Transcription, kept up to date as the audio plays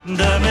ダメ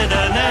だ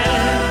ね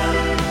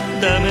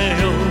ダメ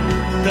よ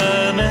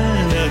ダメ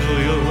な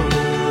のよ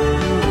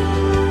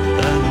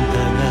あん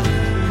たが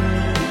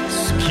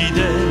好き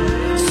で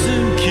好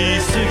き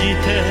すぎ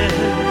て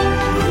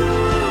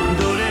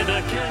どれ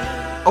だけ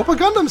Oppa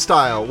Gundam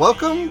style.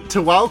 Welcome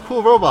to Wow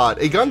Cool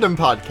Robot, a Gundam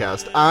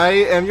podcast.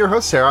 I am your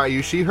host Sarah. I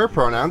use she, her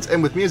pronouns,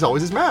 and with me as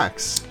always is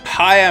Max.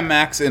 Hi, I'm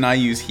Max, and I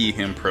use he,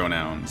 him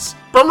pronouns.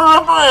 What?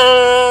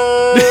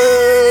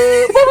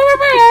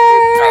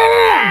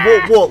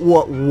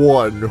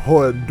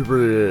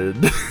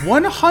 100? 100!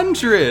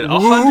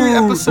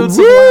 100 episodes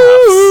of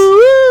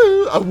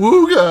laughs.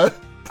 Awooga.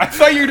 I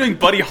thought you were doing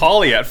Buddy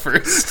Holly at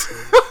first.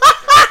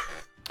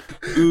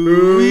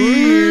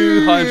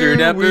 Ooh,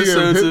 100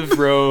 episodes of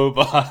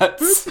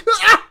robots.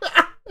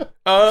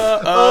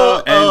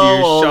 And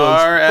you're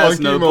Char as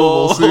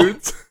Noble.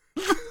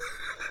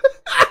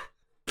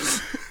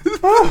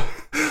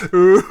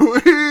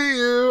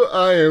 Ooh,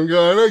 I am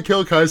gonna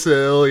kill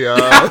Kycilia.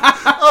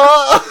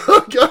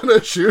 I'm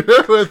gonna shoot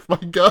her with my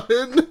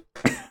gun.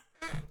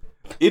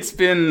 It's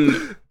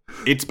been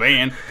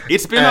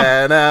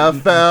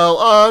NFL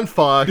on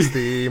Fox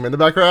theme in the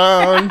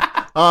background.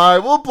 I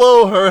will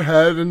blow her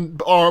head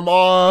and arm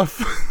off.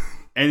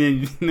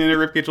 And then a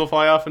ribcage will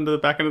fly off into the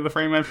back end of the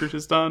frame after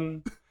it's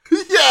done.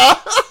 Yeah.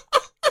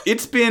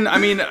 It's been, I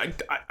mean,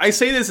 I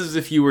say this as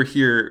if you were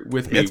here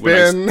with me I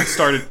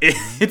started.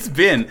 It's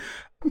been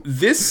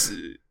this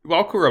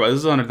Wow Cool Robot. This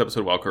is the 100th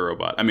episode of Wow Cool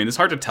Robot. I mean, it's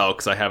hard to tell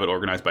because I have it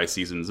organized by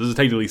seasons. This is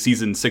technically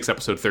season 6,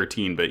 episode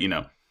 13, but you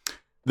know,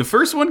 the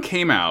first one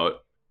came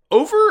out a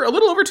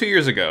little over 2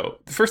 years ago.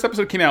 The first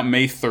episode came out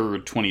May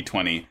 3rd,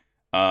 2020.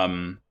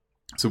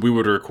 So we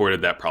would have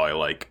recorded that probably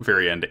like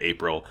very end of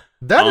April.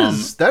 That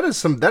is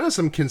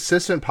some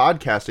consistent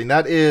podcasting.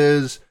 That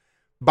is,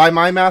 by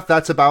my math,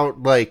 that's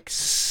about like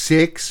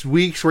 6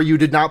 weeks where you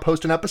did not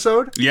post an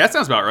episode. Yeah, that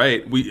sounds about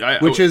right.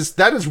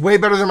 That is way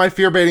better than my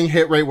fear baiting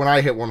hit rate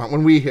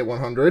when we hit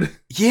 100.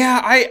 Yeah,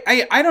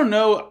 I don't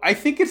know. I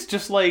think it's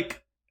just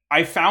like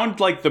I found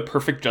like the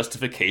perfect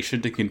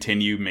justification to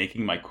continue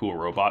making my cool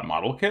robot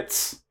model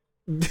kits.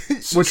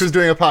 Which was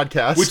doing a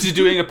podcast. Which is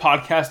doing a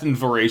podcast and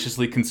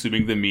voraciously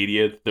consuming the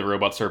media the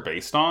robots are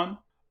based on.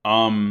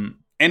 And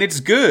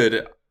it's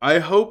good. I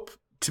hope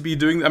to be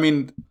doing... I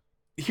mean,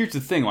 here's the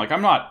thing. Like,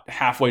 I'm not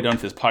halfway done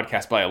with this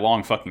podcast by a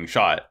long fucking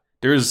shot.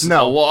 There's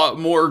a lot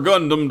more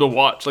Gundam to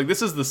watch. Like,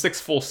 this is the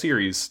 6th full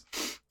series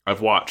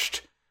I've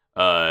watched.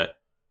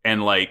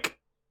 And, like,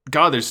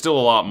 God, there's still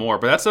a lot more.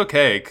 But that's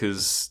okay,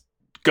 because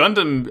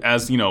Gundam,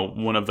 as, you know,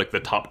 one of, like, the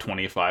top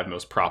 25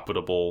 most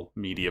profitable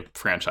media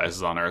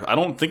franchises on Earth, I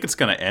don't think it's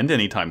going to end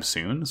anytime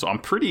soon. So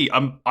I'm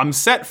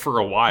set for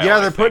a while. Yeah,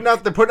 they're putting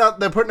out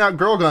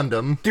Girl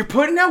Gundam. They're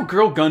putting out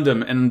Girl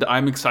Gundam, and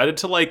I'm excited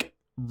to, like,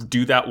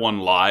 do that one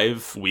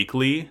live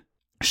weekly.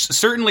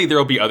 Certainly there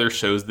will be other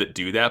shows that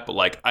do that, but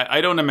like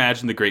I don't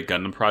imagine the Great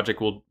Gundam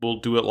Project will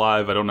do it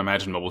live. I don't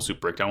imagine Mobile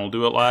Suit Breakdown will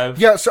do it live.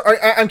 Yeah, so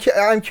I'm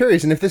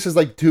curious, and if this is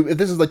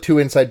too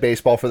inside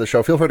baseball for the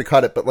show, feel free to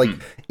cut it. But like,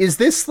 is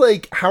this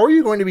like, how are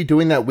you going to be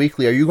doing that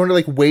weekly? Are you going to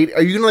like wait?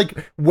 Are you going to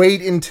like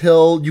wait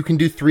until you can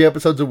do 3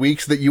 episodes a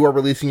week so that you are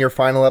releasing your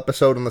final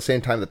episode on the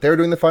same time that they're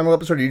doing the final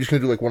episode? Or are you just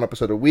going to do like 1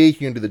 episode a week?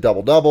 You can do the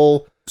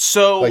double.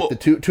 So like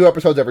the two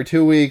episodes every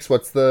 2 weeks.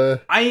 What's the?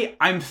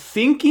 I'm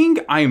thinking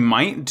I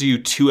might do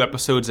 2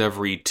 episodes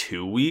every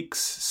 2 weeks,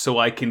 so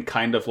I can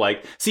kind of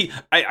like see.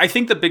 I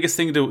think the biggest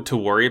thing to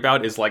worry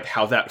about is like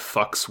how that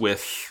fucks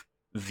with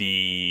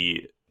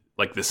the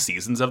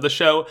seasons of the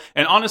show.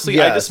 And honestly,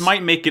 yes. I just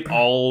might make it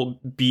all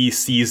be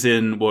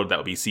season. What would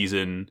that be?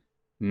 Season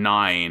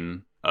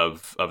 9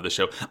 of the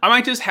show. I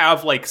might just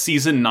have like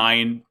season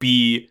 9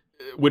 be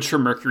Witch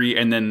from Mercury,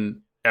 and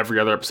then every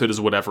other episode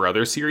is whatever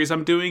other series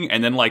I'm doing,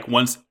 and then like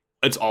once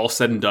it's all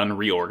said and done,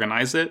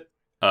 reorganize it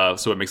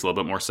so it makes a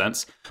little bit more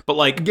sense. But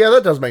like, yeah,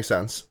 that does make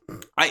sense.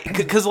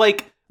 Because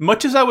like,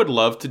 much as I would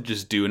love to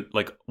just do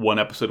like 1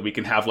 episode a week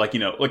and have like, you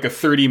know, like a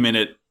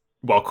 30-minute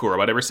Wow Cool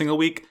Robot every single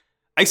week,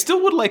 I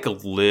still would like a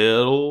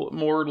little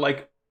more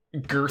like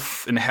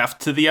girth and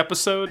heft to the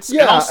episodes.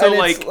 Yeah, and also and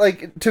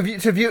like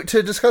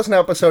to discuss an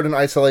episode in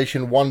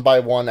isolation one by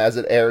one as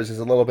it airs is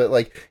a little bit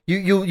like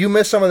you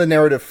miss some of the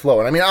narrative flow.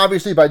 And I mean,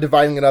 obviously by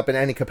dividing it up in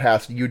any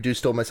capacity, you do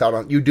miss out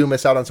on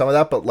some of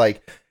that, but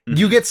like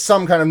you get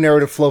some kind of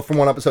narrative flow from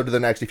one episode to the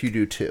next if you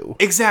do 2.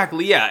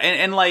 Exactly, yeah.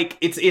 And like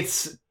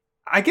it's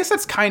I guess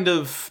that's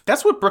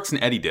what Brooks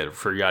and Eddie did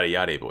for Yada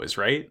Yada Boys,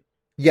 right?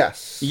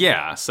 Yes.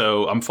 Yeah,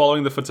 so I'm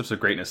following the footsteps of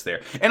greatness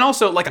there. And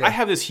also, like, I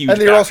have this huge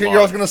and you're also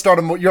going to start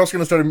a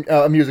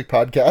music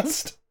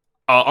podcast.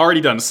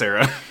 Already done,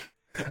 Sarah.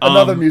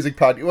 Another music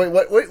podcast. Wait,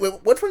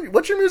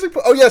 what's your music?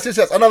 Oh, yes.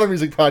 Another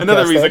music podcast.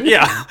 Another music,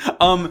 yeah.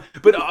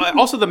 But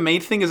also the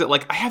main thing is that,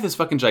 like, I have this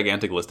fucking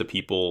gigantic list of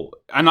people.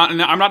 I'm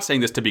not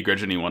saying this to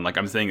begrudge anyone. Like,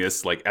 I'm saying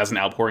this, like, as an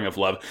outpouring of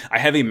love. I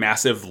have a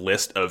massive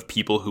list of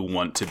people who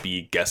want to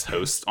be guest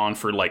hosts on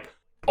for, like,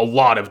 a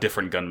lot of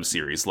different Gundam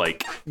series.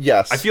 Like,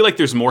 yes, I feel like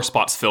there's more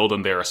spots filled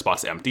than there are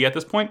spots empty at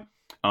this point.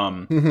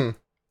 And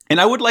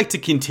I would like to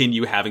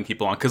continue having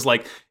people on because,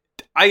 like,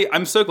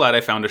 I'm so glad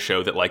I found a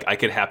show that like I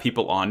could have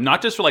people on,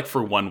 not just for like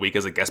for 1 week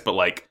as a guest, but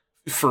like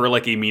for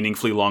like a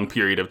meaningfully long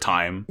period of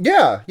time.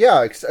 Yeah,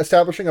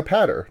 establishing a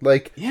pattern.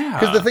 Like, Yeah.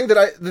 because the thing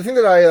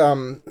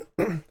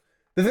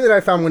that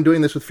I found when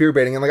doing this with fear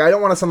baiting, and like I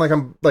don't want to sound like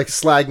I'm like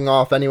slagging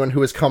off anyone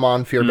who has come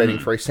on fear baiting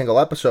for a single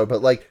episode,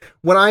 but like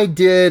when I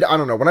did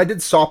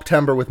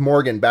Soptember with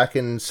Morgan back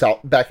in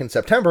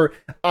September,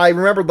 I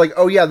remembered like,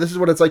 oh yeah, this is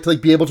what it's like to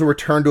like be able to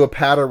return to a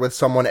pattern with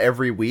someone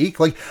every week.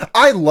 Like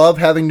I love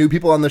having new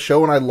people on the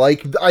show, and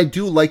I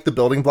do like the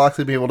building blocks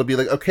to be able to be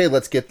like, okay,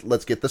 let's get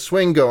the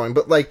swing going,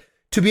 but like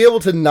to be able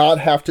to not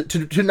have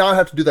to not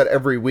have to do that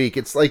every week,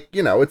 it's like,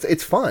 you know,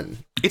 it's fun.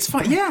 It's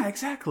fun. Yeah,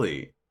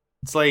 exactly.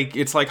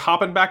 It's like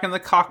hopping back in the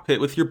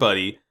cockpit with your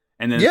buddy,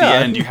 and then at the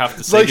end you have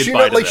to say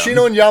goodbye to them.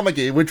 Shino and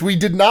Yamagi, which we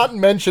did not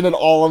mention at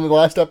all in the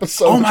last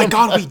episode. Oh my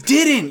god, we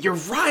didn't! You're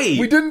right!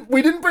 We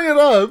didn't bring it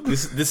up.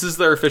 This is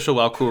their official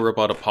Wow Cool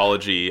Robot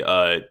apology.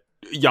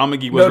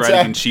 Yamagi was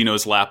riding in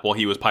Shino's lap while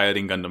he was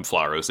piloting Gundam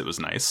Flaros. It was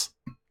nice.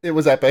 It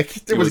was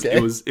epic. It was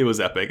gay. It was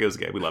epic. It was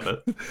gay. We love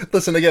it.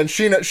 Listen, again,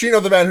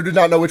 Shino the man who did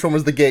not know which one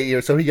was the gay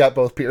ear, so he got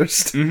both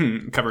pierced.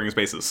 Covering his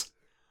bases.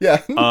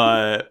 Yeah.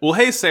 Well,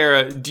 hey,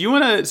 Sarah, do you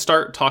want to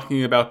start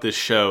talking about this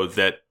show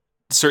that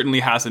certainly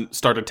hasn't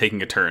started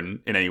taking a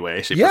turn in any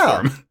way, shape, or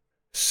form?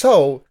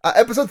 So,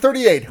 episode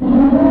 38.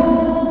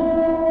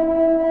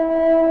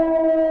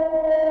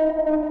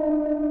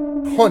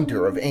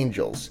 Hunter of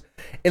Angels.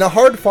 In a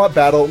hard-fought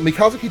battle,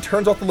 Mikazuki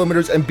turns off the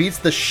limiters and beats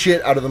the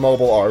shit out of the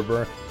mobile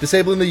armor,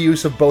 disabling the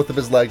use of both of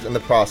his legs in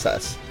the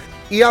process.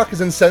 Eok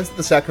is incensed that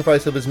the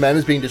sacrifice of his men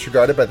is being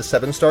disregarded by the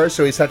Seven Stars,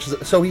 so he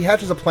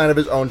hatches a plan of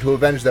his own to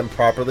avenge them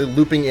properly,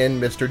 looping in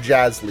Mr.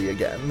 Jazzly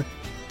again.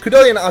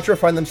 Kudelia and Atra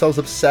find themselves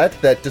upset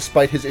that,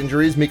 despite his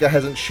injuries, Mika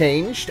hasn't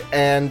changed,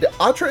 and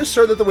Atra is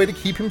sure that the way to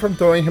keep him from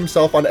throwing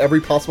himself on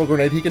every possible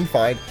grenade he can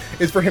find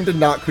is for him to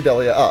knock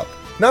Kudelia up.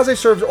 Naze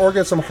serves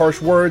Orga some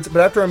harsh words, but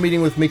after a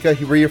meeting with Mika,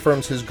 he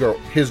reaffirms his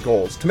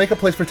goals, to make a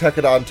place for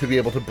Tekadon to be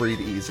able to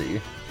breathe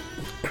easy.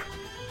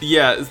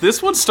 Yeah,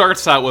 this one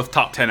starts out with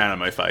top 10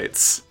 anime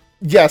fights.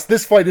 Yes,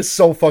 this fight is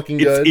so fucking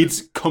good.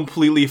 It's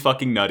completely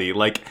fucking nutty.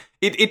 Like,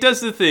 it does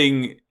the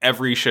thing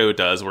every show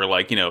does, where,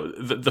 like, you know,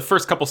 the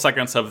first couple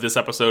seconds of this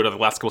episode, or the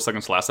last couple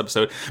seconds of the last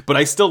episode, but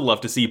I still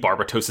love to see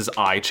Barbatos's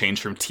eye change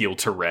from teal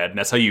to red, and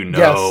that's how you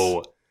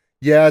know.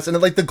 Yes,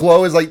 and like the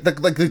glow is like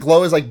the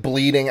glow is like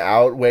bleeding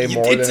out way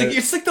more.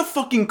 It's like the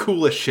fucking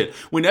coolest shit.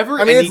 Whenever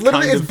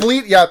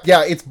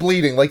it's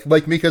bleeding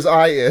like Mika's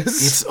eye is.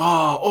 It's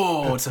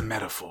it's a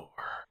metaphor.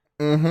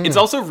 Mm-hmm. It's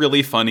also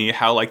really funny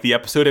how like the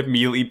episode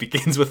immediately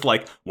begins with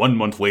like 1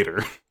 month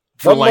later.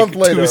 For 1 month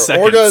later, 2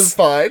 seconds. Orga is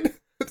fine.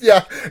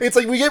 Yeah, it's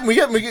like we get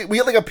like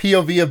a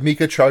POV of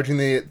Mika charging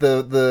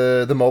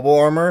the mobile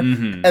armor,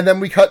 and then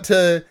we cut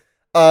to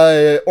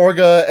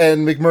Orga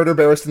and McMurder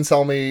Barristan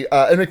Selmy,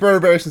 and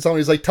McMurder Barristan Selmy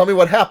is like, "Tell me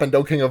what happened,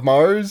 O King of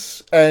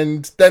Mars."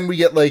 And then we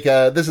get like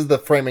this is the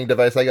framing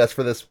device, I guess,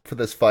 for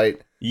this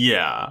fight.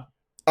 Yeah,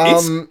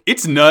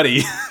 it's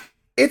nutty.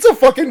 It's a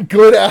fucking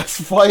good ass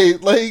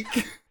fight, like.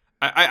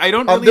 I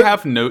don't really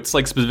have notes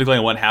like specifically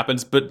on what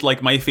happens, but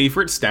like my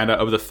favorite standout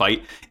of the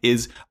fight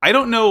is, I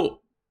don't know,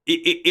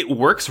 it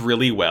works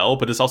really well,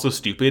 but it's also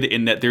stupid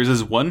in that there's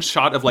this one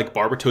shot of like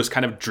Barbatos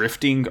kind of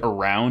drifting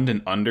around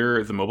and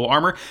under the mobile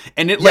armor,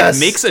 and it like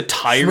makes a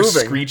tire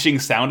screeching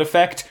sound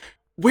effect.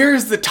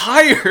 Where's the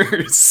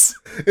tires?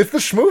 It's the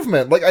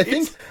schmovement. Like I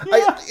think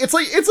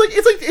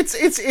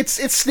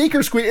it's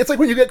sneaker squeak. It's like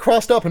when you get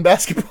crossed up in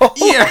basketball.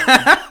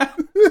 Yeah.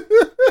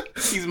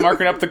 He's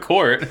marking up the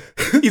court.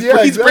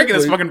 He's breaking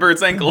his fucking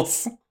bird's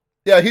ankles.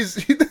 Yeah,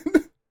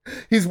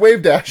 he's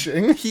wave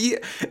dashing. He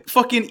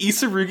fucking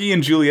Isarugi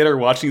and Juliet are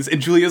watching this,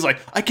 and Juliet's like,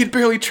 I can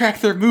barely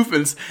track their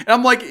movements. And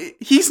I'm like,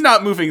 he's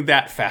not moving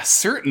that fast,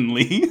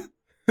 certainly.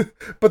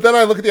 But then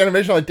I look at the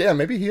animation, I'm like, damn,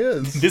 maybe he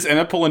is. This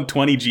ended up pulling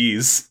 20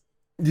 Gs.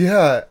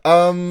 Yeah.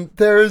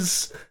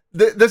 There's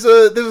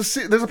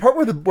a part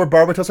where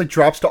Barbatos like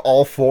drops to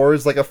all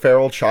fours like a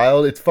feral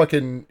child. It's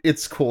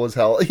cool as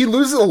hell. He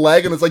loses a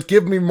leg and it's like,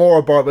 give me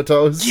more,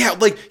 Barbatos. Yeah,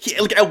 like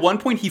at one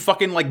point he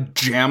fucking like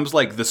jams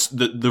like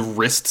the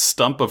wrist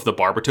stump of the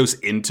Barbatos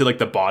into like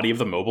the body of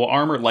the mobile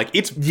armor. Like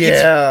it's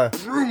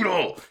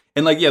brutal.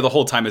 And like, yeah, the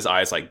whole time his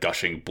eyes like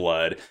gushing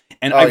blood.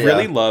 And I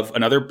really love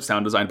another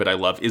sound design bit I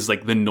love is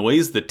like the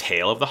noise the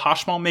tail of the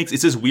Hashmal makes.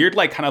 It's this weird,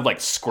 like kind of like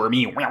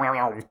squirmy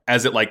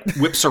as it like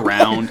whips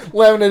around.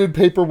 Laminated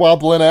paper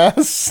wobbling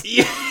ass.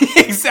 Yeah,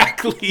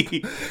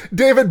 exactly.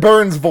 David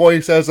Byrne's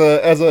voice as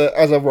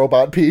a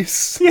robot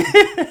piece.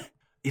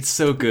 It's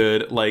so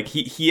good. Like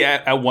he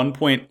at one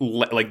point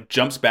like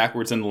jumps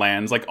backwards and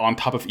lands like on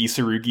top of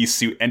Isarugi's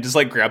suit and just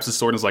like grabs his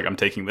sword and is like, I'm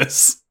taking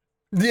this.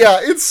 Yeah,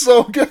 it's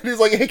so good. He's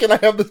like, "Hey, can I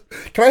have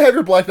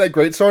your Black Knight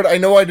Greatsword? I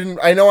know I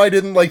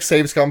didn't like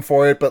save scum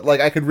for it, but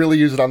like I could really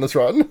use it on this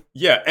run."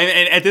 Yeah,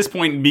 and at this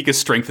point Mika's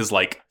strength is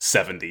like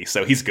 70,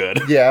 so he's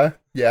good. Yeah.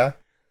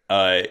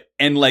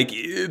 And like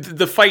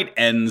the fight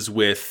ends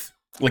with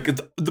like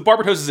the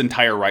Barbatos'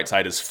 entire right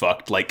side is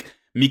fucked. Like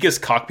Mika's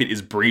cockpit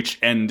is breached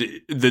and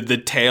the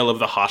tail of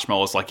the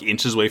Hashmal is like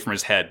inches away from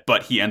his head,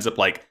 but he ends up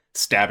like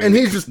stabbing And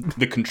he's just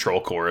the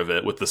control core of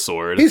it with the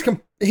sword.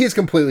 he's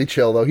completely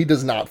chill though. He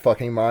does not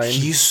fucking mind.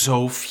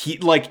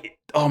 Like,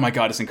 oh my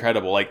god, it's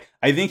incredible. Like,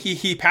 I think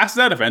he passes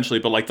out eventually,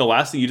 but like the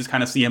last thing you just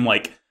kind of see him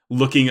like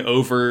looking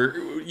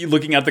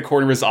out the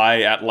corner of his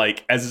eye at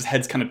like as his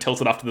head's kind of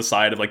tilted off to the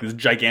side of like this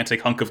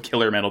gigantic hunk of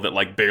killer metal that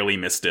like barely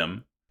missed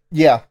him.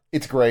 Yeah,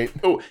 it's great.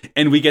 Oh,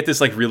 and we get this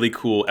like really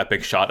cool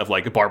epic shot of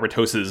like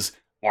Barbatos's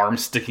arm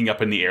sticking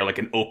up in the air like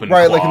an open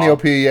claw. Like in the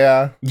OP,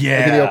 yeah. Yeah.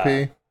 Like in the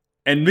OP.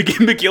 And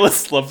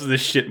McGillis loves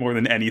this shit more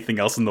than anything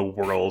else in the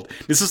world.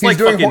 This is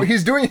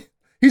he's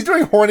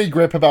doing horny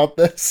grip about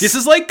this. This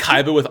is like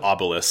Kaiba with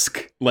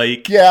Obelisk.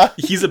 Like, yeah.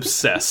 He's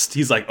obsessed.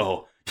 He's like,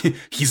 oh,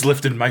 he's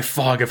lifted my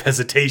fog of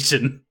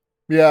hesitation.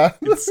 Yeah.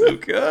 It's so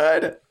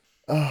good.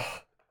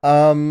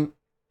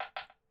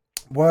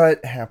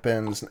 What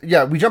happens?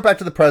 Yeah, we jump back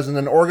to the present,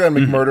 and Orga and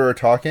McMurdo are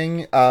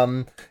talking.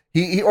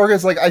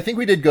 Orga's like, I think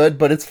we did good,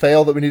 but it's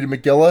failed that we needed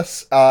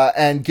McGillis,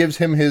 and gives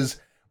him his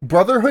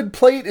Brotherhood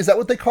plate. Is that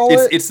what they call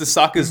it? It's the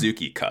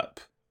Sakazuki cup.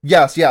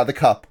 Yes, yeah, the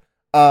cup.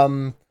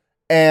 And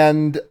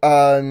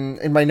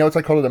in my notes,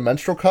 I called it a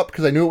menstrual cup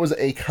because I knew it was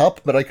a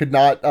cup, but I could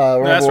not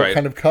remember what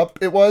kind of cup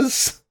it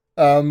was.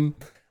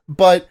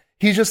 But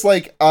he's just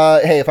like,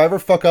 hey, if I ever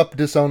fuck up,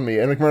 disown me.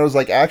 And McMurdo's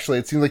like, actually,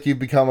 it seems like you've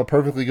become a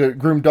perfectly good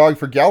groomed dog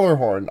for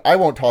Gallarhorn. I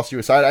won't toss you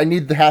aside. I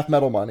need the half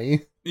metal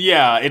money.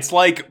 Yeah, it's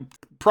like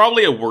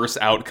probably a worse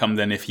outcome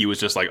than if he was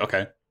just like,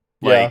 okay.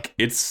 Like,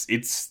 it's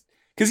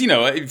because, you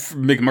know,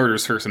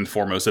 McMurdo's first and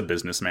foremost a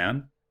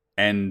businessman,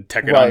 and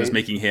Tekadon is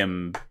making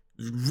him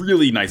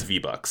really nice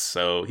V-Bucks,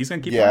 so he's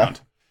gonna keep him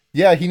around.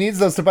 Yeah, he needs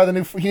those to buy the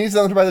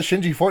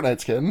Shinji Fortnite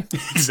skin.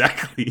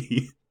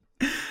 Exactly.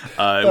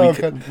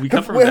 We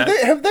come from that.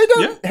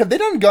 Have they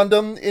done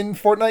Gundam in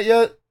Fortnite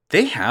yet?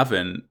 They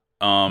haven't.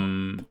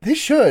 They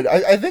should.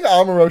 I think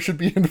Amuro should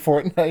be in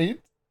Fortnite.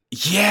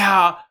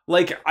 Yeah,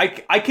 like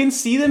I can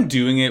see them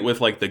doing it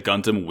with like the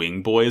Gundam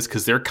Wing Boys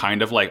because they're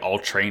kind of like all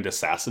trained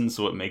assassins,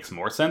 so it makes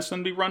more sense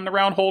than be running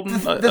around holding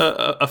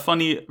a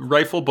funny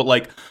rifle. But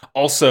like,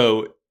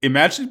 also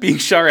imagine being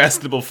Char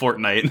Aznable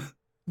Fortnite.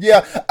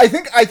 Yeah, I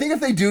think if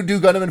they do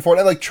Gundam in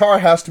Fortnite, like Char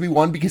has to be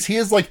one because he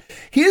is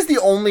the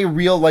only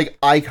real like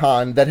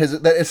icon that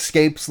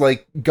escapes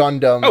like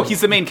Gundam. Oh,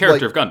 he's the main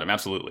character of Gundam,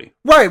 absolutely.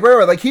 Right.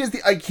 Like he is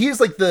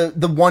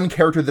the one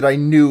character that I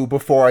knew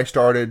before I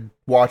started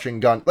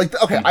watching Gundam.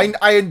 Like, okay,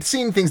 I had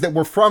seen things that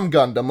were from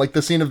Gundam, like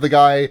the scene of the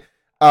guy,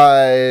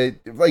 the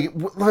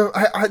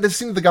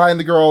scene of the guy and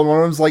the girl, and one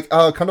of them's like,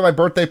 come to my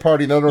birthday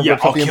party, and the other one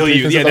I'll kill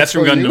you. Yeah, that's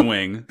from Gundam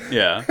Wing.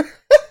 Yeah.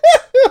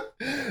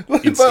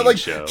 But like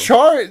show.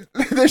 Char,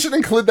 they should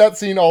include that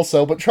scene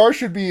also. But Char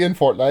should be in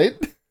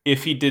Fortnite.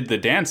 If he did the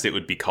dance, it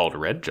would be called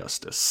Red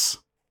Justice.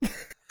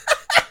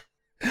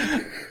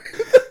 I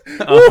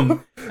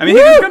mean, he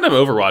does kind of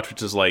Overwatch,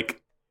 which is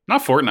like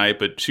not Fortnite,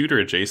 but shooter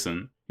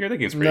adjacent. Yeah, that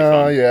game's pretty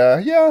fun.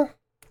 Yeah.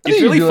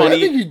 It's really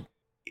funny.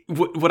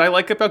 What I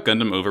like about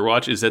Gundam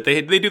Overwatch is that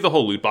they do the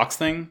whole loot box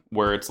thing,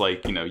 where it's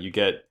like, you know, you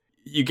get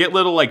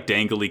little like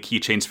dangly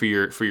keychains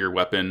for your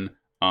weapon.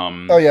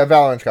 Oh yeah,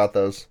 Valorant's got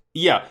those.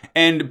 Yeah,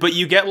 but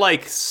you get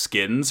like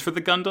skins for the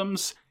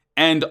Gundams,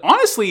 and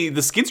honestly,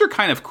 the skins are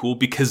kind of cool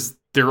because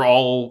they're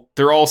all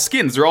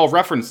skins. They're all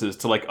references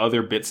to like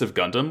other bits of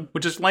Gundam,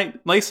 which is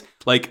nice.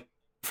 Like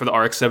for the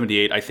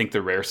RX-78, I think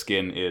the rare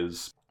skin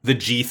is the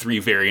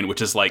G3 variant,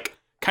 which is like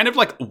kind of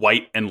like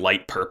white and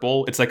light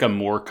purple. It's like a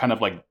more kind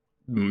of like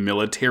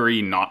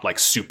military, not like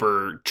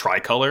super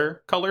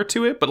tricolor color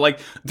to it, but like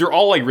they're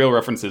all like real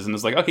references, and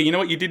it's like, okay, you know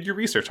what, you did your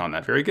research on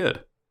that, very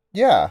good.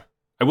 Yeah,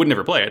 I would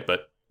never play it,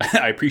 but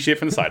I appreciate it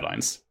from the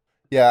sidelines.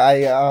 Yeah,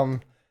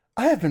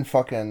 I have been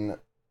fucking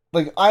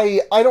like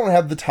I don't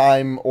have the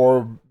time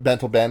or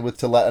mental bandwidth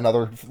to let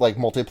another like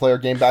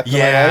multiplayer game back into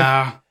my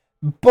life.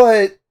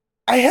 But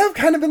I have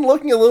kind of been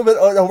looking a little bit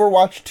at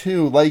Overwatch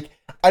 2. Like,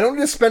 I don't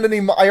need to spend any.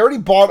 I already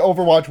bought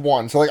Overwatch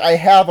 1, so like I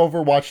have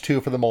Overwatch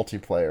 2 for the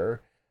multiplayer.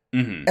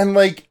 Mm-hmm. And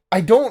like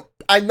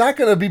I'm not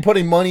gonna be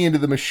putting money into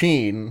the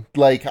machine.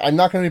 Like, I'm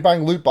not gonna be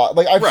buying loot box.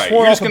 Like,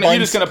 you're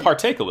just gonna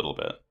partake a little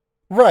bit.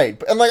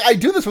 Right, and like I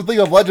do this with League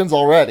of Legends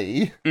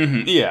already.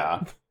 Mm-hmm.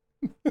 Yeah.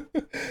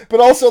 But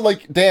also,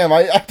 like, damn,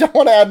 I don't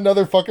want to add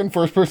another fucking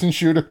first-person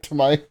shooter to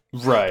my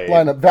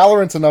lineup.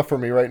 Valorant's enough for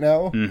me right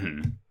now.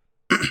 Mm-hmm.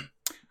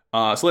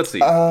 So let's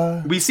see.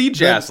 We see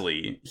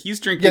Jazly. He's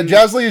drinking.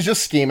 Yeah, Jazly is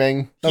just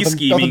scheming. He's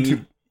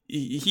scheming.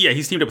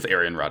 He's teamed up with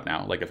Arian Rod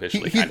now, like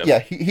officially, kind of. Yeah,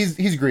 he's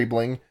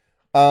greebling.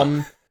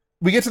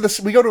 We get to this.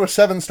 We go to a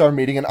 7-star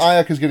meeting, and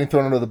Ayak is getting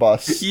thrown under the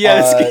bus.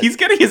 Yeah, he's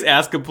getting his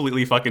ass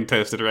completely fucking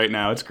toasted right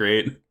now. It's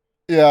great.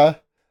 Yeah.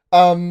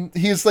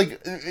 He's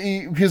like,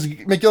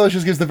 McGillis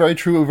just gives the very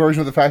true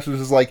version of the facts, which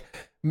is like,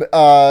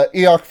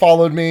 Eok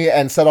followed me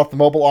and set off the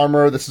mobile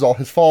armor. This is all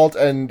his fault.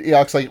 And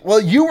Eok's like,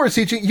 well, you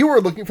were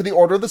looking for the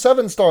Order of the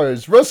 7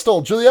 Stars.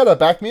 Ristal, Julieta,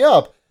 back me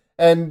up.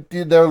 And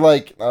they're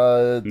like,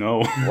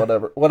 no,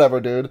 whatever,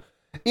 dude.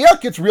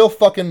 Eok gets real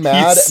fucking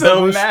mad. He's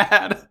so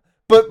mad.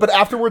 But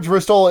afterwards,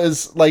 Ristal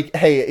is like,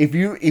 hey, if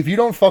you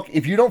don't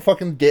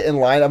fucking get in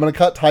line, I'm gonna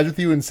cut ties with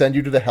you and send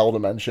you to the Hell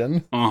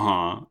Dimension.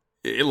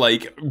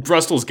 like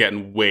Brustle's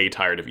getting way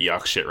tired of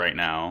Eox shit right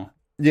now.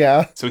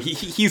 Yeah. So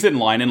he's in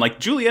line, and like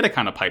Julieta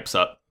kind of pipes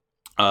up.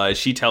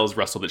 She tells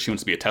Russell that she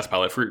wants to be a test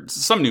pilot for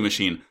some new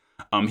machine.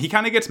 He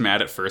kind of gets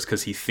mad at first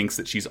because he thinks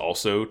that she's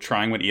also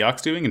trying what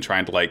Eox's doing and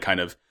trying to like kind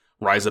of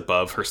rise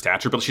above her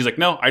stature. But she's like,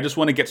 no, I just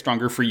want to get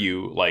stronger for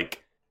you.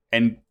 Like,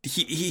 and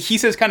he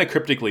says kind of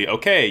cryptically,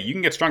 okay, you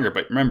can get stronger,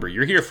 but remember,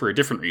 you're here for a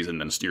different reason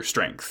than your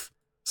strength.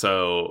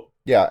 So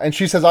yeah, and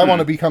she says, I want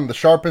to become the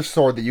sharpest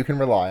sword that you can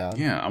rely on.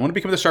 Yeah, I want to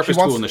become the sharpest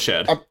tool in the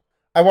shed.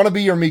 I want to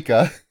be your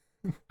Mika.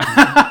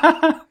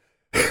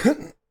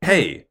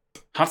 Hey,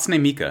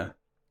 Hatsune Mika.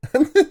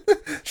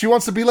 She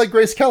wants to be like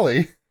Grace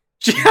Kelly.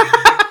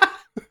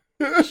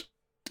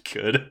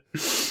 Good.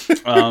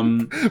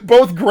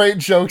 Both great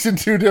jokes in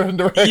two different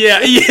directions.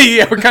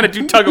 Yeah. We're kind of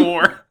doing tug of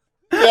war.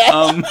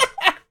 Yeah.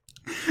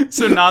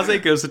 So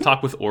Naze goes to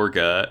talk with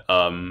Orga.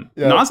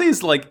 Naze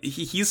is like,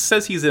 he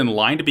says he's in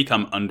line to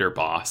become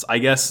underboss. I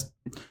guess,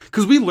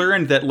 because we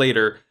learned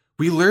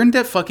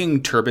that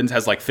fucking Turbines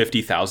has like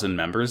 50,000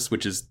 members,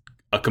 which is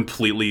a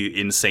completely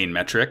insane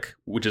metric,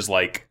 which is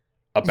like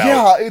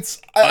about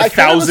it's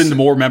 1,000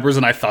 more members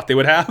than I thought they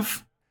would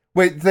have.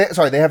 Wait,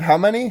 they have how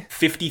many?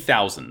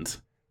 50,000.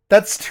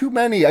 That's too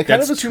many. I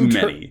kind of assumed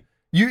too many.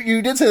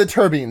 You did say the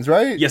Turbines,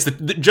 right? Yes,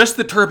 just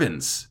the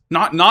Turbines,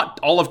 not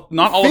all of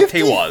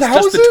Tewas,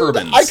 just the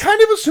Turbines. I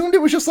kind of assumed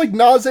it was just like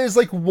Naze's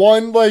like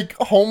one like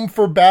home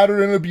for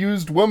battered and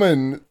abused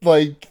women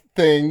like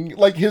thing,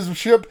 like his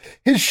ship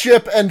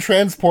and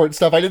transport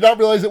stuff. I did not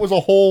realize it was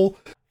a whole.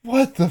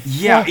 What the fuck?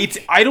 Yeah,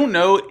 I don't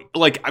know,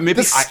 like maybe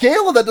the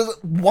scale of that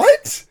doesn't.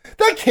 What?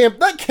 That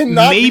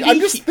cannot. Maybe I'm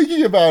just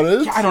thinking about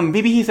it. Yeah, I don't know.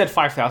 Maybe he said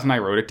 5,000. I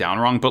wrote it down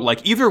wrong, but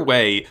like either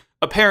way.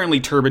 Apparently,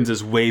 Turbines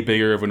is way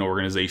bigger of an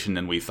organization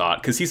than we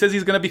thought, because he says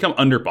he's going to become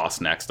underboss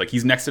next. Like,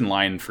 he's next in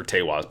line for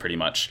Tewas, pretty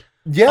much.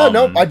 Yeah,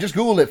 no, I just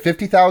Googled it.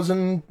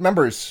 50,000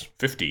 members.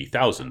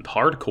 50,000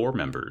 hardcore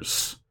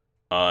members.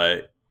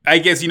 I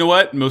guess, you know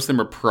what? Most of them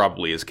are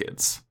probably his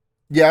kids.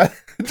 Yeah,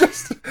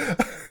 just...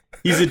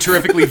 He's a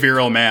terrifically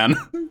virile man.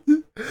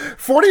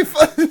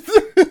 45...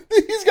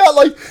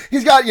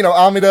 He's got, you know,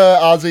 Amida,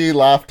 Ozzy,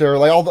 Laughter,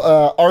 like all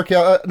the...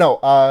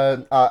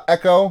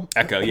 Echo.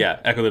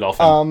 Echo the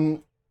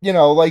Dolphin. You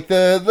know, like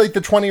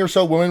the 20 or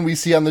so women we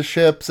see on the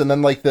ships, and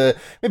then like the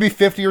maybe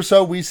 50 or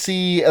so we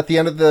see at the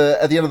end of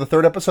the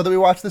third episode that we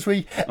watched this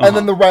week, and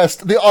then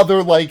the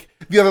other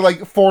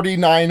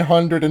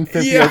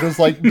 4,950 are just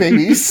like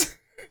babies.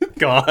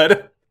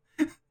 God.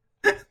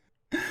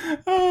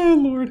 Oh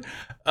Lord.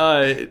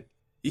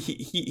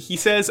 He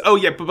says, oh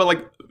yeah, but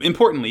like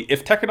importantly,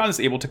 if Tekkadan is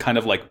able to kind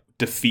of like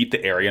defeat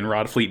the Aryan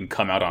Rod fleet and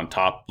come out on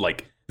top,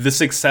 like. The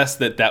success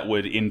that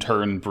would in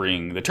turn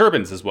bring the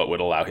Turbines is what would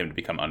allow him to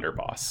become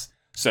underboss.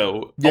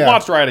 So a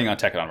lot's riding on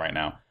Tekkadan right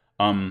now.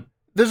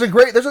 This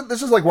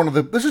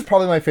is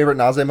probably my favorite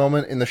Naze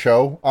moment in the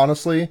show,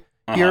 honestly.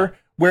 Here,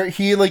 where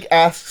he like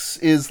asks,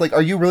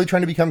 are you really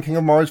trying to become King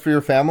of Mars for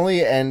your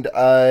family? And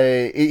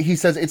he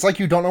says it's like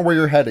you don't know where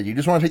you're headed. You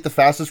just want to take the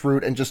fastest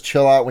route and just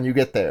chill out when you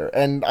get there.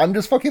 And I'm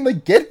just fucking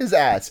like, get his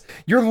ass.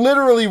 You're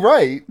literally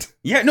right.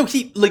 Yeah, no,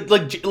 he like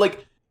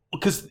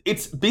because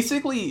it's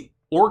basically.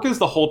 Orcas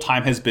the whole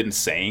time has been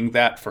saying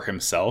that for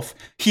himself.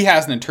 He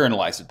hasn't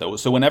internalized it though.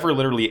 So whenever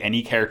literally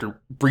any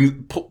character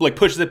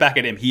pushes it back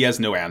at him, he has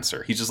no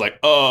answer. He's just like,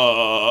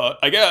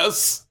 I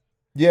guess.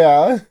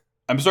 Yeah.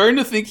 I'm starting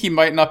to think he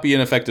might not be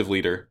an effective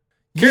leader.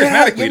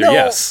 Charismatic leader,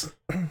 yes.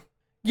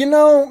 You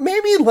know,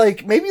 maybe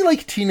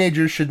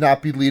teenagers should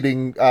not be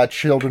leading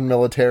children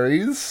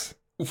militaries.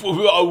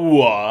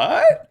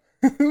 What?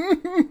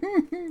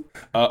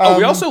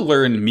 We also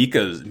learn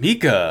Mika's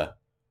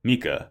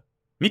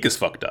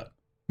fucked up.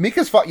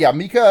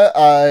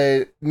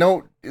 Mika,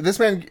 no, this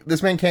man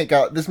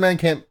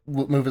can't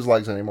move his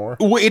legs anymore.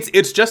 Well,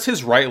 it's just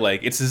his right leg.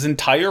 It's his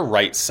entire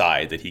right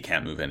side that he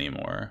can't move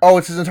anymore. Oh,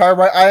 it's his entire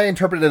right. I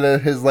interpreted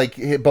it as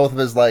both of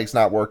his legs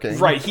not working.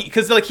 Right,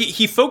 because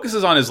he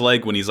focuses on his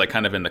leg when he's like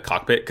kind of in the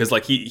cockpit, because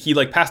like he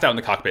like passed out in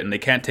the cockpit and they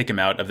can't take him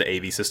out of the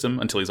AV system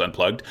until he's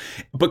unplugged.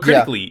 But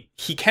critically,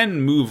 he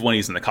can move when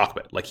he's in the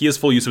cockpit. Like he has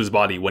full use of his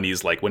body when he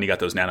got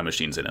those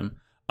nanomachines in him.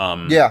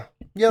 Yeah.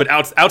 But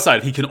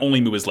outside, he can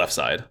only move his left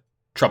side.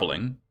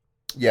 Troubling.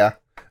 Yeah.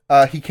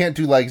 He can't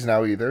do legs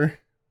now either.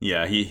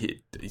 Yeah, he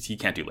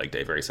can't do leg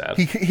day. Very sad.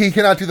 He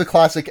cannot do the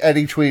classic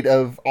Eddie tweet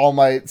of All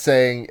Might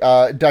saying,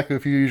 "Deku,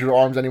 if you use your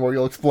arms anymore,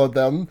 you'll explode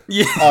them."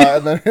 Yeah.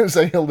 And then him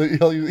saying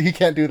he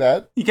can't do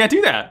that. He can't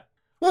do that.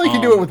 Well, he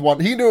can do it with one.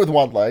 He can do it with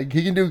one leg.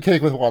 He can do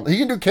kick with one. He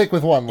can do kick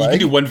with one leg. He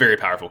can do one very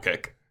powerful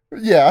kick.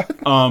 Yeah.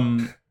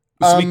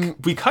 So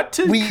we cut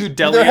to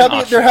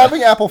Kudelia. They're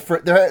having apple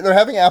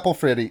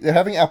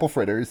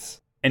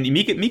fritters. And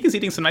Mika's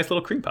eating some nice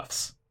little cream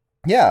puffs.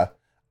 Yeah.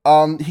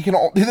 He can.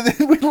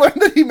 We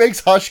learned that he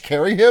makes Hush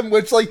carry him,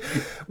 which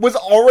was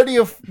already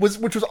a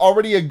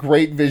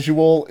great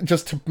visual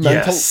just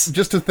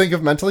to think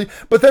of mentally.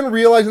 But then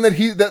realizing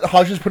that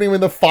Hush is putting him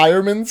in the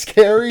fireman's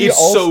carry.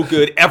 It's so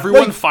good.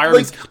 Everyone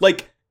fireman's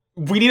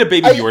we need a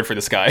baby Bjorn for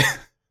this guy.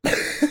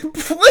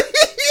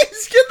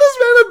 Please get this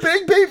man a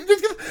big baby.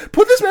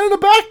 Put this man in a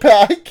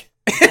backpack.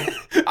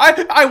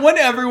 I want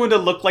everyone to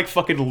look like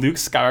fucking Luke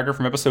Skywalker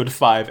from episode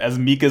 5 as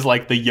Mika's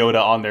like the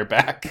Yoda on their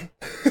back.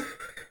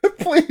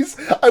 Please,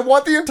 I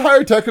want the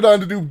entire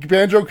Tekadon to do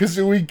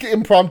Banjo-Kazooie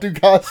impromptu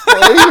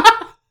cosplay.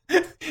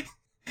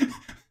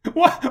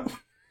 What?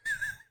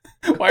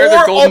 Why are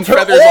there golden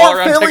feathers all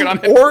around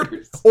Tekadon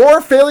headquarters?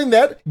 Or failing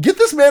that, get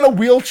this man a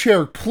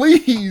wheelchair,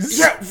 please.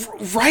 Yeah,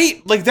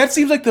 right? Like, that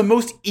seems like the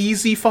most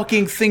easy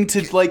fucking thing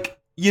to, like,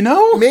 you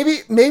know?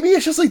 Maybe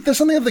it's just like there's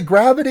something of the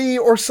gravity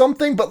or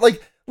something, but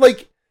like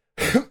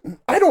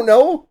I don't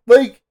know.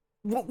 Like,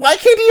 why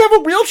can't he have a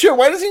wheelchair?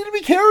 Why does he need to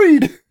be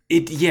carried?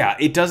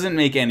 It doesn't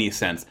make any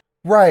sense.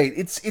 Right.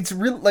 It's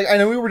really, like, I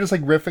know we were just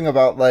like riffing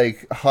about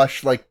like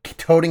Hush like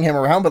toting him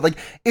around, but like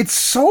it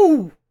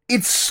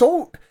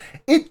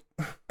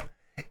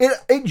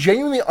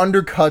genuinely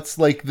undercuts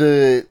like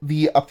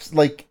the ups,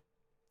 like,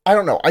 I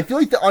don't know. I feel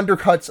like it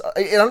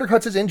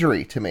undercuts his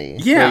injury to me.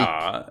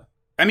 Yeah. Like,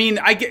 I mean,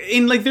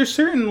 there's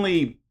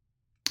certainly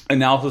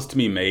analysis to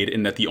be made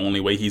in that the only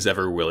way he's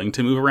ever willing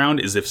to move around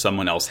is if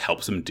someone else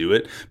helps him do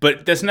it.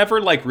 But that's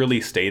never, like,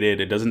 really stated.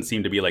 It doesn't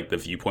seem to be, like, the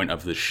viewpoint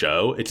of the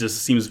show. It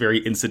just seems very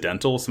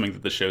incidental, something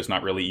that the show's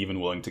not really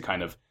even willing to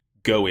kind of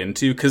go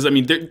into. Because, I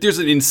mean, there's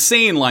an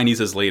insane line he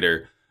says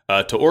later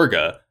to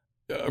Orga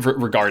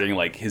regarding,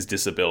 like, his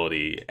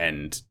disability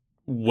and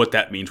what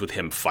that means with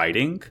him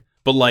fighting.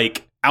 But,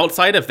 like,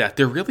 outside of that,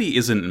 there really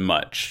isn't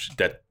much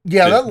that...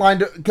 Yeah, that line,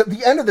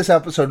 the end of this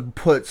episode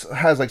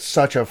has like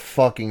such a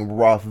fucking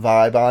rough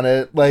vibe on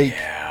it.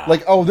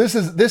 Like, oh, this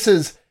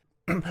is.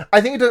 I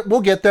think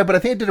we'll get there, but I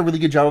think it did a really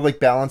good job of like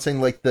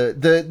balancing like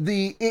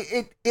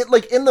it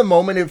like in the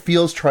moment it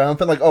feels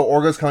triumphant, like, oh,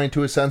 Orga's coming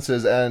to his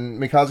senses and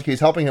Mikazuki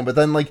is helping him, but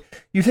then like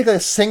you take a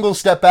single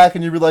step back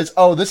and you realize,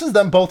 oh, this is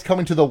them both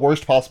coming to the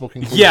worst possible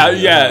conclusion.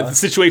 Yeah, the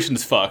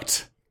situation's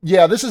fucked.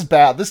 Yeah, this is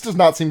bad. This does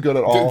not seem good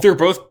at all. They're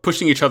both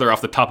pushing each other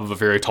off the top of a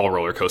very tall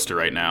roller coaster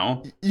right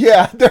now.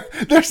 Yeah,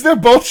 they're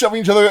both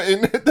shoving each other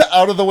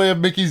out of the way of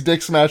Mickey's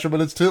dick smasher, but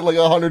it's to like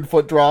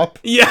 100-foot drop.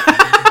 Yeah.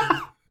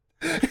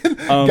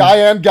 Guy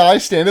and guy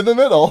stand in the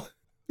middle.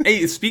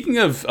 Hey, speaking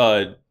of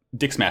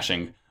dick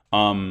smashing,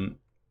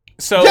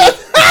 so...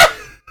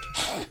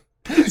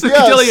 So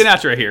yes. Kudelia and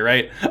Atra here,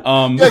 right?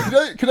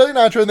 Kudelia and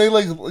Atra, and they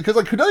like, because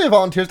like Kudelia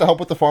volunteers to help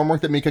with the farm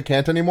work that Mika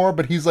can't anymore,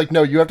 but he's like,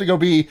 no, you have to go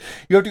be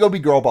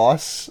girl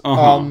boss.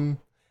 And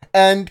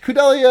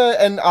Kudelia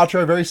and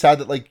Atra are very sad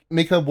that like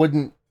Mika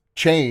didn't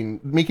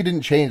change.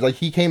 Like,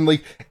 he came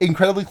like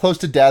incredibly close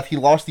to death. He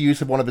lost the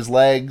use of one of his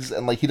legs,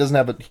 and like he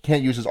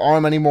can't use his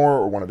arm anymore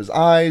or one of his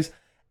eyes.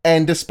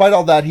 And despite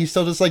all that, he's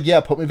still just like,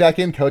 yeah, put me back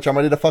in, coach. I'm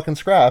ready to fucking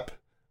scrap.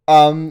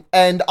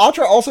 And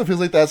Atra also feels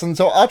like this, and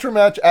so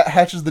Atra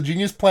hatches the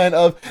genius plan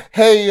of,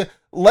 hey,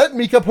 let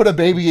Mika put a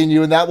baby in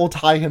you, and that will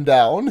tie him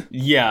down.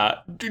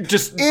 Yeah,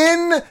 just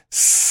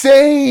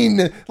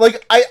insane.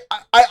 Like, I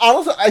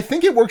honestly, I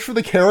think it works for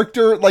the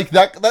character. Like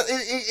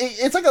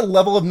it's like a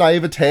level of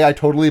naivete I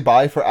totally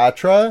buy for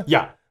Atra.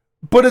 Yeah,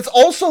 but it's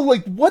also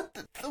like, what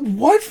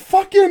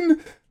fucking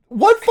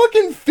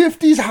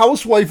 50s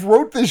housewife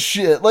wrote this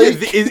shit? Like,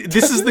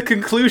 this is the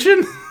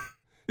conclusion.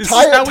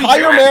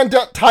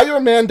 Tie your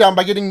man down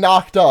by getting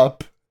knocked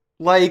up.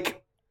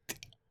 Like,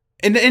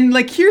 and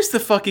like, here's the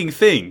fucking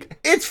thing.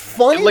 It's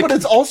funny, like, but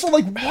it's also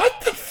like,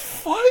 what the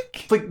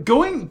fuck? Like,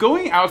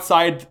 going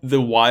outside the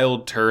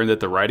wild turn that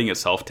the writing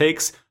itself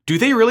takes, do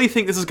they really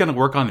think this is going to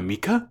work on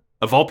Mika,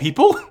 of all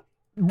people?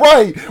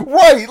 Right.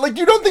 Like,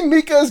 you don't think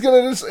Mika is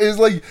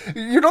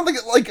you don't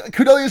think like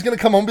Kudelia is gonna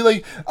come home and be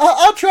like,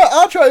 Atra,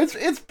 it's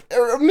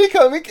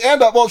Mika,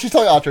 and well, she's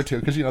telling Atra too,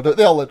 because you know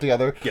they all live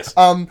together. Yes.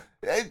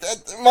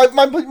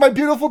 My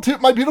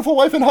beautiful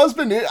wife and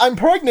husband, I'm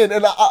pregnant,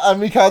 and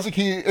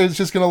Mikazuki is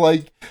just gonna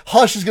like,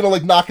 Hush is gonna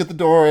like knock at the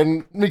door,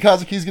 and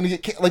Mikazuki's gonna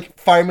get like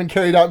fireman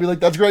carried out and be like,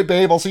 that's great,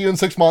 babe, I'll see you in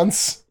 6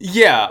 months.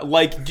 Yeah,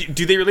 like,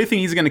 do they really think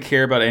he's gonna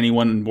care about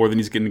anyone more than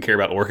he's gonna care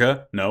about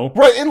Orga? No.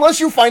 Right, unless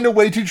you find a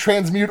way to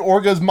transmute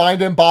Orga's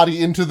mind and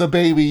body into the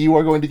baby you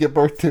are going to give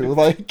birth to,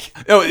 like.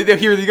 Oh,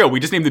 here you go,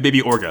 we just named the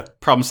baby Orga.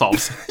 Problem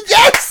solved.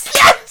 Yes!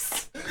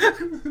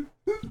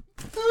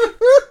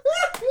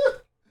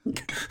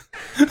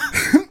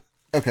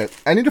 Okay,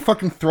 I need to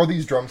fucking throw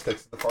these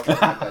drumsticks at the fucking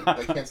head.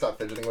 I can't stop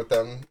fidgeting with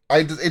them.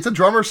 It's a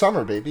drummer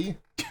summer, baby.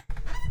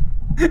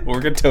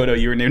 Orga Toto,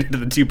 you were named into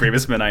the 2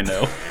 bravest men I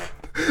know.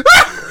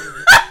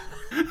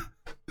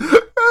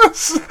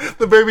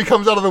 The baby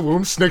comes out of the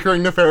womb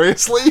snickering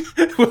nefariously.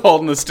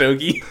 Holding the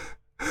stogie.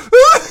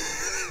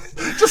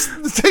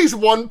 Just takes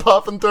one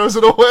puff and throws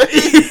it away.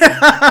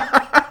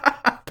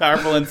 Yeah.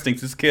 Powerful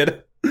instincts, this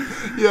kid.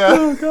 Yeah.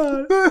 Oh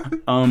god.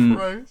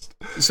 Christ.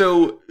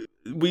 So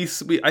we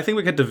I think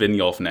we get to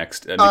Vinjolf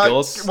next.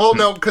 Nicholas. Well,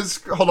 no, because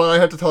hold on, I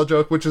have to tell a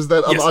joke, which is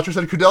that yes. Atra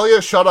said,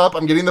 "Kudelia, shut up!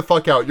 I'm getting the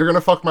fuck out. You're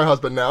gonna fuck my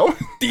husband now."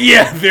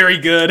 Yeah, very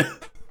good,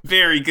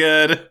 very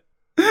good.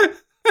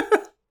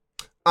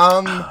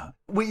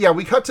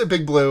 We cut to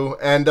Big Blue,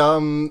 and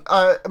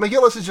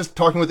McGillis is just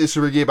talking with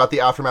Isurugi about the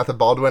aftermath of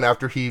Baldwin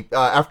after he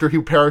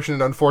perished in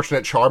an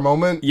unfortunate char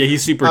moment. Yeah,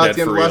 he's super dead at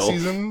the end for of real. last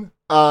season.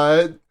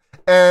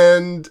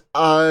 And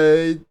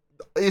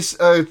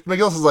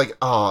McGillis is like,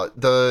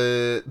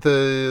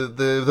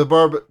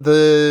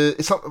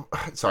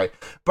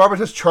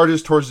 Barbatos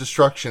charges towards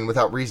destruction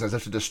without reason as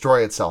if to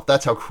destroy itself.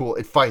 That's how cool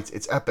it fights.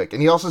 It's epic.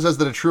 And he also says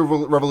that a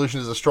true revolution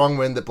is a strong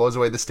wind that blows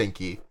away the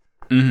stinky.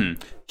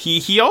 Mm-hmm.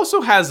 He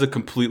also has a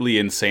completely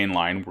insane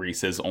line where he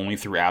says, only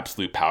through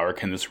absolute power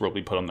can this world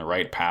be put on the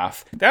right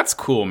path. That's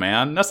cool,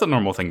 man. That's a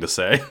normal thing to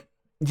say.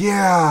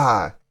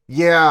 Yeah.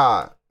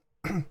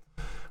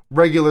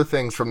 Regular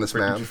things from this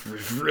man.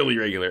 Really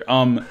regular.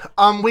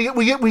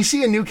 We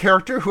see a new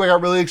character who I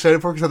got really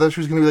excited for because I thought she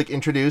was going to be like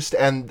introduced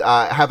and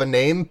have a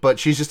name, but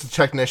she's just a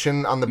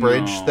technician on the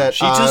bridge that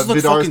she just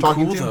looks Vidar is fucking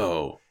talking cool, to.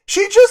 though.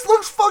 She just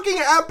looks fucking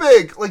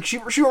epic. Like she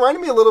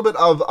reminded me a little bit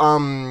of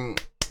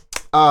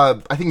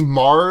I think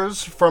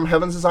Mars from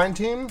Heaven's Design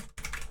Team.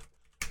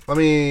 Let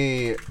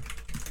me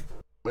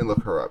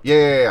look her up.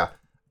 Yeah.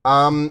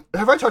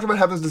 Have I talked about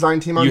Heaven's Design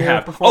Team on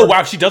here before? Oh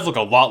wow, she does look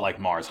a lot like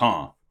Mars,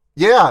 huh?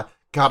 Yeah.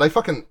 God,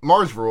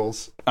 Mars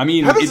rules. I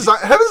mean, Heaven's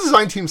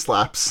Design Team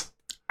slaps.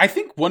 I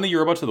think one of your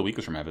robots of the week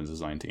was from Heaven's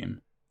Design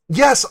Team.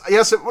 Yes.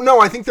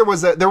 No, I think it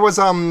was a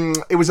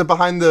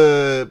behind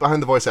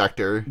the voice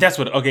actor. That's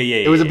what. Okay, yeah.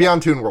 It was a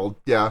Beyond Toon World.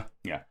 Yeah.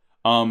 Yeah.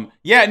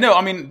 No,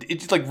 I mean,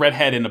 it's just like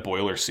redhead in a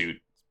boiler suit.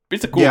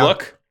 It's a cool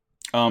look.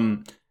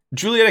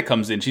 Julieta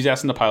comes in. She's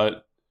asking to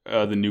pilot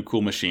the new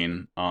cool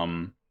machine.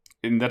 And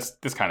that's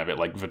kind of it.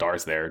 Like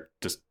Vidar's there,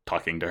 just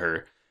talking to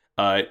her.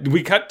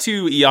 We cut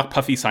to Eok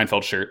puffy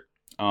Seinfeld shirt.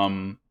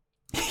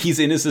 He's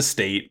in his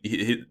estate.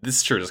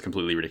 This shirt is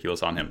completely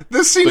ridiculous on him.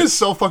 This scene is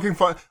so fucking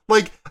fun.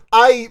 Like,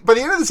 by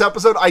the end of this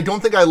episode, I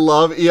don't think I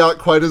love Eok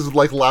quite as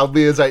like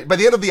loudly as by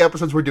the end of the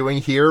episodes we're doing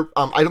here,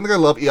 I don't think I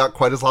love Eok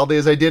quite as loudly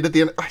as I did at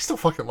the end. I still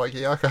fucking like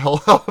Eok a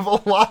hell of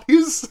a lot.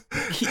 He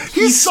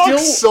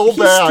sucks so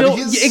bad.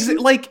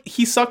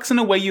 He sucks in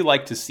a way you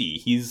like to see.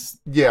 He's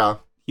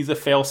a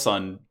fail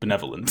son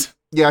benevolent.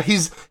 Yeah, I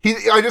just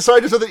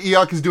said that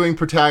Eok is doing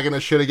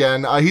protagonist shit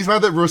again. He's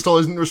mad that Rustal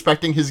isn't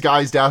respecting his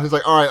guys down. He's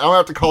like, all right, I'm gonna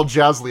have to call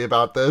Jazly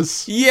about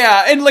this.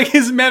 Yeah, and like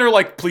his men are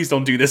like, please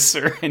don't do this,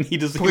 sir, and he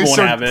won't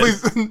have it.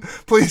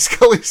 Please,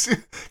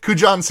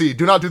 Kujansi,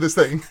 do not do this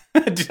thing.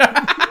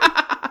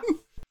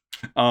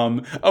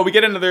 We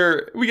get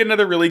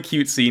another really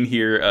cute scene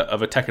here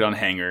of a Tekadon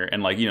hangar,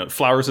 and like,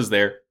 Flowers is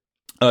there.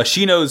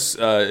 Shino's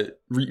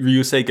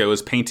Ryusei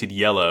is painted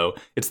yellow.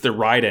 It's the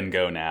Ride and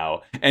Go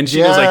now. And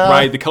Shino's like,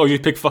 Ride, the color you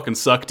pick fucking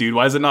suck, dude.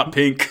 Why is it not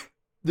pink?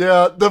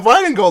 Yeah, the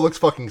Ride and Go looks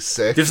fucking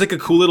sick. There's like a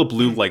cool little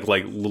blue like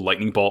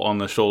lightning bolt on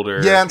the shoulder.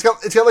 Yeah, and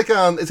it's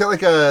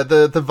got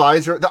the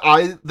visor,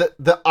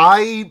 the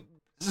eye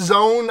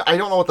zone. I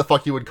don't know what the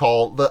fuck you would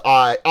call the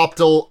eye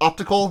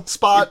optical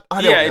spot.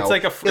 I don't know. It's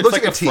like it looks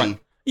like a T. Front.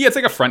 Yeah, it's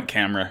like a front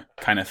camera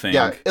kind of thing.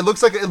 Yeah, it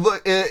looks like a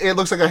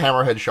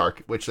hammerhead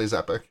shark, which is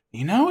epic.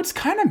 It's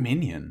kind of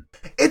Minion.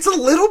 It's a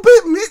little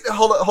bit.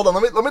 Hold on.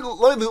 Let me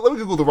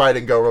Google the Ride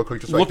and Go real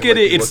quick. Just so look at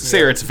it. It's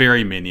Sarah. It's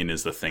very Minion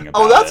is the thing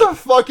about it. Oh, that's a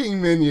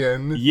fucking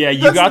Minion. Yeah,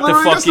 you got the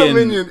fucking. Just a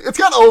Minion. It's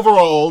got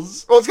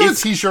overalls. Well, it's got a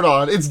t-shirt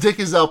on. Its dick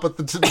is out, but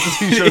the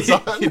t-shirt's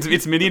on.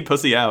 It's Minion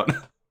pussy out.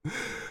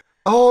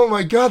 Oh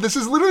my god, this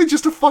is literally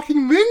just a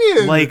fucking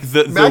Minion. Like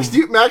Max,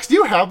 do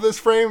you have this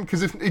frame?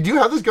 Because do you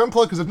have this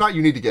gunplug? Because if not,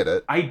 you need to get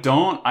it. I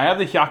don't. I have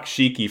the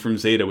Hyakushiki from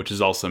Zeta, which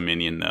is also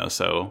Minion though.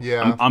 So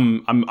yeah,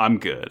 I'm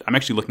good. I'm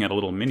actually looking at a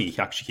little mini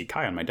Hyakushiki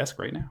Kai on my desk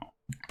right now.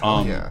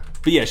 Yeah.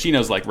 But yeah, she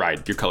knows like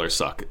Ride, your colors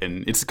suck,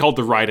 and it's called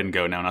the Ride and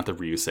Go now, not the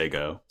Ryusei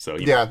Go. So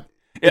yeah,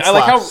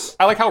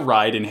 I like how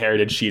Ride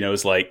inherited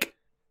Shino's like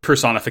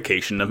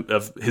personification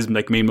of his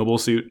like main mobile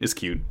suit. Is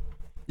cute.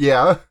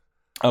 Yeah.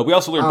 We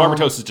also learned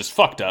Barbatos is just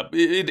fucked up.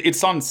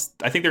 It's on.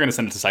 I think they're going to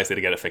send it to Saisei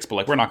to get it fixed, but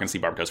like we're not going to see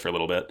Barbatos for a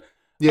little bit.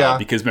 Yeah,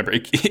 because remember,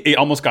 it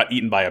almost got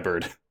eaten by a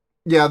bird.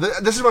 Yeah,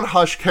 this is when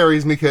Hush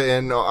carries Mika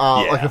in,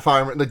 like a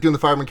fireman, like doing the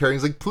fireman carrying.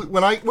 He's like,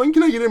 when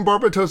can I get in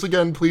Barbatos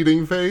again?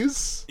 Pleading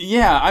face.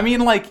 Yeah, I mean,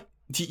 like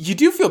you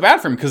do feel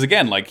bad for him because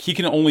again, like he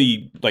can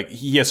only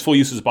he has full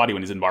use of his body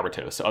when he's in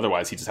Barbatos. So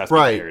otherwise, he just has to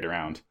be carried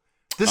around.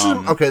 This is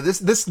okay.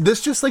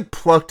 This just like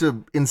plucked a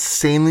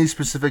insanely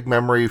specific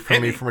memory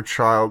from me from a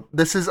child.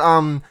 This is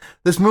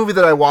this movie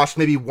that I watched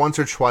maybe once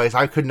or twice.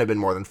 I couldn't have been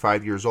more than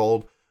 5 years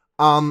old.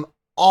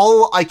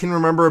 All I can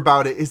remember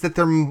about it is that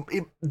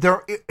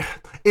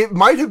it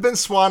might have been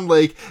Swan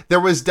Lake.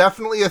 There was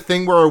definitely a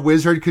thing where a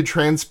wizard could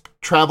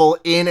travel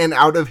in and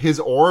out of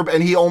his orb,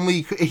 and he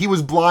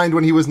was blind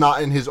when he was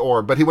not in his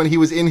orb, but when he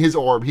was in his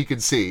orb, he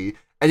could see.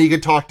 And he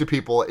could talk to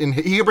people, and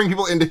he could bring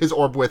people into his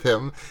orb with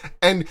him.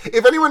 And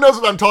if anyone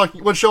knows what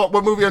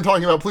movie I'm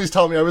talking about, please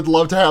tell me. I would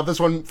love to have this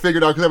one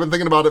figured out, because I've been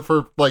thinking about it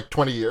for like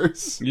 20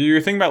 years.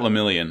 You're thinking about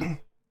Lemillion.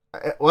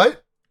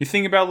 What? You're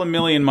thinking about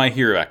Lemillion, My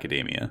Hero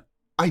Academia.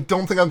 I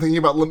don't think I'm thinking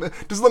about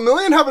Does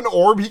Lemillion have an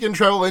orb he can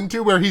travel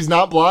into where he's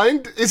not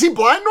blind? Is he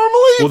blind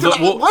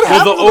normally? What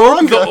happened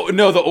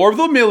the orb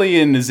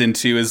Lemillion is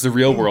into is the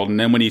real world, and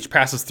then when he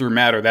passes through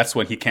matter, that's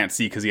when he can't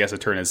see because he has to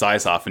turn his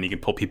eyes off, and he can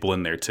pull people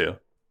in there too.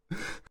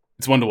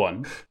 It's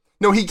 1-to-1.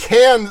 No, he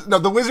can. No,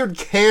 the wizard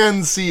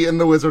can see in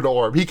the wizard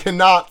orb. He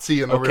cannot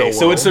see in the real world.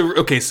 So it's a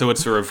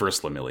reverse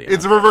Lemillion.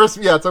 It's a reverse.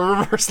 Yeah, it's a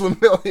reverse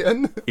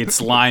Lemillion. It's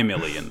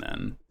Limillion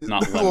then,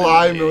 not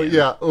Limillion.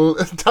 Yeah.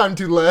 Time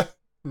to le.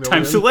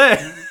 Time to le.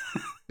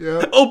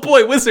 Yeah. Oh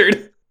boy,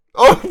 wizard.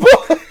 Oh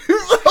boy.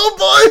 Oh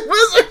boy,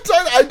 wizard.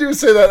 I do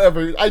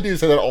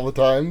say that all the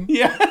time.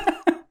 Yeah.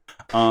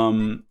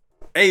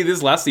 Hey,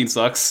 this last scene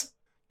sucks.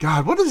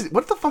 God, what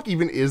the fuck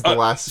even is the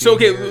last scene? So,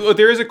 okay, here?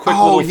 there is a quick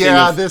little thing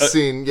of, this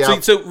scene,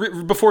 yeah.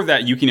 So before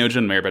that, Yukinoja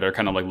and Meribet are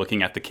kind of, like,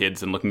 looking at the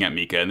kids and looking at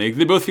Mika, and they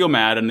both feel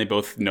mad, and they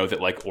both know that,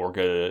 like,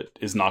 Orga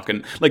is not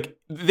gonna... Like,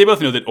 they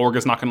both know that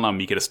Orga's not gonna allow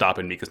Mika to stop,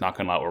 and Mika's not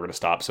gonna allow Orga to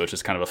stop, so it's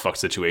just kind of a fucked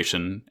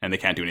situation, and they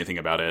can't do anything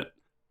about it.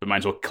 But might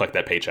as well collect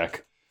that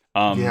paycheck.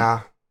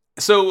 Yeah.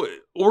 So,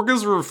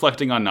 Orga's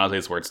reflecting on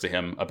Naze's words to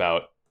him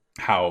about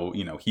how,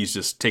 you know, he's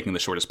just taking the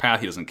shortest path.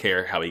 He doesn't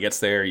care how he gets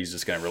there. He's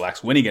just going to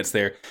relax when he gets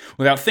there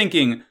without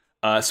thinking.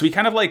 So he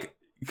kind of like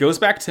goes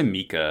back to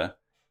Mika,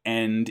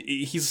 and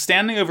he's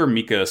standing over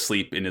Mika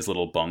asleep in his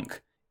little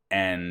bunk.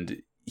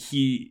 And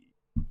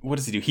what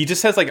does he do? He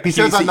just says like, he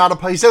says I'm not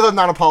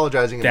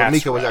apologizing, but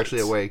Mika was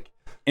actually awake.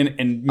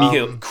 And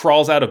Mika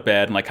crawls out of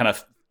bed and like kind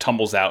of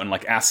tumbles out and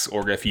like asks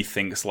Orga if he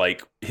thinks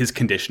like his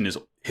condition is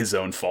his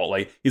own fault.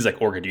 Like he's like,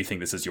 Orga, do you think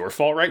this is your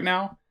fault right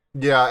now?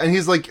 Yeah, and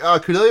he's like,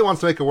 Cordelia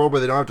wants to make a world where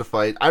they don't have to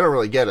fight. I don't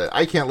really get it.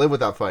 I can't live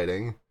without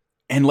fighting.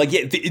 And like,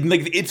 yeah,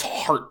 it's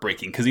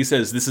heartbreaking because he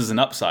says this is an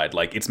upside.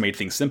 Like it's made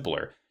things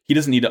simpler. He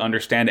doesn't need to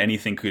understand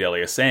anything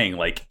Cordelia is saying.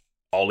 Like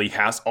all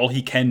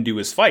he can do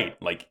is fight.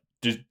 Like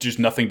there's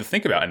nothing to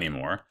think about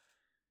anymore.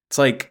 It's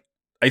like,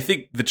 I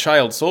think the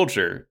child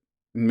soldier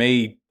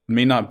may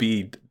not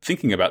be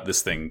thinking about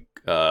this thing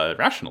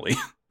rationally.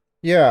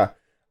 Yeah.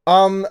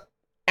 I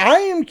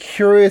am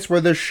curious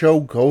where the show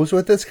goes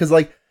with this, because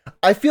like,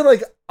 I feel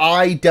like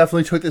I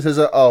definitely took this as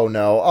a oh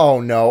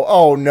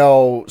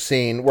no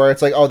scene where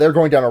it's like, oh, they're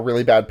going down a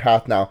really bad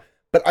path now.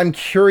 But I'm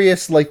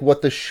curious like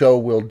what the show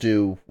will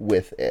do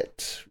with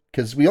it,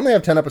 because we only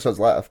have 10 episodes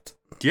left.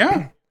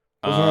 Yeah.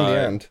 Those are on the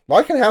end. A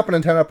lot can happen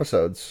in 10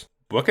 episodes.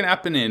 What can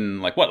happen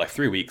in like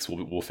 3 weeks?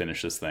 We'll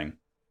finish this thing.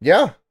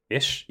 Yeah.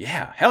 Ish.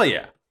 Yeah. Hell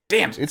yeah.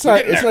 Damn. It's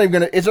not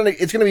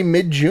gonna be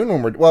mid-June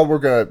when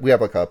we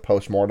have like a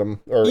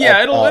post-mortem or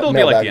it'll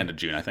be like the end of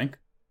June, I think.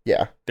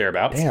 Yeah.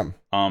 Thereabouts. Damn.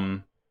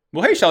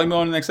 Well, hey, shall we move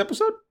on to the next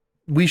episode?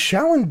 We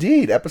shall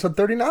indeed. Episode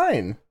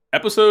 39.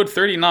 Episode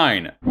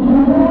 39.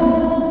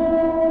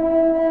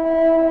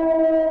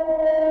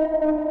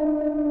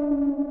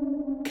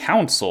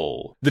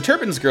 Council. The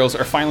Turbans girls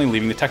are finally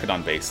leaving the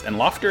Tekadon base, and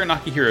Lofter and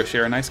Akihiro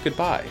share a nice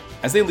goodbye.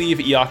 As they leave,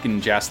 Iok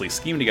and Jasly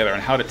scheme together on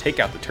how to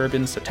take out the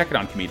Turbans so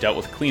Tekadon can be dealt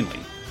with cleanly.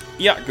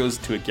 Iok goes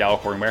to a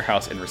Gjallarhorn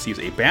warehouse and receives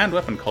a banned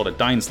weapon called a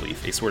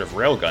Dinesleaf, a sort of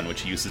railgun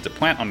which he uses to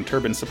plant on a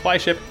Turban supply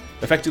ship,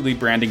 effectively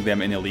branding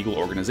them an illegal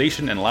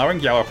organization and allowing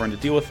Gjallarhorn to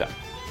deal with them.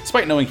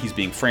 Despite knowing he's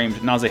being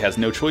framed, Naze has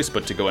no choice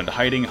but to go into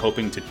hiding,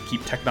 hoping to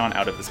keep Tekadon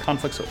out of this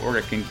conflict so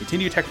Orga can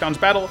continue Tekadon's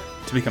battle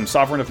to become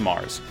sovereign of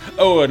Mars.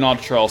 Oh, and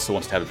Nodra also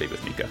wants to have a baby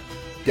with Mika.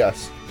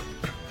 Yes.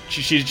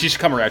 She should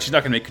come around. She's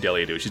not gonna make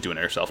Cordelia do it. She's doing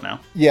it herself now.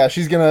 Yeah,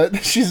 she's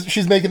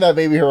making that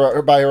baby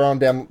by her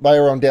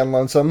own damn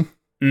lonesome.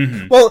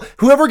 Mm-hmm. Well,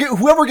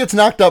 whoever gets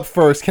knocked up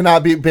first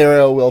cannot be bear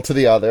ill will to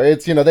the other.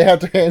 It's, you know, they have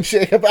to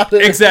handshake about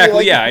it. Exactly.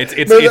 Like, yeah.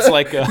 It's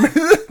like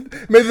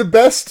may the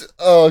best.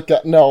 Oh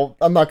God, no!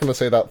 I'm not gonna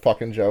say that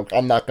fucking joke.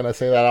 I'm not gonna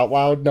say that out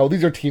loud. No,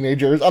 these are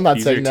teenagers. I'm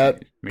not saying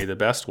that. May the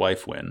best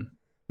wife win.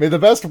 May the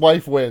best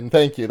wife win.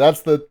 Thank you.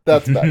 That's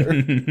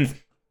better.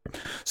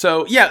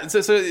 So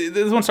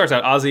this one starts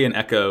out Ozzy and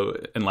Echo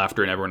and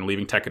Laughter and everyone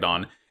leaving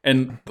Tekadon.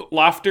 And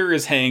Laughter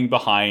is hanging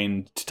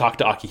behind to talk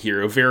to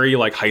Akihiro. Very,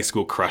 like, high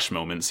school crush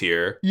moments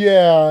here.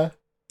 Yeah.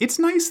 It's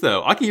nice,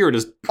 though. Akihiro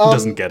just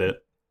doesn't get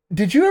it.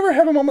 Did you ever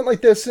have a moment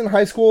like this in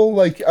high school?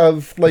 Like,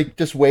 of, like,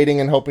 just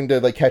waiting and hoping to,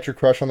 like, catch your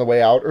crush on the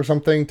way out or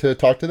something to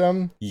talk to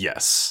them?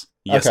 Yes.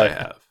 Yes, okay. I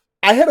have.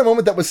 I had a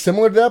moment that was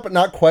similar to that, but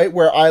not quite,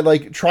 where I,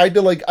 like, tried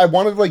to, like, I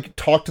wanted to, like,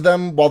 talk to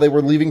them while they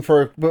were leaving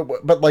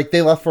but like,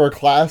 they left for a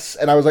class,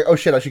 and I was like, oh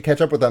shit, I should catch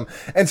up with them.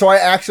 And so I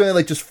accidentally,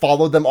 like, just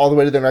followed them all the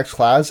way to their next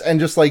class, and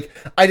just, like,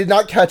 I did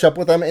not catch up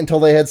with them until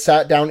they had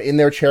sat down in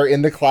their chair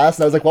in the class,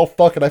 and I was like, well,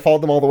 fuck it, I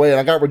followed them all the way, and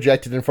I got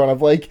rejected in front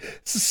of, like,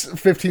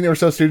 15 or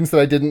so students that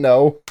I didn't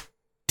know.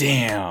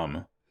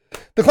 Damn.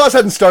 The class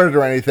hadn't started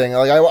or anything.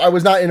 Like, I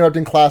was not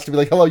interrupting class to be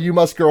like, hello, you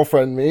must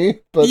girlfriend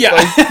me. But, yeah.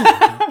 Like,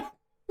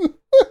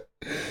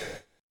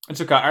 it's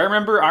okay. I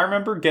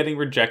remember getting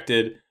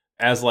rejected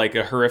as like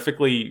a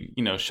horrifically,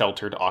 you know,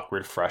 sheltered,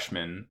 awkward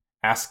freshman,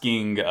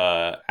 asking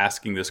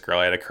this girl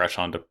I had a crush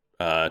on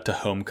to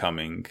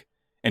homecoming,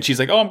 and she's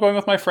like, "Oh, I'm going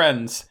with my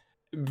friends,"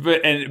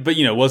 but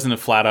you know, it wasn't a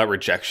flat out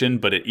rejection,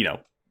 but it, you know,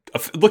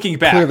 looking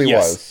back, clearly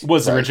yes,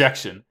 was right. A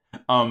rejection.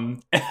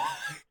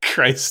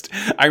 Christ,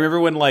 I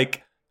remember when,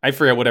 like, I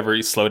forget whatever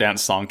slow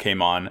dance song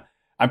came on.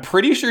 I'm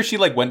pretty sure she,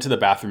 like, went to the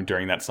bathroom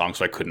during that song,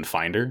 so I couldn't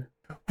find her.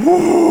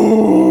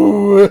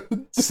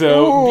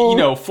 So, you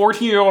know,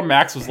 14-year-old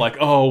Max was like,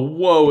 oh,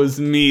 woe is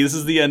me. This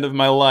is the end of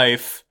my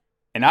life.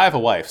 And I have a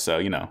wife, so,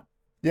 you know.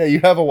 Yeah, you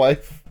have a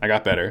wife. I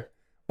got better.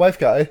 Wife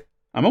guy.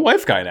 I'm a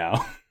wife guy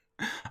now.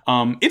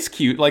 It's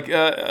cute. Like,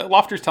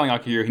 Lofter's telling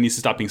Akihiro he needs to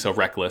stop being so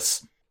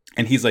reckless.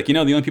 And he's like, the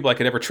only people I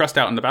could ever trust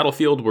out in the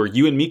battlefield were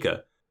you and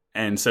Mika.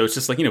 And so it's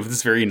just like,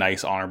 this very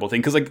nice, honorable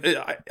thing. Because, like,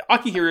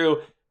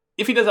 Akihiro,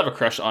 if he does have a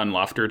crush on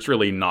Lofter, it's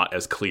really not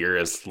as clear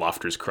as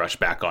Lofter's crush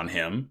back on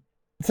him.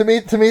 To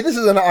me, this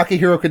is an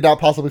Akihiro could not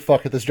possibly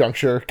fuck at this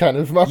juncture kind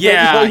of moment.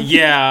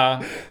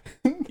 Yeah.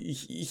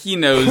 He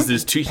knows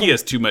he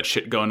has too much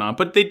shit going on,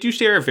 but they do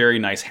share a very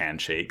nice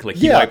handshake. Like,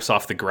 he wipes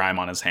off the grime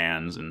on his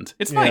hands, and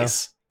it's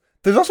nice.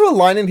 There's also a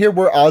line in here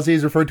where Ozzy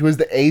is referred to as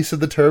the ace of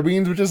the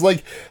turbines, which is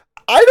like,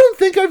 I don't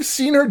think I've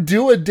seen her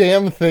do a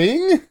damn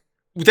thing.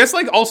 That's,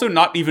 like, also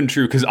not even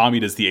true, because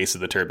Amid is the ace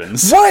of the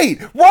turbines. Right.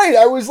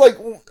 I was like,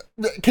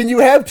 can you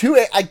have two?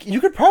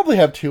 You could probably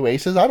have two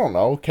aces. I don't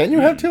know. Can you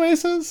have two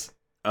aces?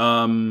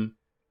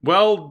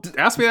 Well,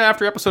 ask me that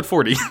after episode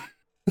 40.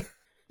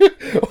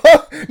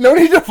 Well, no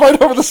need to fight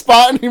over the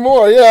spot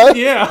anymore, yeah.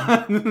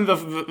 Yeah,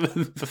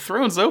 the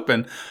throne's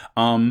open.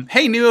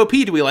 Hey, new OP,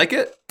 do we like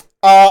it?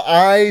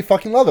 I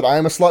fucking love it. I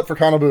am a slut for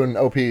Kanabun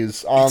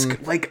OPs.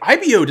 Like,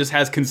 IBO just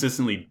has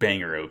consistently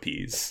banger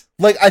OPs.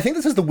 Like, I think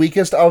this is the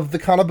weakest of the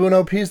Kanabun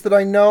OPs that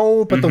I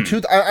know, but the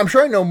two, I'm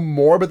sure I know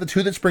more, but the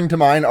two that spring to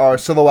mind are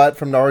Silhouette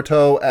from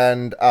Naruto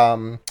and,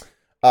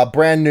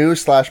 Brand New /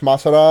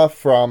 Masara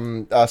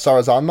from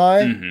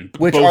Sarazanmai,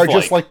 which both, are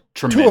just like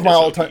two of my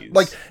all-time. OPs.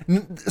 Like,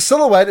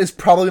 Silhouette is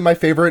probably my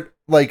favorite,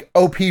 like,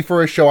 OP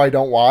for a show I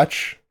don't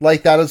watch.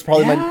 Like, that is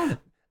probably my.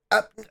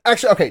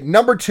 Actually, okay,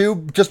 number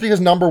 2, just because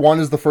number 1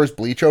 is the first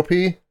Bleach OP.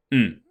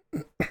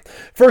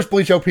 First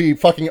Bleach OP,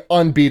 fucking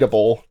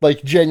unbeatable.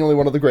 Like, genuinely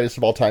one of the greatest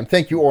of all time.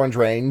 Thank you, Orange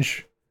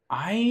Range.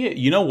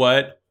 You know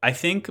what? I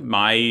think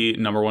my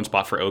number 1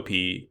 spot for OP,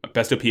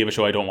 best OP of a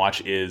show I don't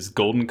watch, is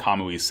Golden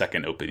Kamui's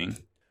second opening.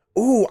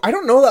 Ooh, I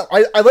don't know that.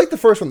 I like the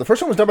first one. The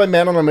first one was done by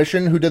Man on a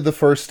Mission, who did the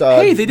first...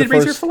 hey, they did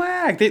Raise Your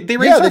Flag! They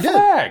raised our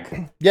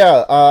flag!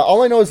 Yeah,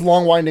 all I know is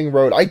Long Winding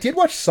Road. I did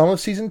watch some of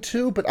Season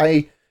 2, but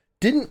I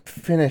didn't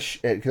finish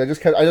it,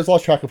 because I just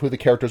lost track of who the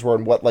characters were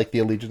and what, like, the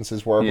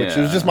allegiances were, which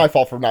was just my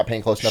fault for not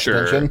paying close enough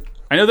attention.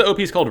 I know the OP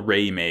is called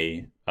Rei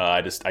Mei.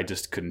 I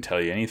just couldn't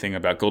tell you anything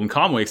about Golden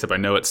Kamuy, except I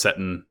know it's set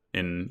in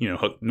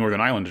Northern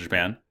Island of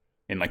Japan,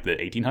 in, like, the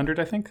 1800s,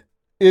 I think.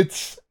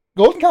 It's...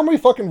 Golden Kamuy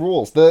fucking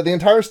rules. The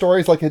entire story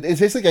is like, it's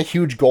basically a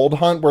huge gold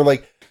hunt where,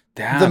 like,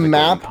 the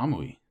map... Golden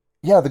Kamuy.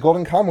 Yeah, the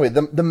Golden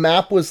Kamuy. The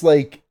map was,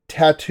 like,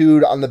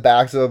 tattooed on the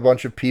backs of a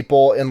bunch of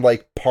people in,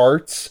 like,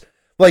 parts.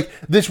 Like,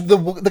 the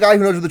guy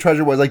who knows where the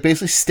treasure was, like,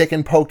 basically stick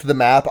and poked the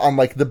map on,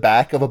 like, the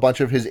back of a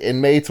bunch of his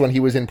inmates when he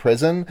was in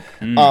prison.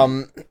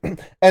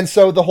 And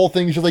so the whole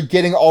thing is just, like,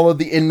 getting all of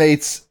the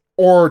inmates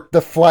or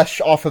the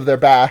flesh off of their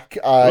back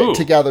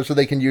together so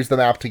they can use the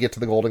map to get to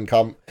the gold,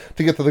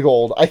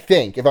 I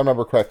think, if I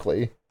remember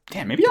correctly.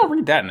 Damn, maybe I'll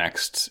read that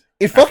next.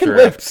 It fucking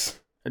rips.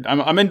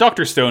 I'm in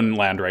Dr. Stone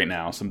land right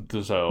now, so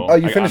oh,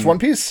 you finished One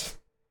Piece?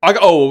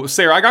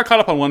 Sarah, I got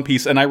caught up on One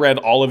Piece, and I read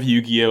all of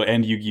Yu-Gi-Oh!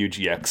 And Yu-Gi-Oh!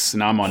 GX,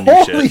 and I'm on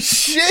new shit. Holy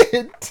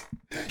shit!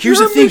 Here's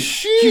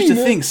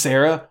the thing,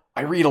 Sarah.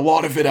 I read a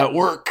lot of it at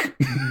work.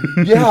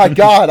 Yeah,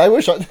 God, I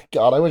wish I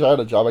had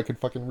a job I could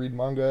fucking read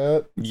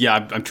manga at.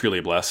 Yeah, I'm truly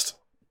blessed.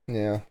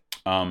 Yeah.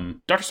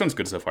 Dr. Stone's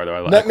good so far,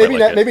 though.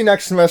 Maybe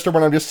next semester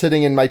when I'm just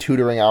sitting in my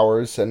tutoring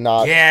hours and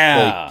not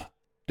like,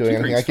 doing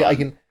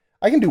anything.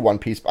 I can do One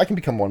Piece. I can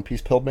become One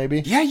Piece pilled,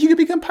 maybe. Yeah, you can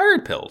become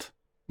pirate pilled.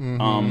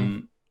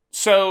 Mm-hmm.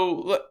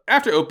 So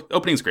after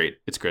opening's great.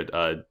 It's good.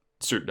 What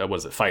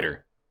is it?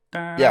 Fighter.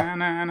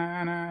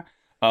 Yeah.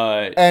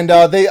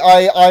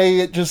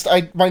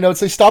 My notes,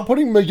 they stopped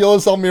putting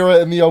Megillus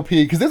Elmira in the OP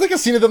because there's like a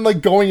scene of them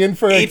like going in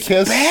for a kiss.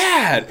 It's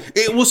bad.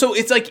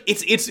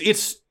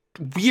 It's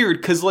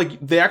weird because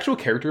like the actual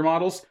character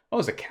models. Oh,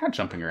 there's a cat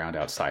jumping around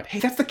outside. Hey,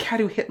 that's the cat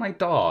who hit my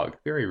dog.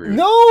 Very rude.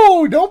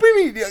 No, don't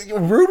be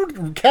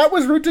rude. Cat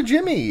was rude to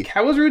Jimmy.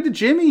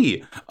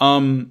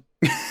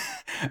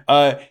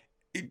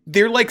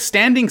 They're like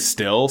standing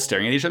still,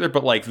 staring at each other,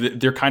 but like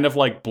they're kind of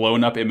like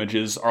blown up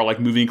images are like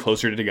moving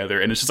closer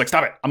together, and it's just like,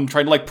 stop it! I'm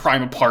trying to like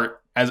prime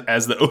apart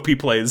as the OP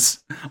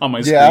plays on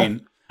my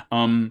screen.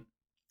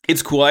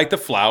 It's cool. I like the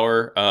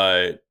flower.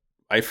 I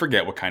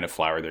forget what kind of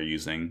flower they're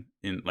using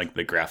in like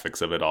the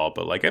graphics of it all,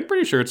 but like I'm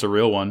pretty sure it's a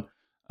real one.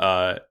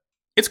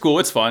 It's cool.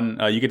 It's fun.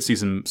 You get to see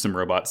some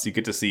robots. You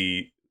get to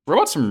see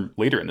robots from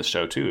later in the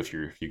show too, if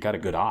you got a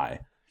good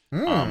eye.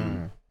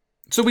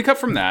 So we cut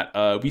from that.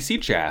 We see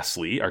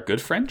Jasly, our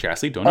good friend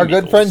Jasly. Our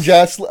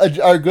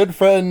good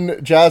friend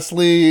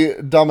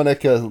Jasly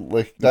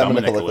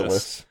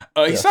Dominicalus.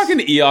 He's talking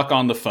to Eok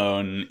on the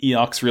phone.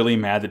 Eok's really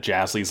mad that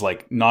Jasly's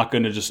like not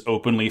going to just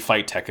openly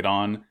fight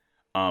Tekadon.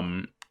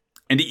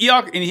 And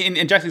Eok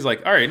and Jasly's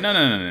like, all right, no.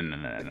 Come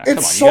on,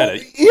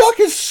 Eok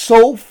is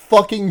so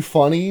fucking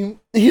funny.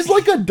 He's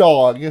like a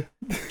dog.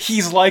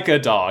 He's like a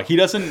dog. He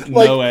doesn't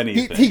know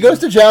anything. He goes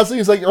to Jasly.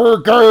 He's like,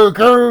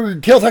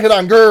 grr, kill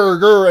Tekadon,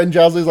 grr. And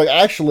Jasly's like,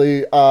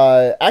 actually,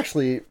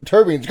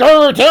 turbines,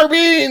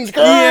 grr.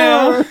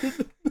 Yeah.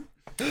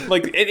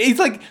 Like, it's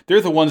like,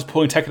 they're the ones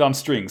pulling Tekken on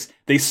strings.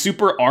 They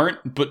super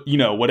aren't, but,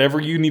 whatever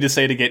you need to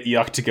say to get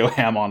Eok to go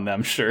ham on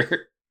them,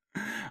 sure.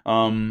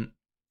 And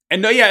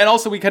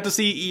also we got to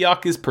see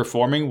Eok is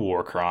performing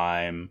war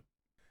crime.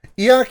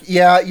 Eok,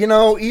 yeah,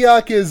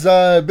 Eok is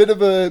a bit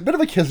of a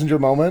Kissinger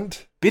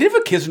moment. Bit of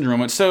a Kissinger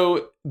moment.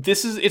 So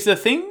it's a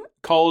thing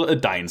called a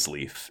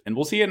Dainsleif, and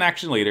we'll see it in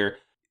action later.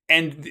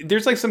 And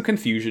there's like some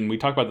confusion. We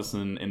talked about this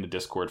in the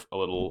Discord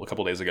a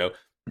couple days ago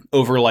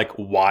over like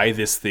why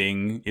this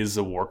thing is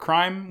a war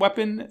crime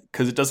weapon,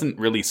 because it doesn't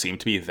really seem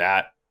to be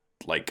that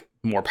like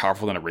more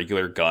powerful than a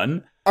regular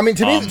gun. I mean,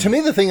 to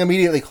me, the thing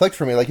immediately clicked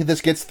for me. Like,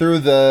 this gets through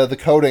the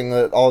coding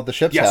that all of the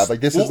ships have.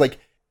 Like, this is like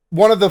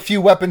one of the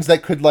few weapons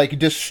that could like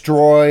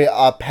destroy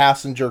a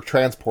passenger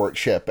transport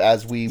ship,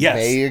 as we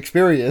may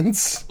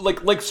experience.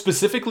 Like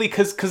specifically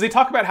because they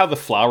talk about how the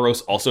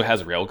Flauros also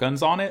has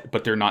railguns on it,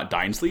 but they're not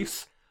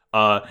Dainsleifs.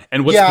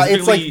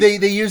 It's like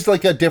they used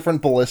like a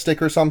different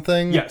ballistic or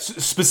something. Yeah,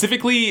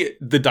 specifically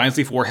the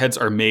Dainsleif warheads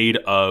are made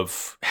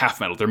of half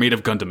metal. They're made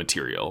of Gundam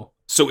material.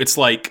 So it's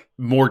like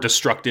more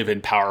destructive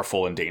and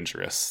powerful and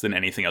dangerous than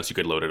anything else you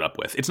could load it up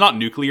with. It's not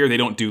nuclear. They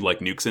don't do like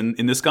nukes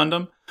in this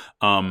Gundam.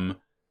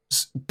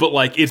 But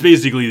like it's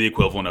basically the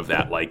equivalent of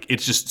that. Like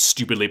it's just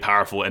stupidly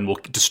powerful and will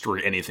destroy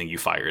anything you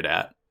fire it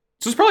at.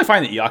 So it's probably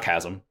fine that Eok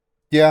has them.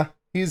 Yeah,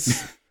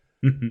 he's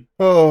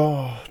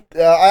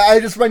I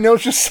just, my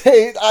notes just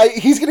say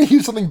he's going to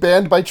use something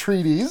banned by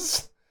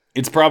treaties.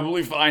 It's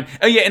probably fine.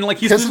 Oh yeah, and like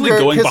he's usually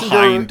going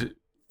behind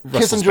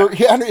Kissinger.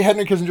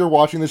 Henry Kissinger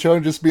watching the show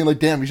and just being like,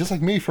 "Damn, he's just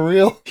like me for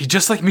real." He's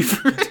just like me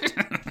for.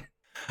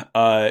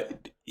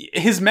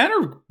 His men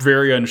are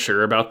very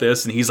unsure about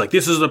this, and he's like,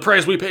 "This is the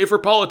price we pay for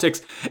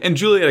politics." And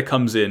Julieta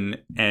comes in,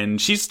 and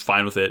she's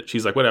fine with it.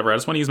 She's like, "Whatever. I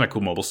just want to use my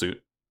cool mobile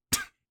suit."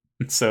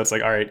 So it's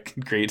like, all right,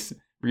 great,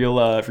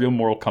 real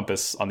moral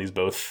compass on these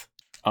both.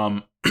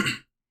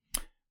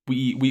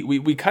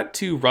 We cut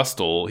to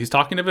Rustle. He's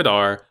talking to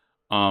Vidar.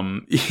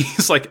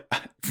 He's like,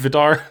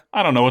 "Vidar,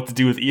 I don't know what to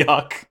do with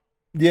Eok."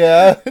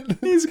 Yeah,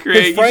 he's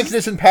great. His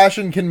frankness and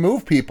passion can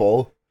move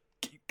people.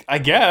 I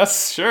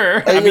guess,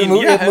 sure. I mean,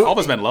 all of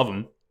his men love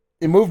him.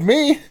 It moved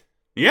me.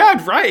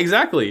 Yeah, right,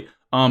 exactly.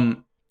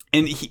 And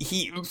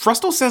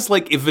Frustle says,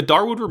 like, if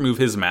Vidar would remove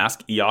his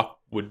mask, Eok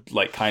would,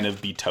 like, kind of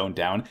be toned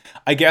down.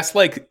 I guess,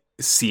 like,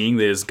 seeing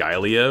this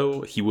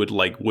Gaelio, he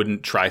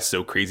wouldn't try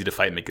so crazy to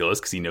fight McGillis,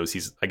 because he knows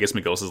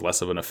McGillis is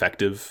less of an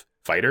effective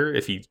fighter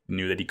if he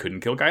knew that he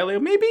couldn't kill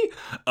Gaelio, maybe?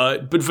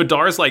 But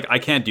Vidar's like, I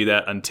can't do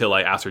that until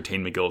I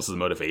ascertain McGillis'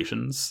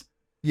 motivations.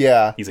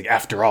 Yeah. He's like,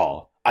 after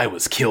all, I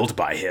was killed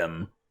by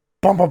him.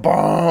 Bum, bum,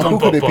 bum. Who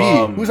could it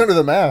be? Who's under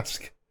the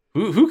mask?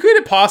 Who could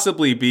it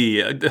possibly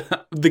be?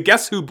 The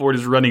Guess Who board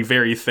is running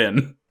very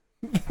thin.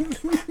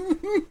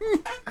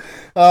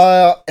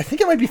 I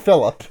think it might be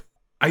Philip.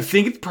 I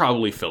think it's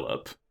probably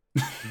Philip.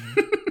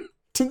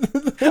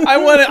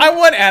 I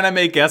want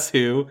anime Guess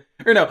Who.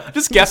 Or no,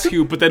 just Guess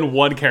Who, but then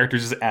one character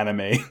is just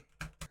anime.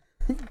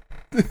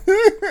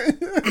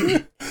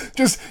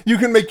 You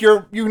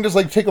can just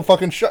like take a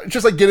fucking shot,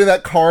 just like get in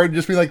that card and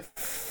just be like,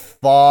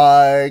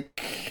 fuck.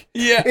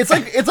 Yeah. It's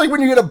like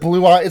when you get a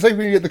blue eye, it's like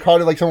when you get the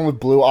card of like someone with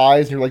blue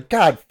eyes and you're like,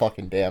 God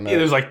fucking damn it. Yeah,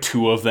 there's like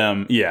two of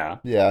them. Yeah.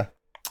 Yeah.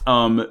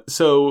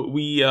 So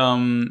we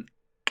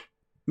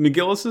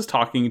McGillis is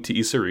talking to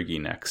Isarugi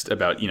next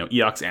about,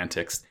 Eok's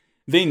antics.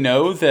 They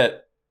know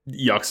that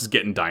Eok's is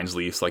getting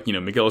Dainsleifs. Like,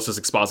 McGillis just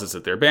exposits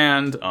that they're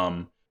banned.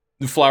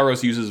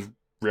 Flauros uses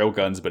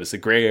railguns, but it's a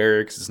gray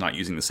area because it's not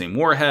using the same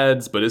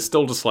warheads, but it's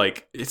still just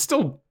like, it's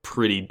still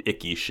pretty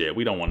icky shit.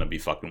 We don't want to be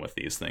fucking with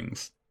these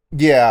things.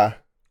 Yeah.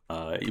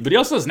 But he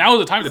also says, now is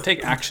the time to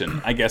take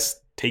action. I guess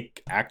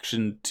take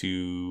action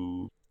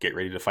to get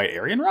ready to fight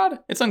Arianrod?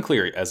 It's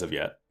unclear as of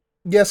yet.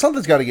 Yeah,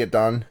 something's got to get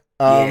done.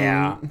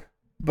 Yeah.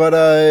 But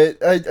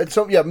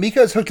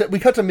Mika's hooked up. We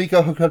cut to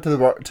Mika hooked up to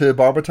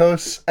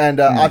Barbatos, and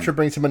Atra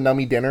brings him a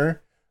nummy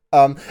dinner.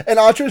 And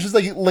Atra's just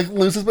like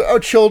loses,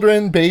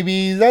 children,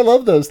 babies. I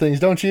love those things,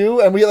 don't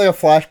you? And we get like a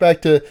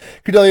flashback to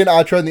Kudelia and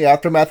Atra in the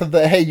aftermath of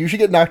the "Hey, you should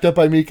get knocked up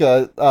by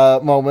Mika"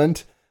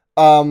 moment.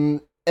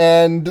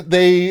 And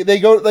they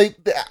go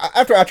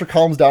after Atra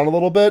calms down a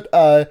little bit.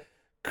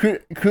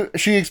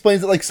 She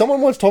explains that like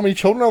someone once told me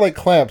children are like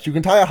clamps. You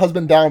can tie a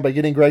husband down by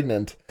getting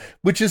pregnant,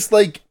 which is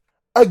like.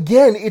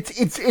 Again,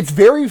 it's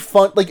very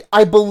fun. Like,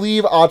 I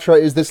believe Atra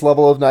is this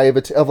level of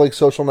naivete, of like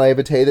social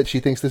naivete, that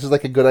she thinks this is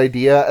like a good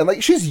idea. And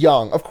like, she's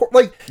young, of course.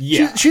 Like,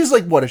 yeah. She's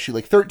like, what is she,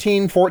 like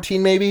 13,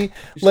 14 maybe?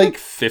 She's like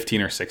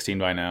 15 or 16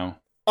 by now.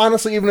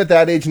 Honestly, even at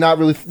that age, not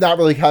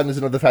really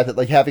cognizant of the fact that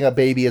like having a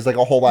baby is like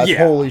a whole ass,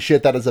 holy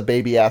shit, that is a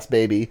baby ass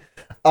baby.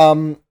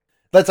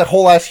 That's a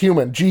whole ass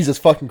human. Jesus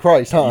fucking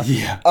Christ, huh?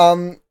 Yeah.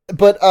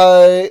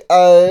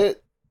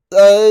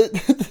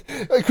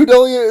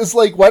 Kudelia is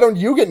like, why don't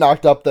you get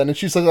knocked up then? And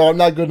she says, oh, I'm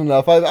not good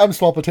enough. I'm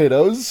small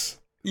potatoes.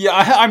 Yeah,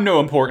 I'm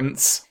no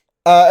importance.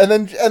 And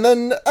then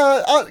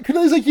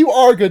Kudelia's like, you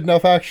are good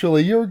enough,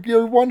 actually.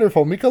 You're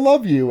wonderful. Mika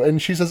love you.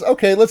 And she says,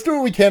 okay, let's do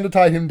what we can to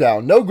tie him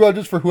down. No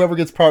grudges for whoever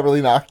gets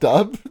properly knocked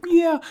up.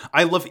 Yeah.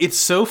 It's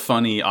so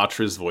funny,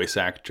 Atra's voice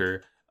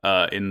actor.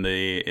 in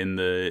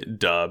the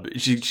dub.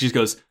 She just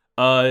goes,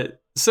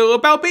 so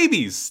about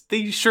babies,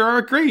 they sure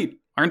are great,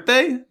 aren't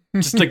they?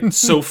 Just like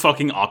so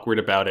fucking awkward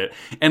about it.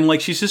 And like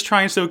she's just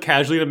trying so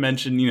casually to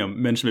mention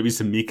babies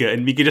to Mika,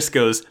 and Mika just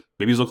goes,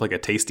 babies look like a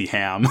tasty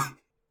ham.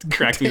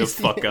 Crack me the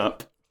fuck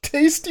up.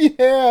 Tasty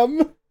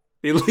ham.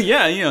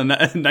 Yeah,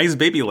 nice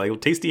baby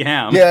leg, tasty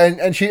ham. Yeah,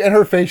 and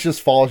her face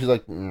just falls. She's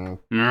like,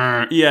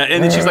 yeah,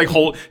 and then she's like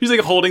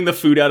holding the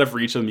food out of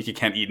reach, so Mika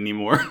can't eat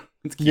anymore.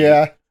 It's cute.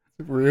 Yeah,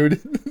 rude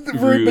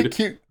but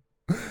cute.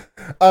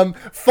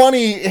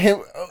 Funny.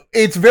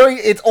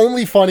 It's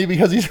only funny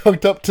because he's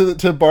hooked up to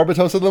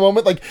Barbatos at the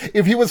moment. Like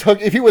if he was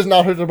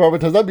not hooked to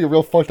Barbatos, that'd be a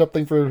real fucked up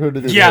thing for her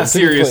to do. Yeah,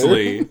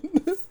 seriously.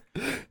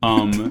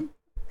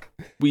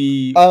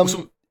 We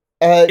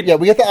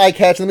get the eye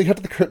catch, and then we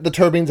cut to the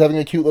Turbines having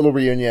a cute little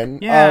reunion.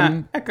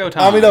 Yeah, echo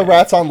time. Amida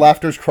rats on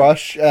Laughter's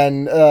crush,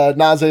 and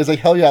Naze is like,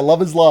 hell yeah,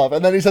 love is love.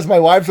 And then he says, my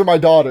wives are my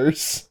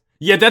daughters.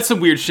 Yeah, that's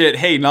some weird shit.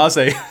 Hey,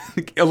 Naze,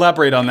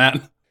 elaborate on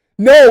that.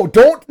 No,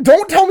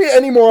 don't tell me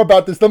any more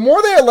about this. The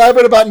more they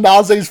elaborate about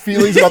Naze's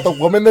feelings about the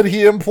woman that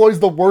he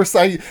employs, the worse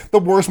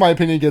my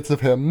opinion gets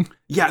of him.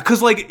 Yeah,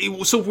 because like,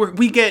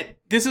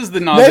 this is the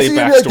Naze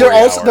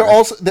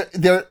backstory.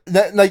 They're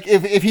like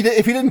if he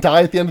didn't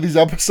die at the end of these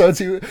episodes,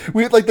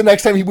 the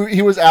next time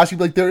he was asked, he'd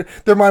be like,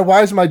 they're my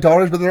wives and my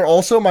daughters, but they're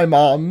also my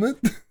mom.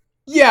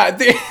 Yeah,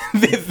 they're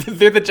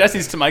the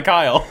Jessies to my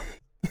Kyle.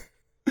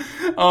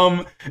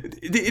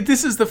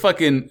 This is the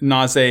fucking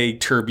Naze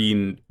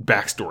Turbine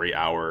backstory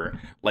hour.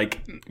 Like,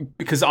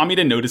 because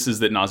Amida notices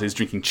that Naze is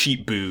drinking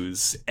cheap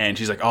booze, and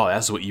she's like, "Oh,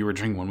 that's what you were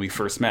drinking when we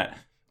first met."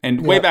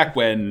 And way back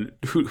when,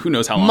 who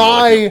knows how long?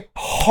 My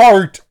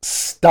heart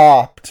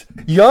stopped.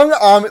 Young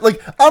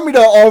Amida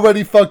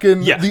already fucking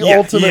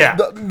ultimate,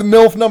 the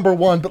MILF number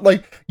one, but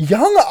like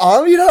young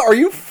Amida, are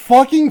you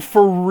fucking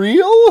for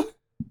real?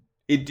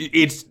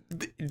 It's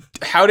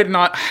how did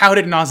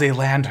Naze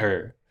land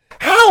her?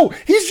 How?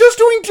 He's just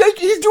doing Jake.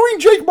 He's doing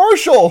Jake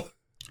Marshall.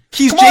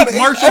 He's Jake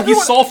Marshall.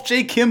 He's soft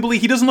Jake Kimberly.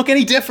 He doesn't look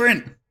any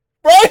different.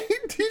 Right?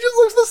 He just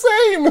looks the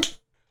same.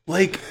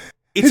 Like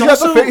he's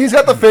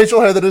got the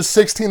facial hair that has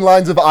 16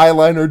 lines of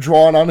eyeliner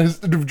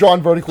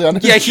drawn vertically on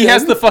his chin. He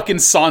has the fucking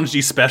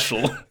Sanji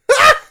special.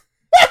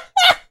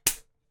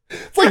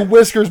 It's like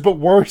Whiskers, but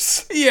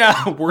worse.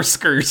 Yeah,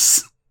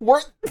 Whiskers.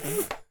 It's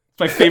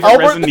my favorite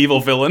Resident Evil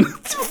villain.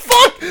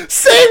 Fuck!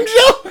 Same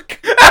joke!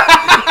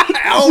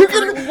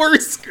 Albert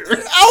Wesker.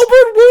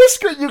 Albert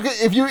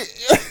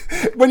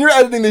Wesker! When you're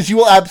editing this, you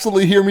will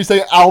absolutely hear me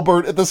say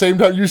Albert at the same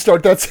time you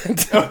start that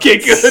sentence. Okay,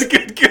 good.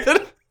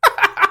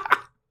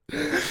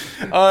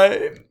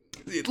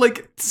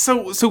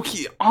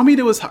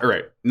 Amida was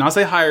right.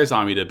 Naze hires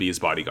Amida to be his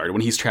bodyguard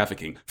when he's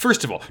trafficking.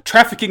 First of all,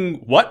 trafficking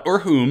what or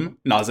whom?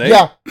 Naze?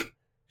 Yeah.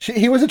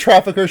 He was a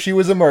trafficker, she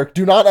was a merc.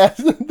 Do not ask.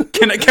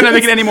 Can I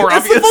make it any more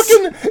obvious?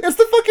 It's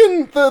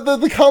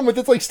the comment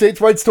that's like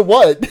states rights to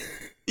what?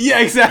 Yeah,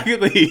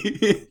 exactly.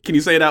 Can you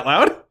say it out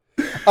loud?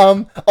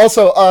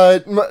 Also,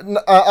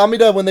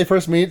 Amida, when they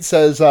first meet,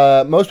 says,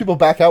 most people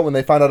back out when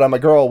they find out I'm a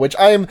girl, which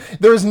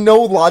there is no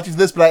logic to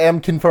this, but I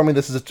am confirming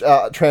this is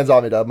a trans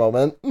Amida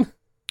moment.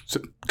 So,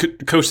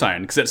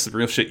 cosign, because that's the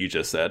real shit you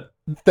just said.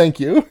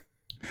 Thank you.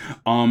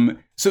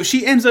 So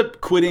she ends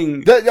up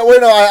quitting.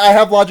 I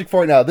have logic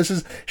for it now.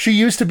 She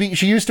used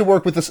to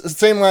work with the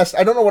same last,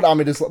 I don't know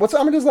what's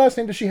Amida's last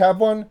name? Does she have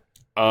one?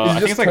 I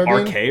think it's like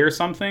RK or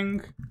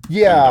something.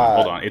 Yeah.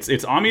 Hold on.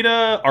 It's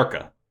Amida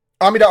Arca.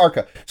 Amida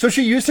Arca. So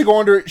she used to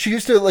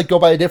go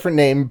by a different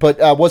name, but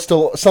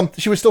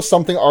she was still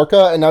something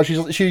Arca, and now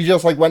she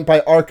just like went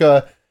by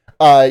Arca,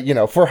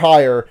 for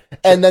hire.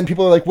 And then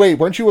people are like, wait,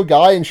 weren't you a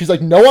guy? And she's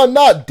like, no, I'm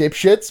not,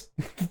 dipshits.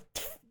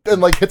 And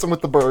like hits him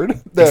with the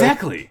bird. There.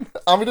 Exactly.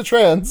 Amida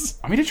trans.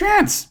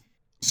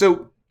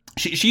 So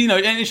she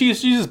and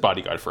she's his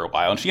bodyguard for a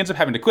while, and she ends up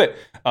having to quit.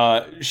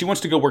 She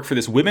wants to go work for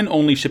this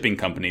women-only shipping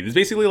company. This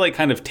basically like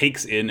kind of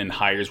takes in and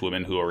hires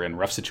women who are in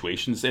rough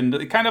situations, and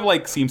it kind of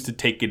like seems to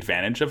take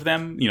advantage of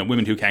them.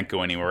 Women who can't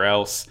go anywhere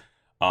else.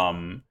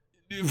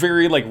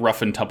 Very like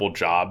rough and tumble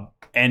job.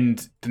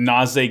 And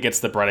Naze gets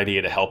the bright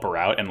idea to help her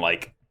out, and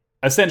like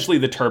essentially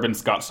the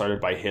Turbines got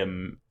started by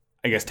him,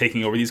 I guess,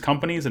 taking over these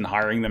companies and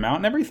hiring them out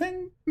and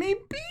everything. Maybe.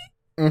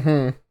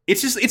 Mm-hmm.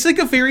 It's like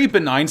a very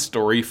benign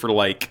story for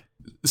like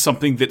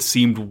something that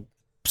seemed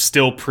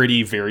still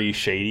pretty very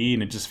shady,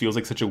 and it just feels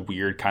like such a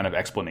weird kind of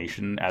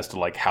explanation as to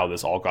like how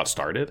this all got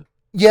started.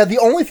 Yeah,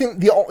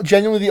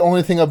 genuinely the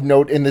only thing of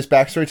note in this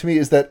backstory to me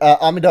is that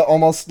Amida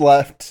almost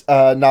left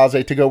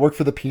Naze to go work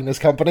for the penis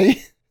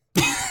company.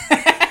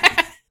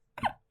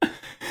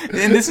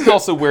 And this is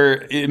also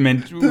where he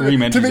mentions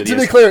to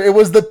be clear, it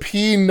was the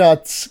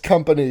Peanuts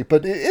company,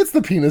 but it's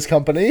the penis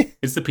company.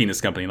 It's the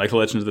penis company, like the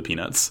Legend of the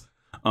Peanuts.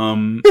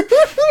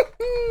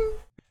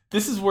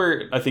 This is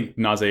where I think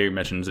Naze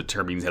mentions that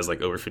Turbines has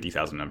like over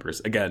 50,000 members.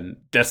 Again,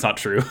 that's not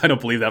true. I don't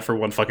believe that for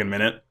one fucking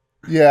minute.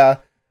 Yeah.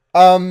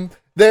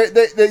 They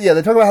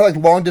talk about how like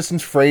long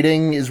distance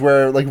freighting is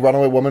where like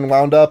Runaway Woman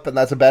wound up, and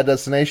that's a bad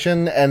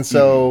destination. And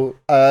so,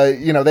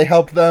 they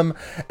helped them.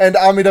 And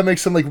Amida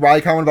makes some like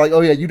wry comment about like,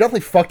 "Oh yeah, you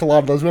definitely fucked a lot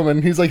of those women."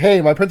 And he's like,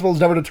 "Hey, my principle is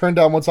never to turn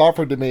down what's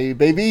offered to me,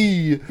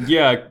 baby."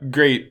 Yeah,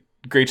 great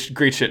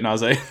shit,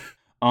 Naze.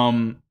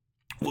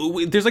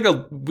 There's like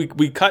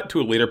we cut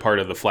to a later part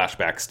of the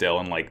flashback still,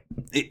 and like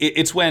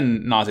it's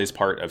when Naze's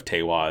part of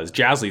Teiwaz.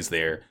 Jasley's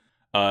there.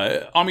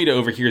 Amida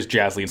overhears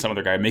Jasley and some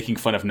other guy making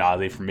fun of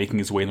Naze for making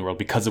his way in the world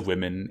because of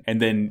women,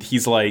 and then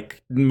he's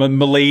like,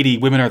 "Milady,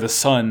 women are the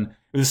sun.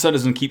 If the sun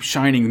doesn't keep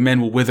shining,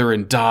 men will wither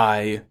and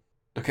die."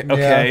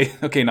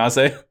 Okay,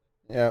 Naze.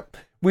 Yeah.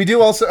 We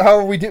do also,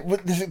 however,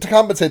 to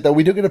compensate though,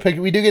 we do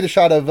get a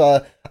shot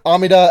of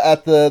Amida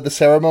at the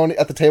ceremony,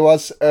 at the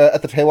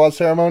Teiwaz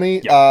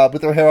ceremony,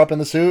 with her hair up in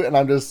the suit, and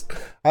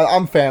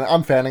I'm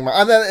fanning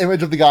I'm that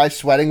image of the guy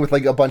sweating with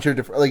like a bunch of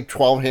different, like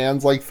 12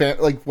 hands, like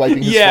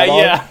wiping his sweat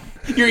off.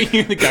 You're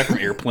the guy from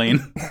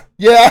Airplane.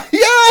 Yeah.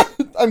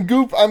 I'm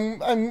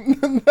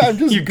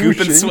just you goop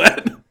and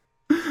sweat.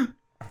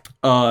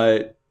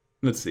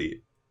 Let's see.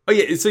 Oh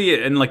yeah,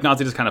 and like Naze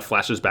just kind of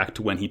flashes back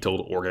to when he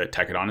told Orga that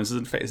Tekadon is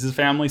his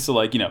family. So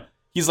like,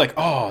 he's like,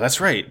 "Oh, that's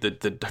right.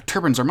 The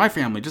Turbans are my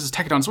family, just as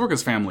Tekadon's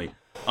Orga's family."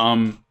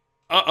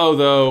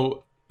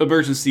 Though,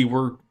 emergency.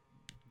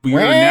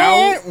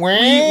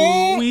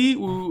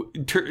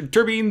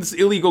 Turbines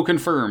illegal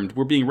confirmed.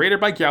 We're being raided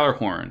by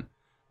Gjallarhorn.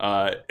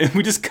 And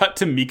we just cut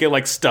to Mika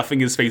like stuffing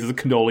his face with a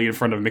cannoli in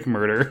front of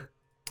McMurder.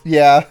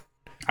 Yeah,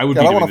 I would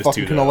be doing this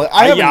too. Cannoli.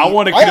 I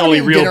want a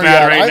cannoli real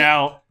bad right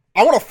now.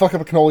 I want to fuck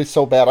up a cannoli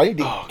so bad. I need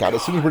to. God,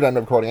 as soon as we're done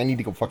recording, I need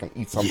to go fucking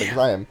eat something because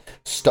I am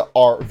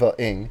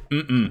starving.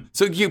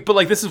 So, but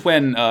like, this is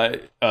when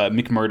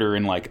McMurder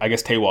and like I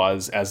guess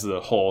Teiwaz as the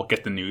whole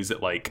get the news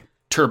that like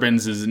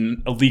Turbans is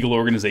an illegal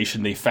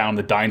organization. They found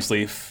the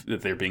Dainsleif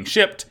that they're being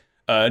shipped.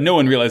 No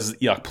one realizes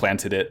Iok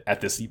planted it at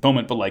this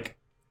moment, but like,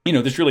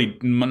 there's really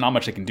not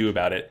much I can do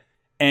about it.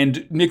 And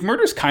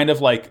McMurder's kind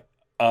of like,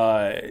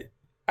 I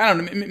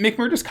don't know.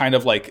 McMurder's kind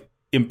of like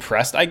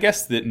impressed, I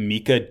guess, that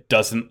Mika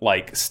doesn't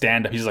like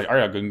stand up. He's like, "All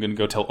right, I'm gonna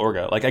go tell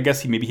Orga." Like, I guess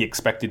he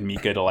expected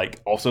Mika to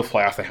like also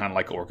fly off the handle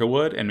like Orga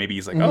would, and maybe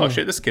he's like, "Oh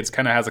shit, this kid's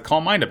kind of has a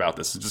calm mind about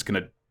this. He's just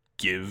gonna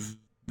give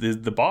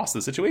the boss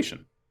the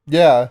situation."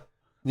 Yeah.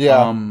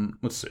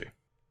 Let's see.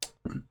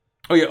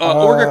 Oh yeah,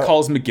 Orga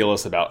calls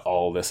McGillis about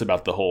all this,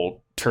 about the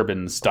whole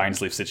Turbans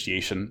Dainsleif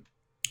situation.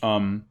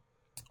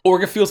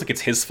 Orga feels like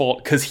it's his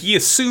fault because he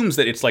assumes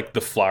that it's like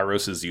the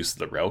Flaros' use of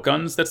the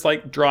railguns that's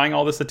like drawing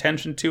all this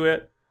attention to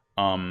it.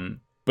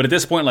 But at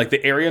this point, like, the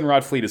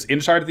Arianrod fleet is in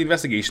charge of the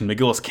investigation.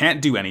 McGillis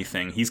can't do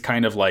anything. He's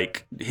kind of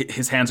like,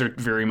 his hands are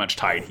very much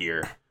tied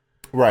here.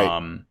 Right.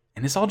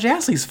 And it's all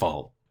Jasley's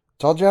fault.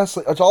 It's all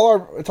Jasley. It's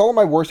all of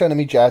my worst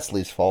enemy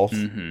Jasley's fault.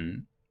 Mm-hmm.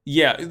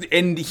 Yeah,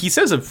 and he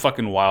says a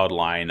fucking wild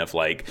line of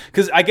like,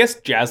 because I guess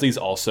Jasley's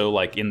also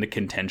like in the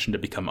contention to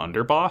become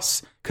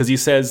underboss, because he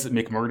says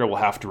Mcmurdo will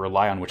have to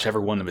rely on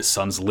whichever one of his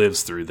sons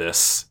lives through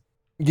this.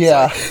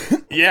 Yeah.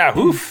 Like, yeah,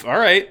 oof. All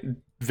right,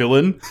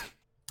 villain.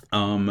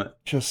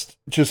 Just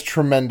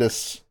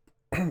tremendous.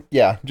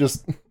 Yeah,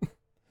 just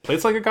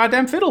plays like a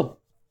goddamn fiddle.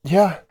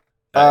 Yeah.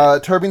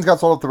 Turbines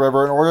got sold up the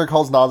river, and Orga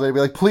calls Naze to be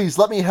like, "Please,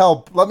 let me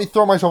help. Let me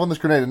throw myself on this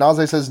grenade." And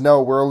Naze says,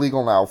 "No, we're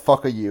illegal now.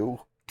 Fuck a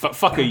you."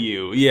 Fuck a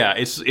you. Yeah,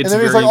 it's. And then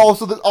he's like,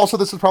 also,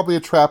 this is probably a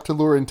trap to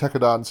lure in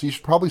Tekadon, so you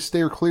should probably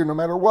steer clear no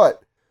matter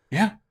what.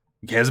 Yeah,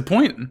 he has a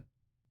point.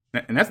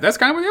 And that's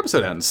kind of where the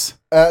episode ends.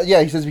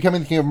 Yeah, he says,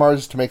 "Becoming the King of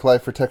Mars to make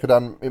life for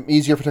Tekadon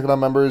easier for Tekadon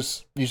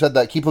members." You said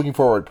that. Keep looking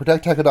forward.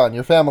 Protect Tekadon,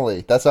 your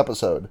family. That's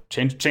episode.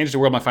 Change the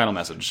world, my final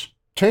message.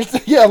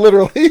 Yeah,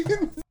 literally.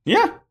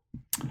 Yeah.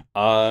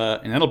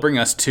 And that'll bring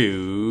us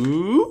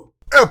to...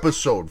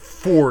 Episode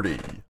 40.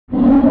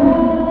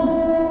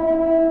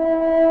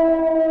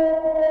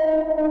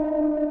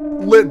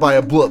 Lit by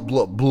a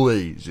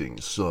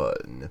blazing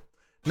sun.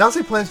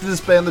 Naze plans to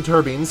disband the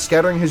Turbines,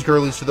 scattering his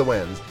girlies to the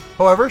winds.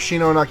 However,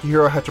 Shino and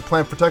Akihiro hatch a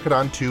plan for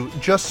Tekadon to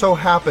just so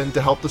happen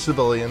to help the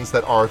civilians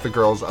that are the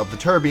girls of the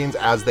Turbines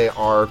as they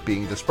are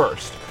being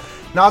dispersed.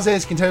 Naze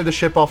is contented to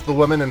ship off the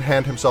women and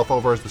hand himself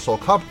over as the sole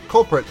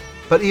culprit,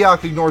 but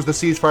Iok ignores the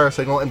ceasefire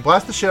signal and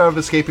blasts the shit out of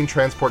escaping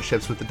transport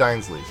ships with the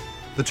Dainsleys.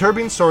 The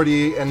Turbines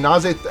sortie, and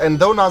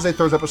though Naze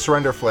throws up a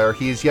surrender flare,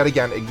 he is yet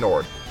again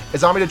ignored.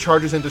 As Amida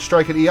charges in to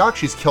strike at Iok,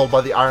 she's killed by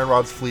the Iron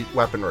Rod's fleet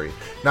weaponry.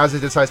 Naze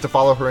decides to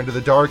follow her into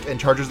the dark and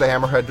charges the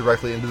Hammerhead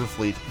directly into the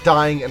fleet,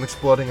 dying and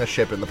exploding a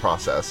ship in the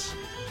process.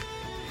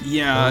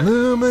 Yeah.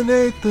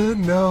 Illuminate the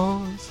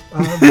nose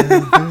on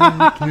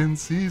the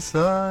vacancy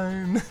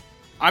sign.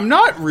 I'm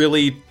not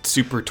really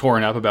super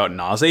torn up about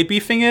Naze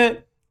beefing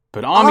it,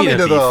 but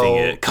Amida beefing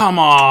it. Come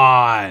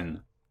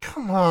on.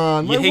 Come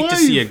on. You hate to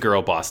see a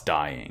girl boss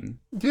dying.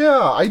 Yeah,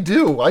 I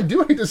do. I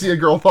do hate to see a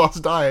girl boss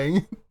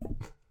dying.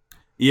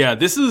 Yeah,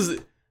 this is...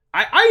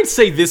 I'd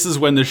say this is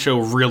when the show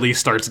really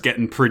starts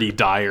getting pretty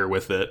dire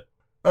with it.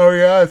 Oh,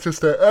 yeah, it's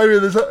just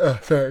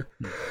sorry.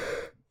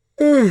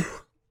 I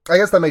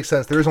guess that makes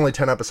sense. There's only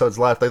 10 episodes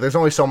left. Like, there's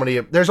only so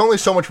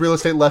much real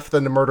estate left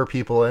than to murder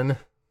people in.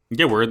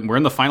 Yeah, we're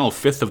in the final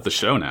fifth of the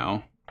show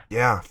now.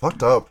 Yeah,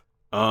 fucked up.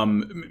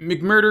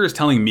 McMurder is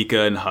telling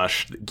Mika and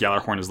Hush that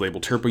Gjallarhorn has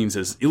labeled terpenes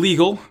as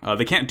illegal.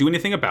 They can't do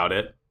anything about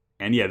it.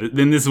 And yeah,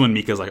 then this is when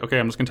Mika's like, okay,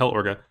 I'm just gonna tell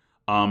Orga.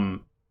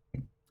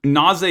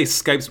 Naze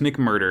Skypes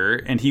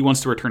McMurder, and he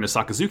wants to return to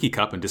Sakazuki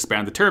Cup and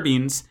disband the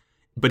Turbines.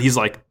 But he's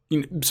like,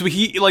 so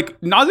he,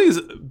 like, Naze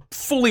is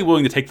fully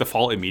willing to take the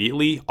fall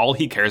immediately. All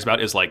he cares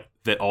about is, like,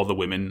 that all the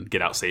women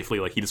get out safely.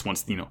 Like, he just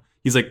wants,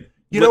 he's like...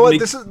 You know what?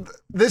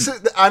 This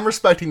is. I'm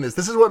respecting this.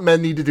 This is what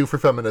men need to do for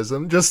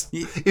feminism. Just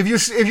if you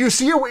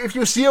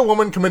see a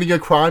woman committing a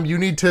crime, you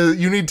need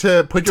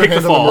to put your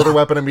hand on the murder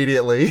weapon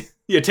immediately.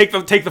 Yeah, take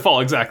the fall,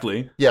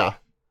 exactly. Yeah.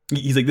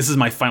 He's like, this is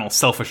my final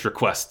selfish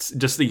request.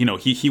 Just,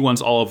 he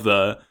wants all of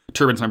the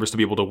Turbines members to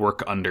be able to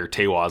work under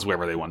Teiwaz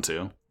wherever they want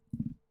to.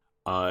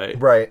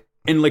 Right.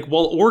 And, like,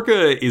 while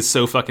Orga is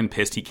so fucking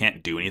pissed he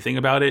can't do anything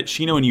about it,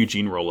 Shino and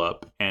Eugene roll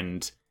up,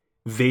 and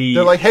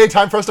they're like, hey,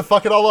 time for us to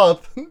fuck it all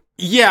up.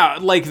 Yeah,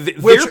 like...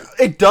 Which,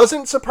 it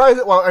doesn't surprise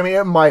it. Well, I mean,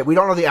 it might. We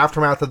don't know the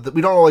aftermath of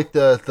we don't know, like,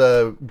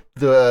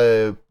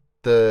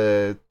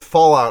 the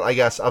fallout, I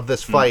guess, of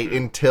this fight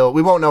until...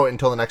 We won't know it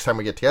until the next time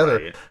we get together.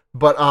 Right.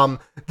 But,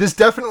 this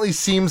definitely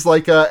seems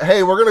like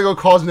hey, we're gonna go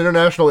cause an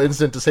international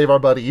incident to save our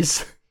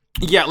buddies.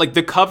 Yeah, like,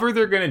 the cover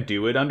they're gonna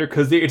do it under,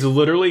 because it's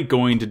literally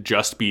going to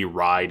just be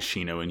Ride,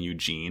 Shino, and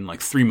Eugene.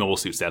 Like, 3 mobile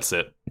suits, that's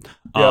it.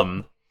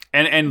 Yep.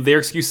 And their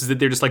excuse is that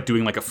they're just, like,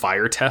 doing, like, a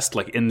fire test,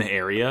 like, in the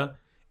area.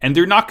 And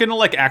they're not gonna,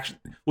 like, actually...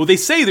 Well, they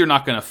say they're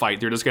not gonna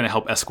fight. They're just gonna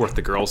help escort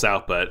the girls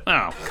out, but...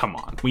 Oh, come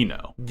on. We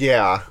know.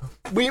 Yeah.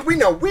 We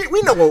know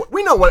that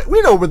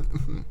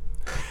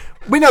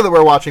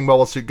we're watching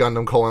Mobile Suit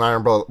Gundam: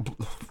 Iron Blood...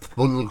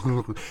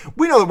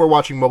 We know that we're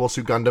watching Mobile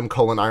Suit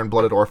Gundam: Iron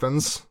Blooded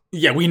Orphans.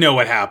 Yeah, we know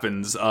what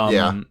happens.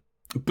 Yeah.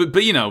 But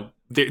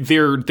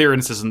they're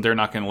insistent they're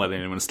not gonna let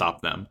anyone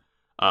stop them.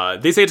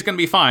 They say it's gonna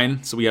be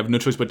fine, so we have no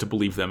choice but to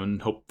believe them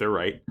and hope they're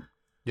right.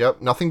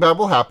 Yep, nothing bad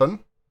will happen.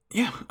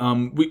 Yeah,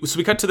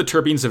 we cut to the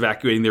Turbines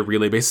evacuating their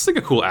relay base. It's like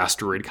a cool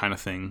asteroid kind of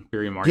thing.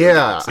 Very Mario.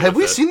 Yeah, have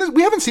we seen this?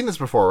 We haven't seen this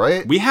before,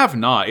 right? We have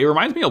not. It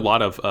reminds me a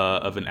lot of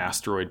an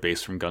asteroid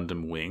base from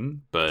Gundam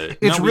Wing, but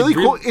it's really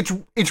cool.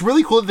 It's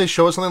really cool that they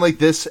show us something like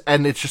this,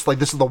 and it's just like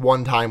this is the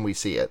one time we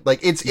see it.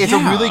 Like it's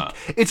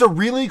a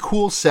really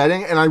cool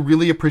setting, and I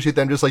really appreciate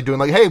them just like doing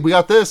like, hey, we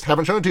got this.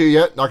 Haven't shown it to you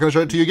yet. Not going to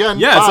show it to you again.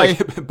 Yeah, Bye.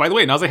 It's like, by the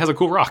way, Naze has a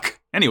cool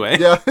rock. Anyway.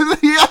 Yeah,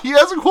 yeah, he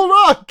has a cool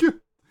rock.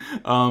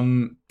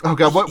 Oh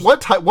god,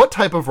 what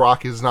type of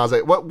rock is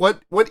Naze? What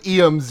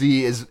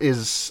EMZ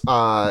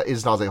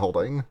is Naze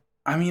holding?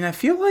 I mean, I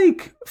feel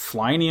like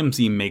flying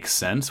EMZ makes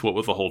sense. What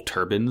with the whole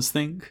turbines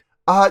thing?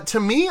 To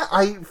me,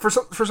 for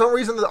some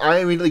reason I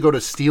immediately go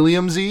to Steel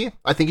EMZ.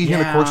 I think he's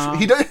gonna corkscrew.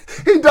 He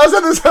does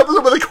in this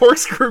episode with a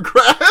corkscrew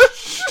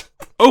crash.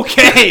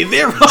 Okay,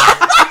 there.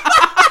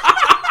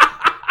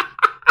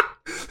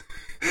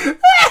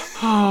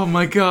 Oh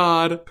my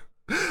god.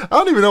 I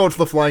don't even know what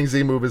the Flying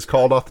Z move is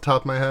called off the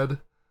top of my head.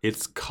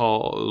 It's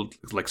called,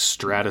 like,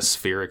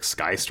 Stratospheric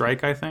Sky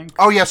Strike, I think.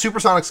 Oh, yeah,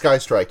 Supersonic Sky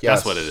Strike, yes.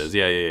 That's what it is,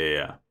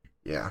 yeah.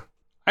 Yeah.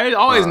 I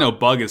always know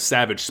Bug is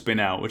Savage Spin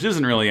Out, which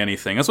isn't really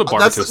anything. That's what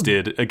Barbatos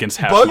did against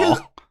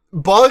Half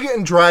Bug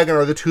and Dragon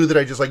are the two that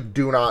I just, like,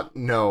 do not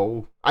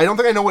know. I don't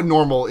think I know what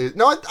Normal is.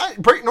 No,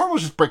 Normal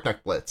is just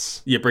Breakneck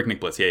Blitz. Yeah, Breakneck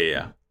Blitz,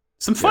 yeah.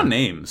 Some fun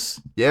names.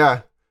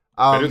 Yeah.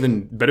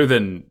 Better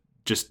than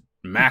just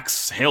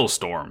Max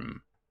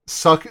Hailstorm.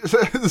 Suck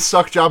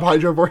Job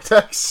Hydro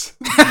Vortex.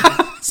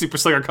 Super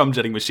Sucker Cum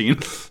Jetting Machine.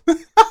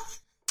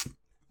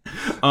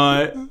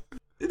 God.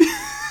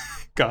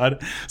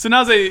 So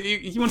Naze,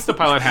 he wants to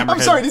pilot Hammerhead.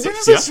 I'm sorry, did you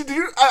just say,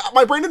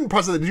 my brain didn't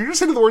process that. Did you just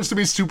say the words to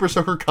me, Super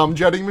Sucker Cum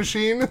Jetting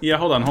Machine? Yeah,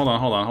 hold on.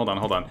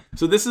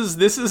 So this is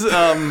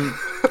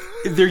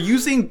they're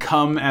using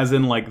cum as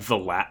in, like, the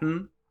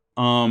Latin.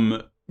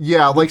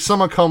 Yeah, like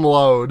summa cum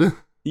laude.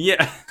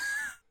 Yeah.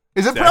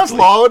 Is it pronounced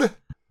laude?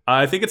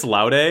 I think it's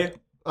laude.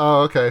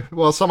 Oh, okay.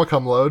 Well, summa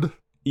cum laude.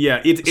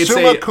 Yeah, it's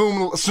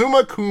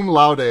summa cum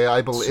laude,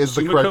 I believe, is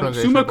the correct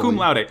pronunciation. Summa cum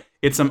laude.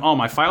 It's oh,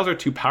 my files are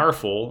too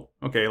powerful.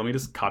 Okay, let me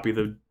just copy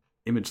the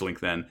image link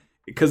then,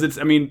 because it's,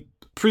 I mean,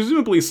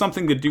 presumably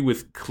something to do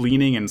with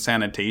cleaning and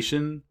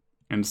sanitation,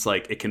 and it's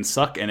like it can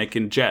suck and it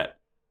can jet,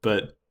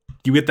 but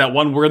you get that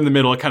one word in the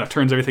middle, it kind of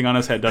turns everything on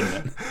its head,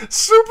 doesn't it?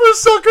 Super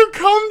Sucker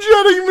Cum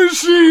Jetting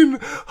Machine.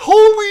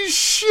 Holy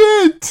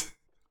shit.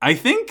 I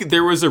think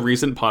there was a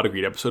recent Pod of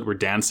Greed episode where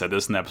Dan said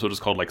this, and the episode was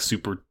called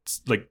Super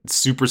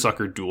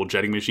Sucker Dual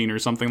Jetting Machine or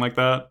something like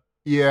that.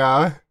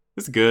 Yeah,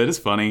 it's good. It's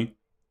funny.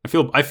 I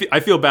feel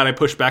bad. I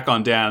pushed back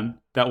on Dan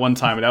that one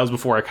time, and that was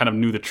before I kind of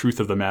knew the truth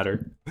of the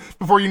matter.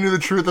 Before you knew the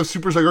truth of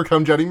Super Sucker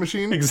Cum Jetting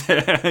Machine.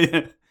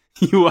 Exactly.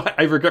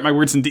 I regret my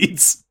words and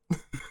deeds.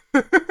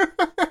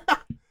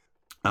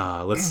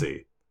 Let's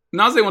see.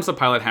 Naze wants to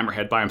pilot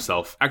Hammerhead by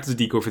himself, act as a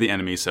decoy for the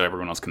enemy so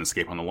everyone else can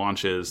escape on the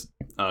launches.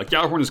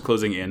 Gjallarhorn is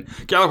closing in.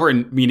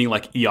 Gjallarhorn meaning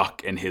like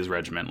Eok and his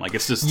regiment. Like,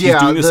 it's just, he's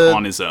doing this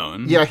on his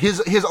own. Yeah, his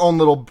own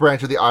little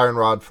branch of the Iron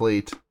Rod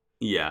fleet.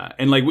 Yeah,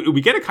 and like we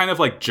get a kind of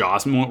like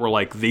Jaws moment where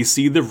like they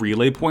see the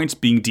relay points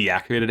being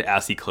deactivated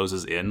as he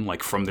closes in,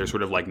 like from their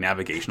sort of like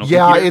navigational.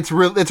 Yeah,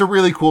 computer. it's a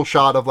really cool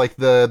shot of like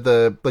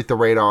the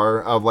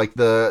radar of like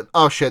the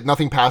oh shit,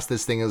 nothing past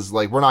this thing is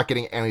like we're not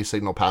getting any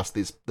signal past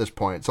this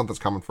point. Something's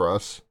coming for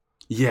us.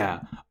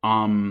 Yeah.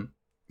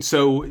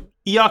 So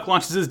Eok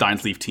launches his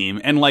Dainsleif team,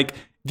 and like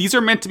these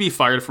are meant to be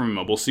fired from a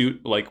mobile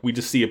suit. Like we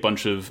just see a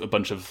bunch of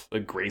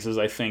grazes,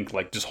 I think,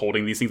 like just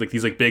holding these things, like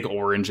these like big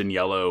orange and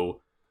yellow.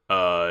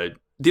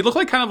 They look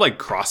like kind of like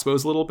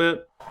crossbows a little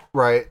bit.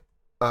 Right.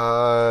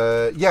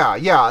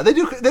 Yeah. They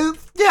do.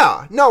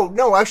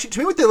 No. Actually, to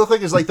me, what they look like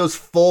is like those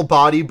full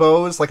body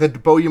bows, like a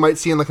bow you might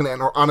see in like on an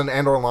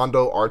Anor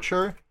Londo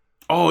archer.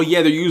 Oh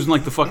yeah, they're using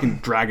like the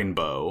fucking dragon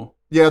bow.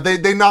 Yeah,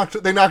 they knocked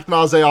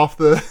Naze off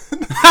the.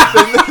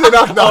 they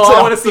knocked Naze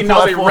I want to see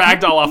Naze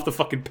ragdoll off the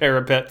fucking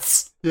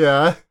parapets.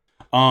 Yeah.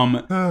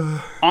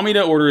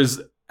 Amida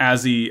orders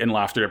Azzy and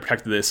Laughter to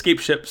protect the escape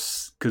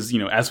ships. Because,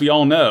 as we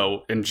all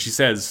know, and she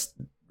says,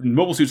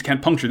 mobile suits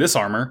can't puncture this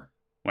armor.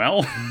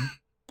 Well,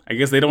 I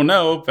guess they don't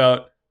know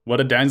about what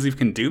a Dainsleif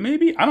can do,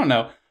 maybe? I don't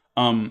know.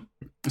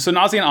 So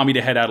Naze and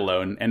Amida head out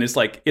alone, and it's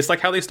like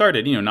how they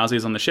started. Naze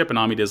is on the ship, and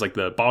Amida is like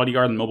the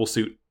bodyguard in the mobile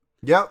suit.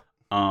 Yep.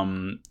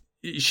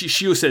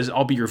 Shio says,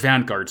 I'll be your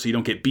vanguard so you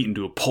don't get beaten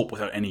to a pulp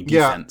without any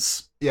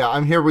defense. Yeah,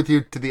 I'm here with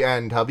you to the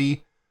end,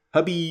 hubby.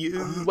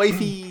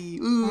 Wifey.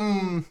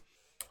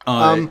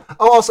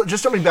 Also,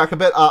 just jumping back a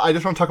bit, I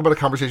just want to talk about a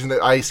conversation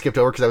that I skipped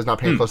over because I was not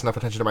paying close enough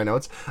attention to my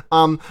notes.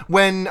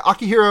 When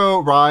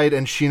Akihiro, Ride,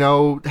 and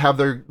Shino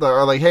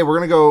are like, hey, we're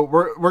gonna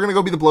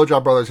go be the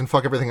Blowjob Brothers and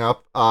fuck everything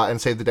up,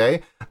 and save the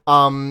day.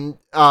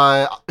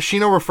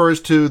 Shino refers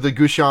to the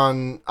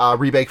Gushan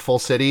Rebake Full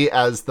City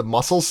as the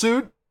muscle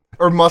suit.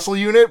 Or muscle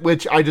unit,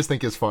 which I just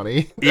think is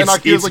funny. It's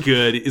like,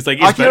 good. It's like,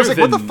 Akihira's like,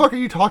 what the fuck are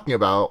you talking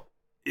about?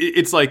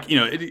 It's like,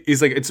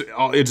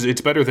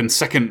 it's better than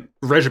 2nd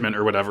Regiment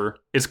or whatever.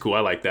 It's cool. I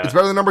like that. It's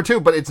better than number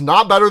 2, but it's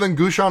not better than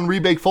Gushan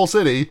Rebake Full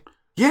City.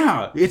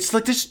 Yeah, it's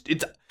like this.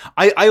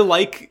 I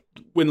like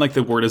when like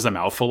the word is a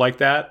mouthful like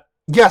that.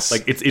 Yes,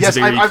 like it's yes,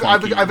 very.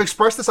 I've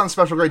expressed this on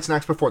Special Grade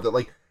Snacks before that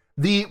like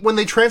when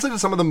they translated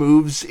some of the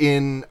moves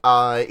in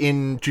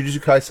Jujutsu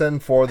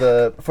Kaisen for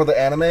the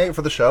anime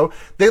for the show,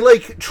 they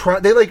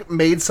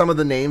made some of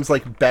the names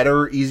like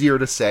better, easier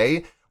to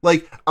say.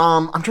 Like,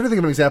 I'm trying to think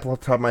of an example off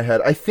the top of my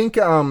head. I think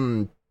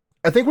when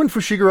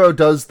Fushiguro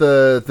does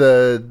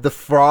the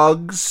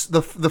frogs,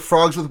 the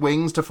frogs with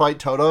wings to fight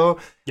Toto,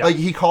 like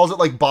he calls it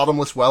like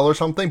bottomless well or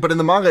something, but in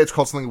the manga it's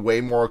called something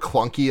way more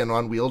clunky and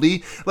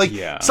unwieldy. Like,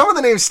 some of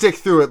the names stick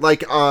through it.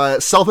 Like,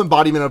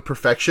 Self-Embodiment of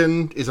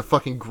Perfection is a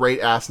fucking great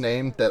ass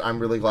name that I'm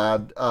really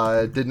glad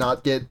did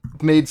not get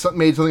made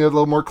something a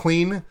little more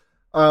clean.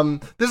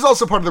 This is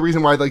also part of the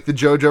reason why like the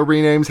JoJo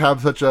renames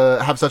have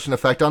such an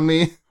effect on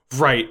me.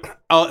 Right.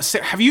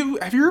 Sarah, have you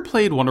ever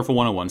played Wonderful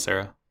 101,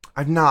 Sarah?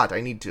 I've not. I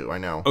need to. I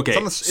know. Okay.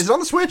 Is it on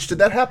the Switch? Did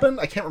that happen?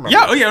 I can't remember.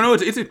 Yeah. Oh, yeah. No,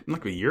 it's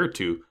like a year or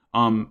two.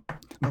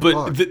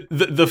 But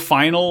the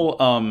final.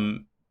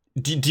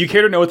 Do you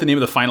care to know what the name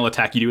of the final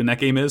attack you do in that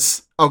game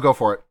is? Oh, go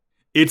for it.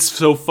 It's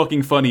so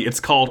fucking funny. It's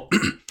called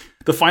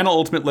the final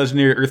ultimate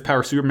legendary Earth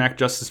Power Super Mac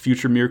Justice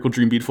Future Miracle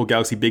Dream Beautiful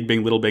Galaxy Big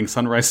Bang Little Bang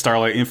Sunrise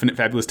Starlight Infinite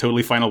Fabulous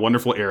Totally Final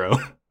Wonderful Arrow.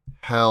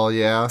 Hell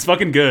yeah. It's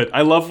fucking good.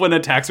 I love when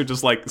attacks are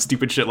just like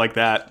stupid shit like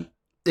that.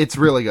 It's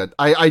really good.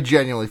 I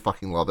genuinely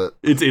fucking love it.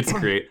 It's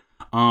great.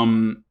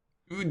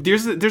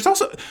 There's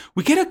also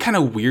we get a kind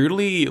of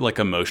weirdly like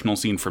emotional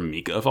scene from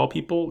Mika of all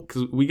people,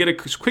 because we get a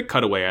quick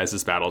cutaway as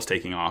this battle is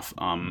taking off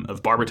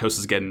of Barbatos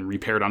is getting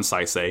repaired on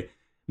Saisei.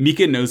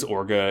 Mika knows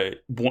Orga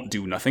won't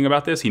do nothing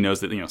about this. He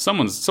knows that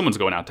someone's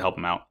going out to help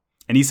him out,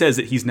 and he says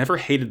that he's never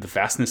hated the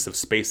vastness of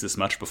space this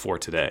much before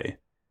today,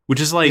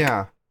 which is like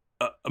a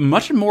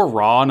much more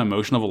raw and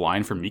emotional of a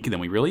line from Mika than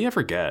we really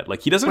ever get.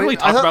 Like he doesn't really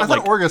talk about like.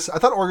 I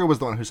thought Orga was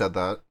the one who said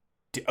that.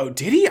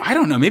 Did he? I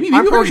don't know. Maybe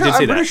Orga did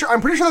say that.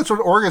 I'm pretty sure that's what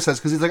Orga says,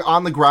 because he's like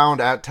on the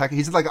ground at Tech.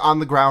 He's like on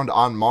the ground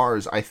on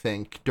Mars, I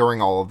think,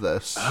 during all of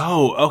this.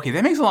 Oh, okay,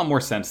 that makes a lot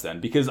more sense then,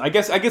 because I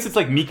guess it's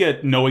like Mika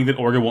knowing that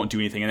Orga won't do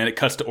anything, and then it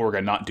cuts to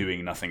Orga not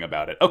doing nothing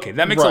about it. Okay,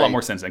 that makes a lot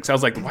more sense then. Because I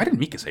was like, why did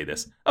Mika say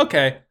this?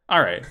 Okay,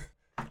 all right.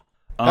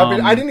 I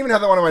mean, I didn't even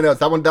have that one on my notes.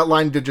 That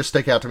line did just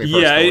stick out to me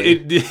personally.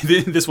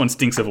 Yeah, this one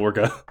stinks of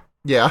Orga.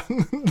 Yeah.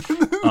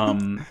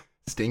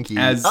 Stinky.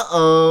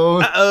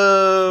 Uh-oh.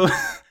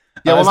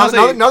 Yeah, well, now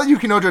that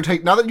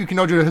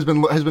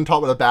Yukinojo has been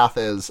taught what a bath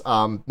is,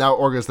 now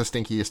Orga's the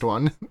stinkiest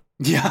one.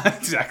 Yeah,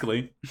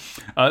 exactly.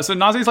 So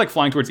Naze's like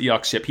flying towards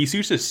Eok's ship. He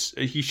shoots a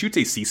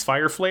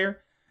ceasefire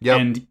flare. Yep.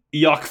 And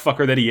Eok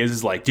fucker that he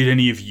is like, did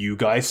any of you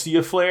guys see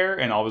a flare?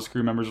 And all of his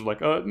crew members are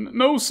like,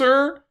 no,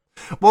 sir.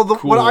 Well,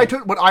 cool. what I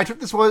took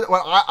this was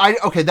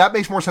okay. That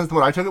makes more sense than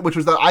what I took it, which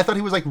was that I thought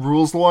he was like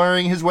rules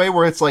lawyering his way,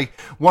 where it's like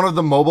one of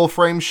the mobile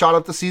frames shot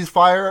up the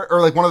ceasefire,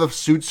 or like one of the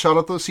suits shot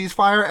up the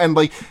ceasefire, and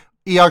like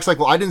Eok's like,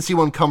 well, I didn't see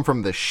one come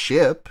from the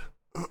ship.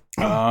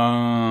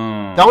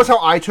 That was how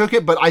I took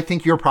it, but I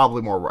think you're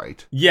probably more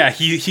right. Yeah,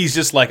 he's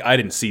just like, I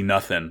didn't see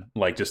nothing,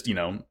 like just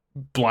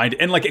blind,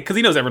 and like because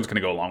he knows everyone's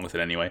gonna go along with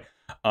it anyway.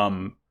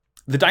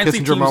 the Dainsleif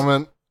Kissinger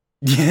moment.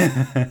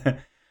 Yeah.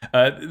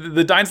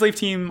 The Dainsleif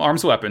team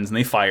arms weapons and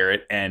they fire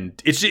it,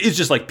 and it's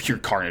just like pure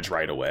carnage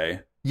right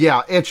away.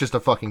 Yeah, it's just a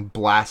fucking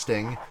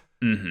blasting.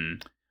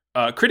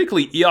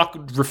 Critically,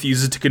 Eok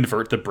refuses to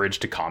convert the bridge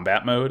to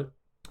combat mode.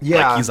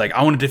 Yeah. Like, he's like,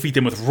 I want to defeat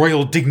them with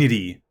royal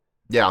dignity.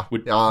 Yeah.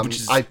 Which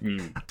is,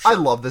 I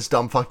love this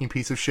dumb fucking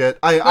piece of shit.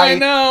 I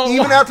know.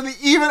 Even after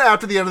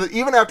the end of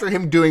even after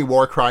him doing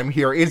war crime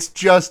here, it's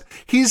just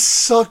he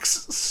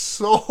sucks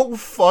so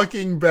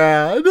fucking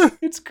bad.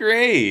 It's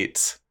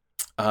great.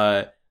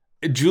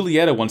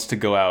 Julieta wants to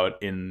go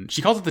out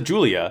she calls it the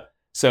Julia.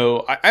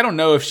 So I don't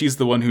know if she's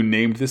the one who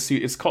named this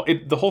suit.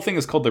 The whole thing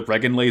is called the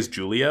Regenlays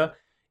Julia.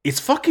 It's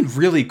fucking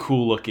really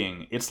cool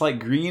looking. It's like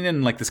green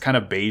and like this kind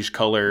of beige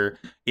color.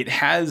 It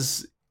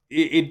has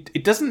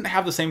it doesn't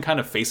have the same kind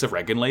of face of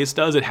Regenlays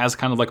does. It has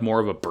kind of like more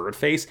of a bird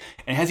face,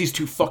 and it has these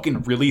two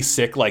fucking really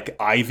sick like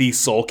Ivy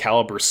Soul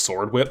Calibur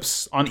sword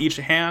whips on each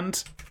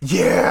hand.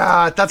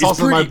 Yeah, that's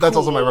also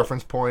my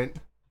reference point.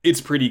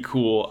 It's pretty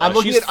cool. I'm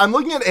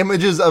looking at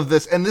images of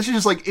this, and this is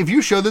just like, if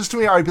you show this to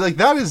me, I'd be like,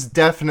 that is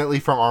definitely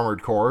from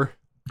Armored Core.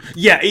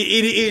 Yeah,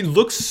 it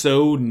looks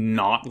so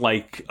not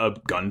like a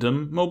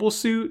Gundam mobile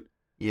suit.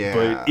 Yeah,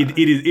 but it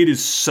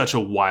is such a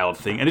wild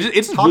thing, and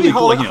it's Hobby really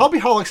cool. Like,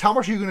 Hobbyholics, how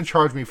much are you going to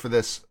charge me for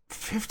this?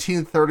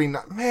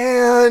 $15.39.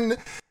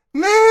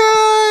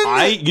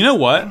 Man. You know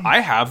what?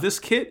 I have this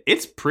kit.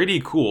 It's pretty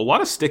cool. A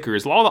lot of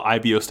stickers. A lot of the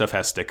IBO stuff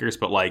has stickers,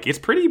 but like, it's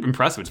pretty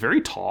impressive. It's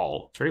very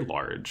tall. It's very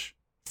large.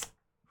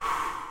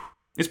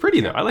 It's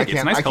pretty though. I like it.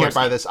 It's a nice I can't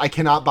buy this. I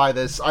cannot buy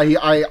this.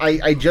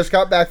 I just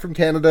got back from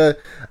Canada.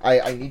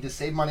 I need to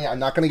save money. I'm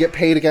not going to get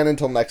paid again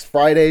until next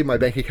Friday. My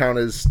bank account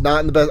is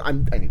not in the best. I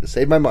need to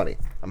save my money.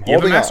 I'm holding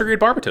on. You have a Master Grade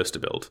Barbatos to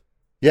build.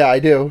 Yeah, I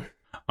do.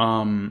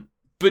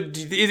 But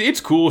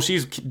it's cool.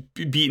 She's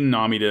beaten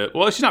Amida.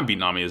 Well, she's not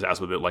beating Amida's ass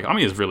with it. Like,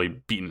 Amida's really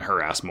beaten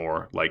her ass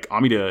more. Like,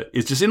 Amida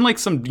is just in like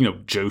some,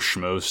 Joe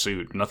Schmo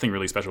suit. Nothing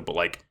really special, but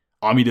like,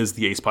 Amida's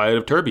the ace pilot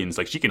of Turbines.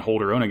 Like, she can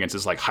hold her own against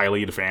this like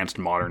highly advanced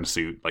modern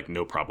suit, like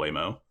no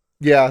problemo.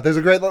 Yeah, there's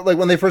a great, like,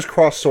 when they first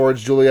cross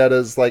swords,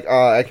 Julieta's like,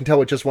 I can tell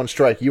with just one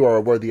strike, you are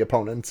a worthy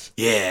opponent.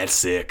 Yeah, it's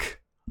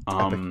sick.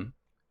 Epic.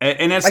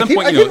 And at some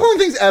point, I keep calling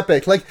things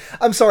epic. Like,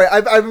 I'm sorry,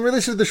 I've really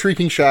listened to the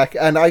Shrieking Shack,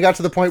 and I got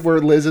to the point where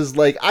Liz is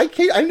like, I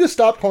need to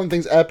stop calling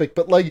things epic,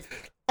 but like,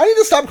 I need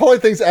to stop calling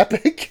things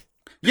epic.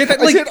 Yeah,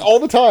 I say it all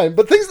the time,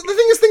 but the thing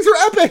is, things are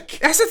epic.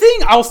 That's the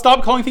thing. I'll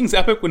stop calling things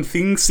epic when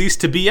things cease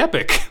to be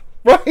epic.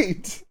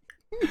 Right.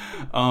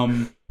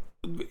 And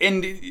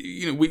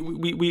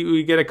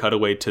we get a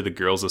cutaway to the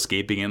girls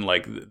escaping, and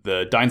like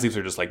the Dainsleifs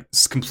are just like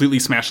completely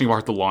smashing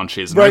apart the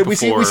launches. Right. We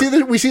see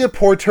the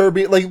poor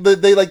Turbine. Like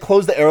they like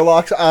close the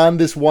airlocks on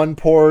this one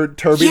poor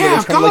Turbine. Yeah, that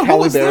was kind of like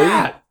Halle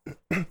Berry.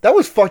 That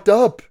was fucked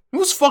up. It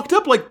was fucked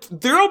up. Like,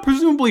 they're all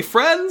presumably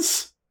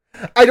friends.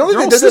 I don't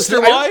think they did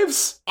sister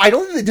wives. I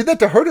don't think they did that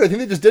to her. I think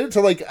they just did it to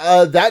like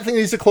that thing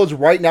needs to close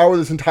right now, where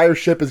this entire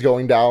ship is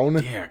going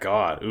down. Yeah.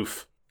 God.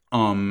 Oof.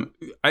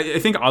 I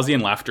think Ozzy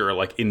and Laughter are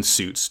like in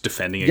suits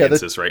defending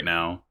against this right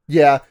now.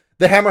 Yeah,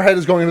 the Hammerhead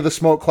is going into the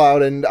smoke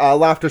cloud, and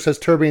Laughter says,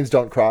 "Turbines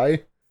don't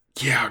cry."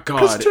 Yeah, God.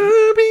 'Cause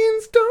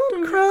turbines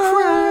don't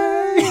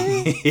cry.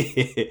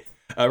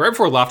 Right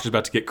before Laughter's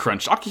about to get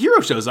crunched,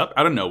 Akihiro shows up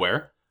out of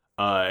nowhere.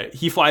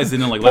 He flies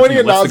in and like pointing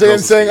at Naze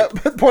and saying,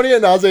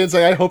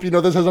 "I hope you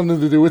know this has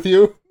something to do with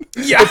you.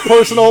 Yeah, it's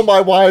personal.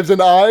 My wives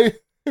and I."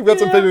 We've got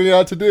some figuring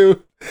out to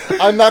do.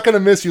 I'm not going to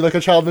miss you like a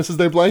child misses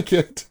their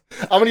blanket.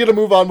 I'm going to get a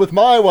move on with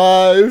my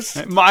wives.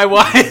 My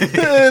wife.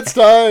 It's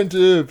time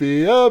to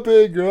be a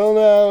big girl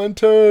now, and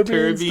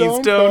turbines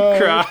don't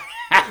cry.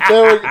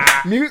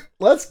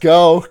 Let's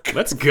go.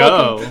 Let's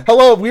go.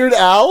 Hello, Weird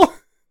Al.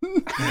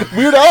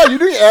 Weird Al, are you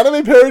doing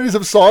anime parodies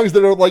of songs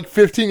that are like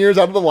 15 years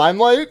out of the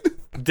limelight?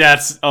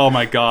 That's, oh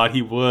my God,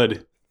 he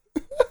would.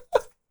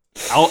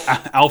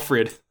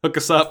 Alfred, hook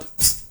us up.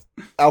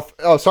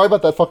 Oh, sorry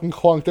about that fucking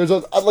clunk. There's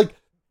I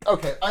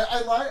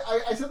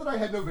said that I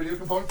had no video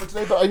component for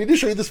today, but I need to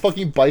show you this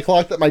fucking bike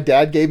lock that my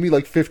dad gave me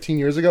like 15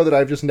 years ago that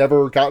I've just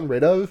never gotten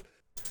rid of.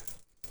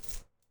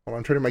 Hold on,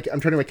 I'm turning my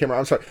camera.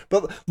 I'm sorry,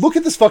 but look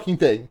at this fucking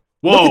thing.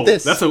 Whoa, look at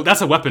this.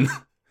 That's a weapon.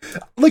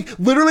 Like,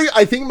 literally,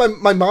 I think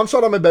my mom saw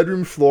it on my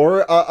bedroom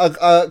floor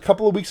a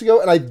couple of weeks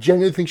ago, and I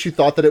genuinely think she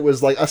thought that it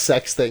was, like, a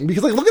sex thing.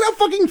 Because, like, look at how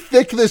fucking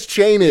thick this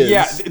chain is.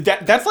 Yeah,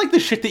 that's like the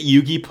shit that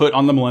Yugi put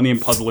on the Millennium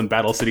Puzzle in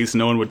Battle City so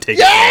no one would take it.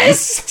 Yes!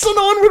 So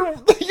no one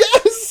would...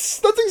 Yes!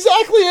 That's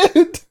exactly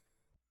it!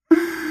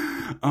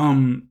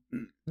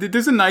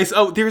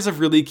 There's a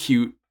really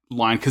cute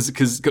line,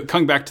 because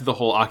coming back to the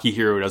whole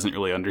Akihiro doesn't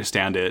really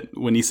understand it,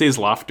 when he says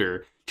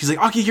Laughter... She's like,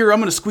 Akihiro, I'm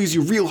going to squeeze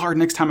you real hard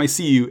next time I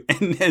see you.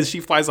 And as she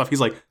flies off, he's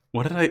like,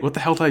 what the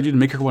hell did I do to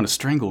make her want to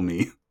strangle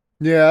me?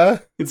 Yeah.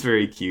 It's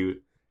very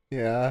cute.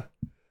 Yeah.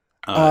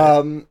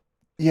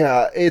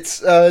 Yeah, it's,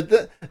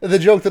 the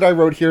joke that I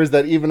wrote here is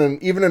that even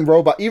in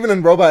robot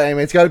anime,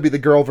 it's got to be the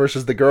girl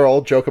versus the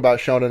girl joke about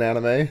shonen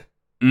anime.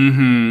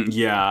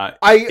 Yeah.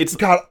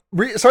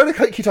 Sorry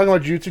to keep talking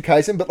about Jujutsu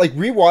Kaisen, but like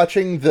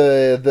rewatching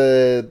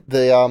the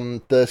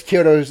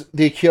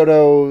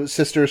Kyoto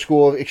Sister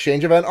School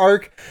Exchange Event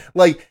arc,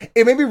 like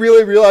it made me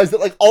really realize that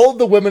like all of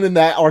the women in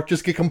that arc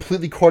just get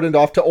completely cordoned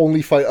off to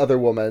only fight other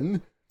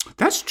women.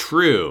 That's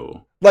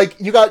true. Like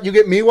you get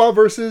Miwa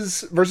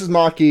versus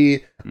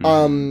Maki.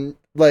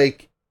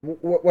 Like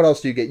what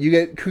else do you get? You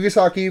get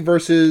Kugisaki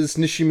versus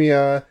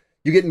Nishimiya.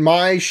 You get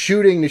Mai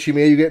shooting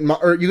Nishimiya. You get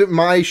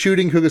Mai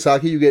shooting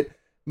Kugisaki. You get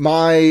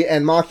Mai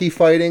and Maki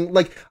fighting.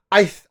 Like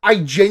I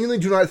genuinely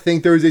do not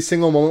think there is a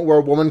single moment where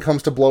a woman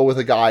comes to blow with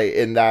a guy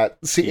in that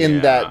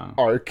that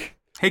arc.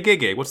 Hey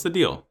Gege, what's the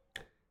deal?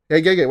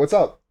 Hey Gege, what's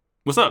up?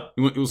 What's up?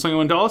 You something you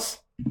want to tell us?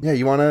 Yeah,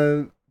 you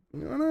wanna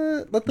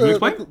let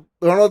the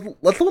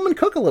woman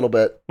cook a little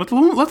bit. Let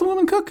the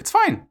woman cook. It's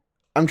fine.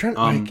 I'm trying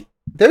to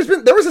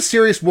there was a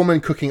serious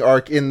woman cooking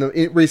arc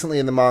recently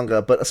in the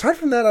manga, but aside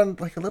from that, I'm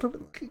like a little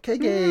bit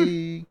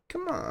Kage.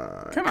 Come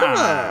on.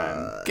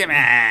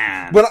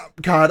 But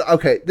God,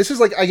 okay, this is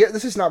like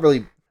this is not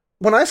really.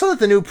 When I saw that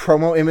the new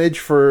promo image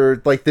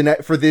for like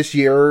for this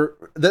year,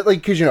 that like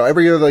because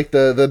every year like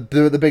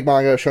the big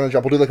manga Shonen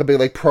Jump will do like a big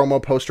like promo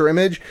poster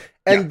image,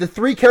 and the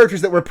 3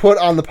 characters that were put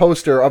on the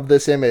poster of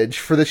this image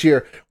for this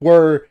year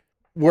were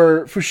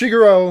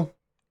Fushiguro,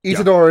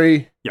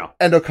 Itadori,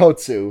 and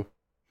Okotsu.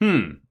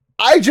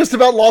 I just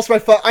about lost my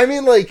I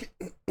mean, like,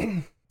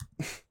 I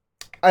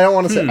don't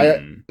want to say.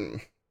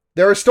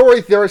 There are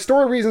story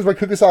reasons why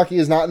Kugisaki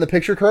is not in the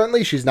picture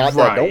currently. She's not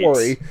dead. Don't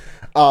worry.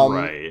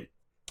 Right.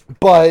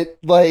 But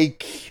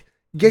like,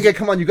 Giga,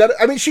 come on, you got.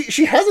 I mean,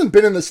 she hasn't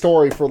been in the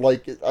story for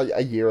like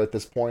a year at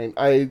this point.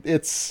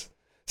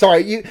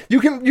 Sorry,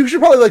 you should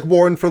probably like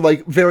warn for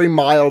like very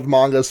mild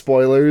manga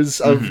spoilers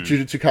of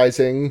Jujutsu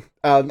Kaisen.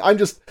 I'm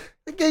just.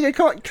 Yeah,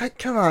 come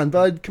on,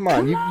 bud. Come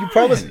on. You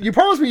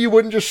promised me you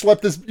wouldn't just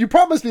schlep this. You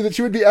promised me that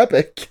she would be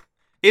epic.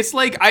 It's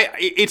like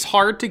it's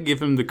hard to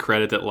give him the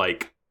credit that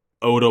like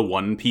Oda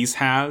One Piece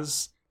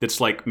has.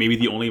 That's like maybe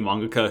the only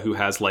mangaka who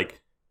has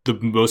like the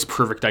most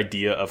perfect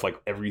idea of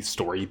like every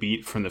story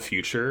beat from the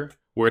future,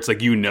 where it's like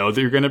that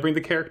you're going to bring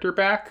the character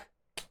back.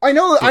 I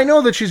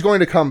know that she's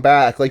going to come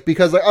back, like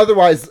because like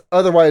otherwise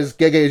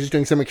Gege is just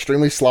doing some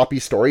extremely sloppy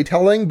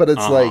storytelling. But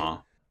it's like.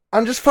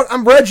 I'm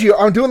Reggie.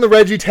 I'm doing the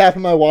Reggie tap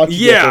in my watch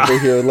over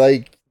here.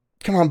 Like,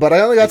 come on, but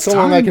I only got so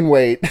long I can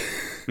wait.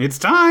 It's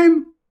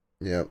time.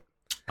 Yep.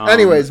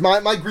 Anyways,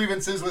 my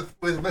grievances with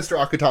Mr.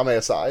 Akutame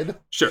aside.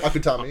 Sure.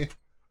 Akutami.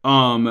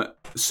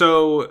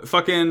 So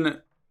fucking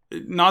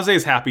Naze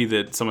is happy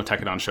that someone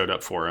Tekadon showed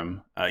up for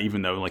him,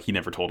 even though like he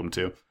never told him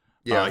to.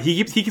 Yeah,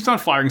 he keeps on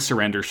firing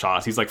surrender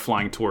shots. He's like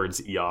flying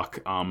towards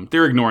Eok.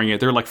 They're ignoring it.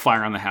 They're like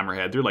firing on the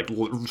hammerhead. They're like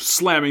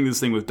slamming this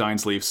thing with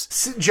Dine's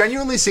leaves.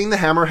 Genuinely, seeing the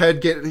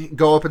hammerhead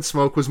go up in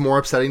smoke was more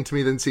upsetting to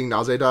me than seeing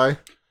Naze die.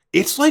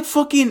 It's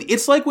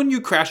like when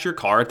you crash your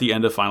car at the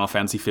end of Final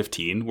Fantasy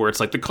 15, where it's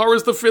like the car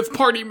is the 5th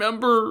party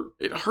member.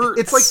 It hurts.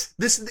 It's like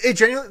this. It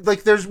genuinely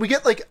like we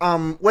get like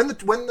when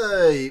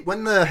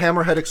the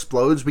hammerhead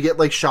explodes, we get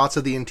like shots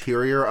of the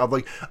interior of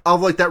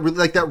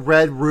that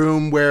red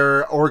room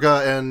where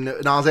Orga and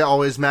Naze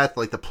always met,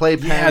 like the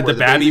playpen. Yeah, the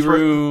baby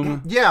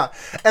room. Yeah,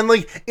 and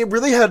like it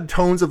really had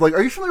tones of like.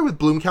 Are you familiar with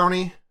Bloom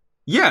County?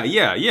 Yeah.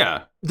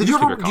 Do you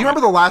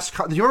remember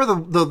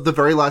the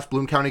very last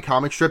Bloom County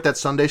comic strip, that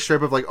Sunday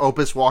strip of like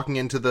Opus walking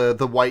into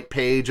the white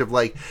page of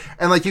like,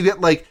 and like you get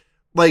like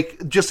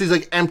just these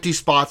like empty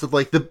spots of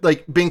like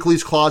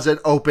Binkley's closet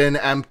open,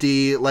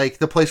 empty, like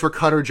the place where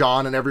Cutter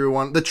John and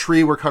everyone, the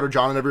tree where Cutter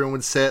John and everyone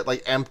would sit,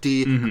 like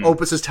empty,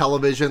 Opus's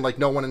television, like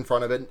no one in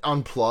front of it,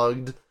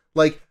 unplugged,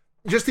 like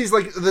just these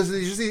like there's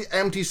just these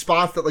empty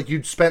spots that like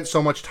you'd spent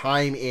so much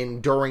time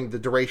in during the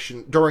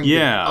duration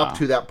up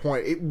to that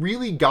point. It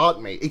really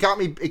got me.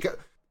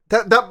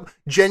 That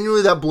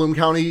genuinely, that Bloom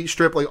County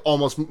strip like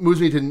almost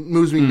moves me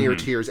near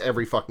tears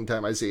every fucking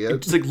time I see it.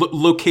 It's like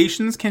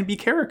locations can be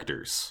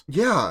characters.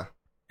 Yeah,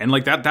 and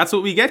like that's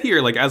what we get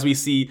here. Like as we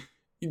see,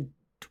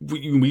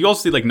 we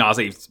also see like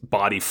Naze's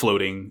body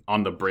floating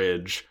on the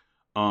bridge.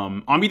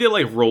 Amida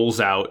like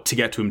rolls out to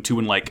get to him too,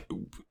 and like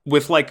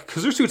with like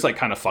because her suit's like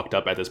kind of fucked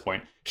up at this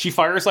point. She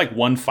fires like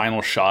one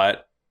final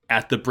shot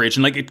at the bridge,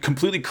 and like it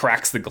completely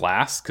cracks the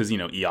glass because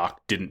Eok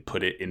didn't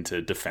put it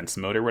into defense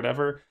mode or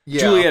whatever.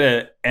 Yeah.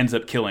 Julieta ends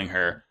up killing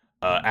her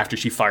after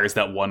she fires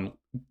that one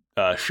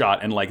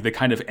shot, and like the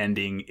kind of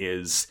ending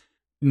is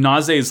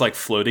Naze is like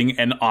floating,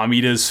 and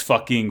Amida's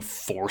fucking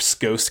force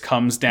ghost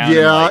comes down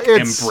and like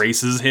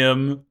embraces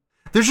him.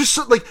 There's just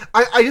so, like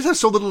I just have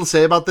so little to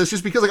say about this,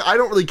 just because like I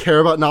don't really care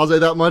about Naze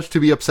that much to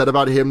be upset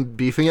about him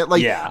beefing it.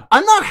 Like,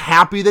 I'm not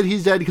happy that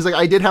he's dead because like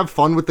I did have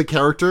fun with the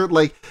character.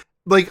 Like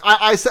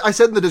I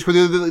said in the Discord,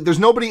 there's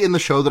nobody in the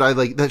show that I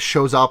like that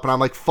shows up and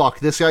I'm like, fuck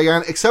this guy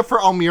again, except for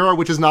Almira,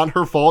 which is not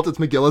her fault. It's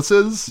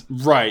McGillis's.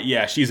 Right?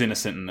 Yeah, she's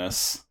innocent in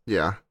this.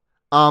 Yeah.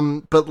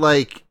 But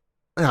like,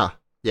 yeah.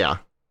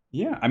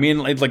 Yeah, I mean,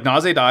 like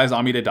Naze dies,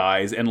 Amida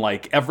dies, and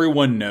like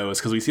everyone knows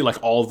because we see like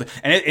all the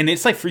and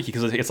it's like freaky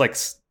because it's like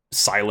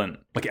silent,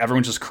 like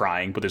everyone's just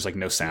crying, but there's like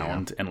no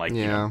sound, and like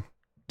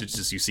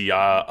just you see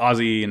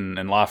Ozzy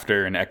and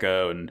Laughter and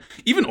Echo, and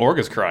even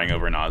Orga's crying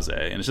over Naze,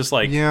 and it's just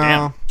like,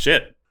 damn,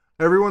 shit.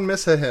 Everyone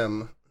miss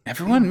him.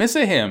 Everyone miss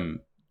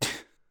him.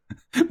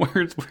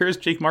 Where's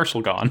Jake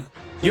Marshall gone?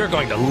 You're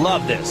going to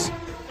love this.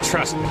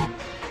 Trust me.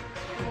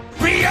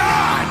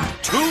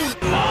 Beyond Toon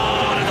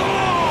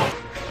World!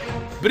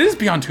 But it is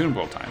Beyond Toon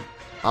World time.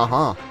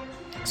 Uh-huh.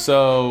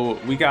 So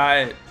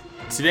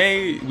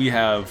today we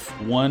have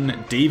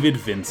one David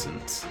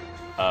Vincent.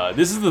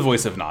 This is the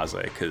voice of Naze,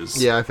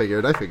 because... Yeah, I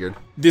figured.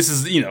 This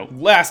is,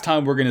 last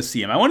time we're going to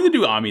see him. I wanted to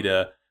do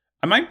Amida.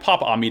 I might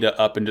pop Amida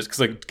up and just,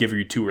 because give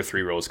you 2 or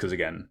 3 roles, because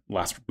again,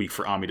 last week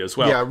for Amida as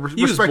well. Yeah,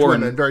 respect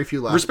women, very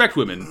few left. Respect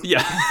women,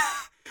 yeah.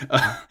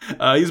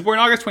 He was born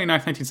August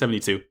 29th,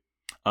 1972.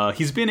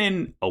 He's been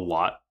in a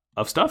lot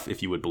of stuff,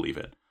 if you would believe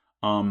it.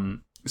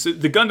 So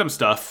the Gundam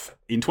stuff,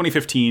 in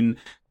 2015,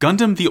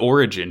 Gundam The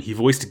Origin, he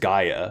voiced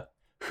Gaia,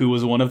 who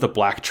was one of the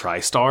Black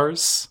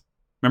Tri-Stars.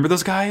 Remember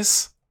those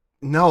guys?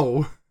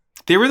 No.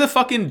 They were the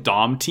fucking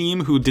Dom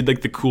team who did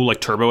the cool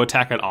turbo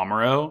attack at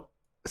Amuro.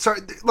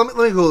 Sorry, let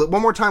me go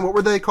one more time. What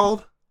were they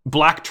called?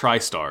 Black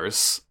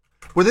Tri-Stars.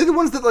 Were they the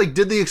ones that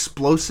did the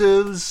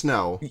explosives?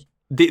 No.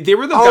 They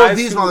were the guys. Oh,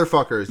 these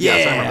motherfuckers. Yeah,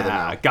 yes, I remember them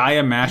now.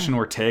 Gaia, Mash, and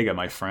Ortega,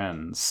 my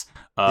friends.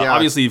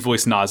 Obviously, he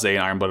voiced Naze in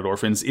Iron Blooded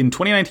Orphans. In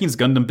 2019's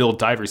Gundam Build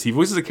Divers, he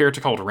voices a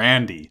character called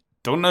Randy.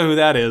 Don't know who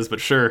that is,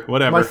 but sure,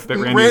 whatever.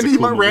 Randy,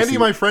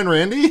 my friend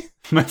Randy?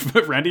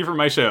 Randy from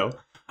my show.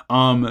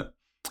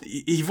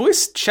 He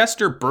voiced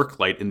Chester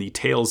Burklight in the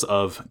Tales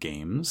of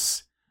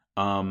games.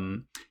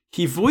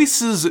 He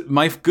voices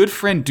my good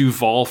friend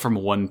Duval from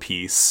One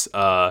Piece.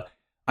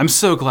 I'm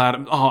so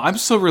glad. I'm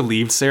so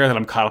relieved, Sarah, that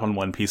I'm caught up on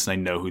One Piece and I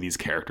know who these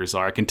characters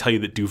are. I can tell you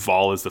that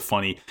Duval is the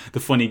funny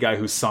guy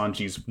who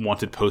Sanji's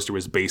wanted poster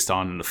was based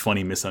on, and a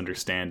funny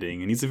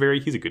misunderstanding, and he's a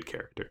good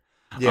character.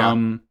 Yeah.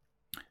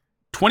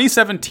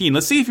 2017.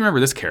 Let's see if you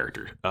remember this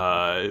character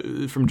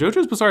from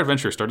JoJo's Bizarre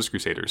Adventure: Stardust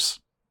Crusaders.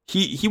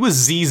 He was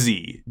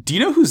ZZ. Do you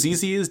know who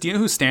ZZ is? Do you know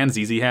who Stan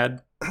ZZ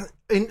had?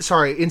 In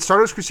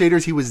Stardust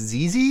Crusaders, he was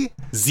ZZ?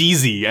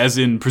 ZZ, as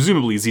in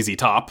presumably ZZ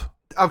Top.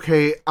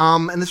 Okay,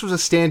 and this was a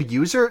stand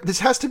user? This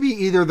has to be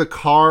either the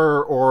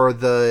car or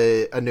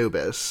the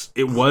Anubis.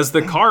 It was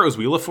the car. It was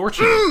Wheel of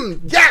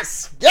Fortune.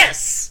 Yes!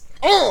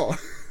 Oh!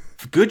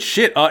 Good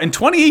shit. In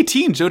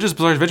 2018, JoJo's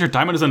Bizarre Adventure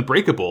Diamond is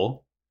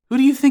Unbreakable. Who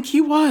do you think he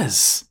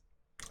was?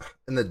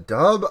 In the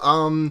dub,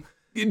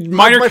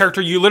 minor character,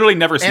 you literally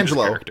never see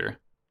Angelo. this character.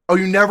 Oh,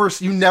 you never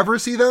see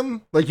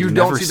them? You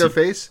don't see their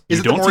face? Is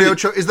it the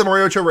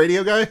Moriocho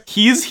radio guy?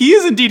 He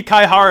is indeed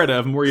Kai Harada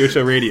of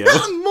Moriocho Radio.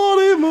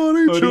 Mori.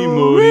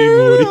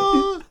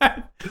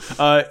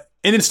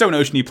 And in Stone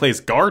Ocean, he plays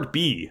Guard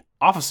B,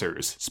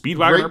 Officers,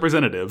 Speedwagon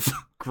Representative.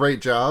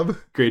 Great job.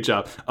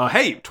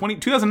 Hey,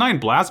 2009,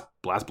 Blaze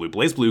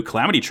Blue,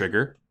 Calamity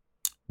Trigger,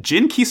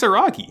 Jin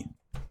Kisaragi.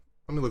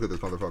 Let me look at this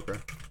motherfucker.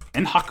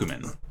 And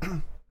Hakumen.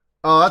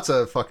 Oh, that's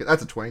a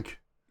twink.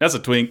 That's a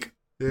twink.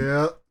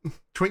 Yeah.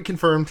 Twink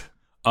confirmed.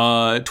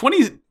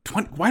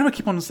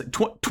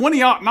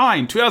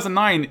 2009,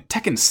 2009,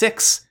 Tekken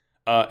 6,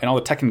 and all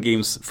the Tekken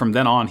games from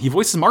then on. He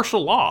voices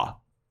martial law.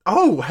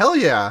 Oh, hell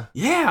yeah.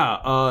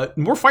 Yeah.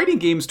 More fighting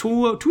games.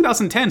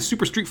 2010,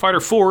 Super Street Fighter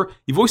 4.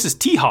 He voices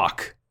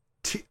T-Hawk.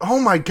 Oh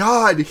my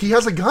god, he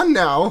has a gun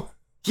now.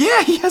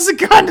 Yeah, he has a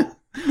gun.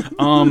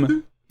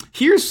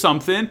 Here's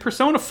something.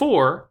 Persona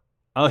 4.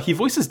 He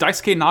voices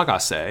Daisuke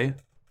Nagase,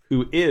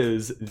 who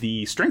is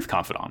the strength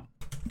confidant.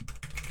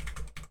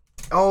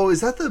 Oh,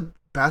 is that the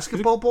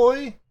basketball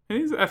boy?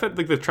 I thought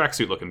the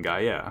tracksuit looking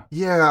guy, yeah.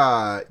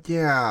 Yeah,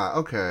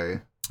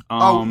 okay.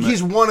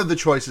 He's one of the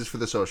choices for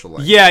the social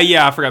link.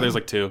 Yeah, I forgot there's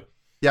 2.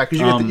 Yeah, because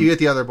you get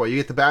the other boy. You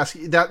get the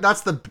basket. That's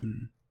the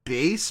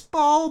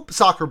baseball?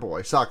 Soccer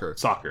boy. Soccer.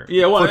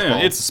 Yeah, well,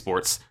 it's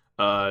sports.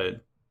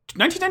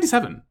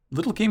 1997,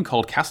 little game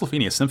called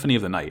Castlevania Symphony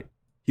of the Night.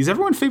 He's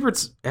everyone's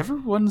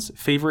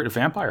favorite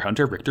vampire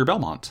hunter, Richter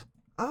Belmont.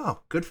 Oh,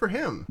 good for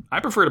him. I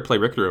prefer to play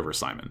Richter over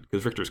Simon,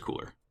 because Richter's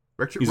cooler.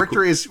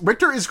 Richter is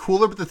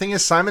cooler, but the thing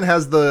is, Simon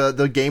has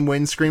the game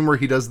win screen where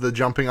he does the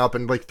jumping up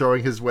and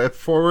throwing his whip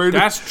forward.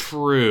 That's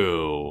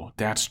true.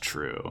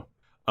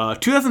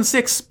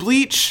 2006,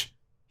 Bleach.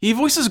 He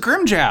voices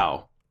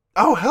Grimjow.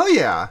 Oh, hell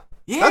yeah.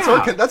 Yeah.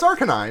 That's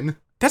Arcanine.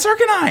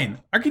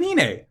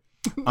 Arcanine.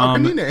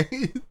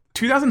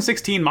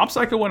 2016, Mob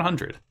Psycho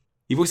 100.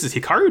 He voices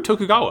Hikaru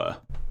Tokugawa.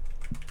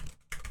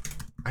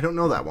 I don't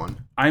know that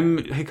one.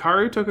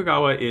 Hikaru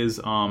Tokugawa is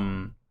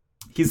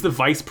he's the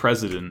vice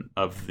president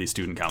of the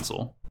student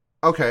council.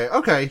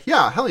 Okay.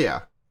 Yeah, hell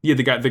yeah. Yeah,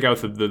 the guy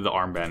with the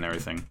armband and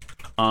everything.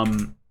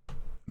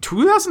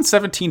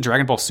 2017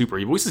 Dragon Ball Super.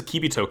 He voices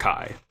Kibito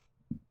Kai,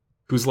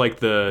 who's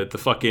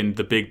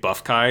the big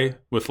buff Kai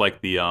with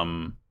the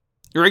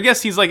or I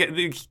guess he's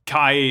the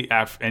Kai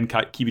and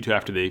Kibito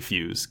after they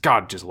fuse.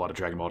 God, just a lot of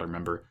Dragon Ball to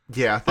remember.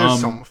 Yeah,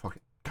 there's so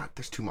fucking God.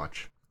 There's too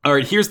much. All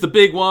right, here's the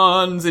big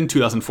ones. In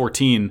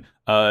 2014,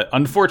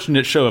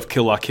 unfortunate show of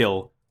Kill La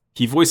Kill.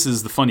 He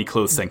voices the funny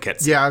clothes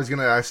Senketsu. Yeah, I was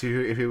gonna ask you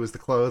if it was the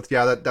clothes.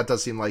 Yeah, that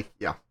does seem like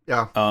yeah.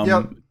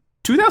 2015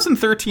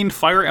 2013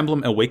 Fire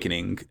Emblem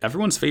Awakening.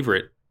 Everyone's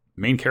favorite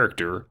main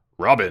character,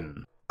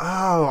 Robin.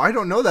 Oh, I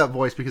don't know that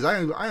voice because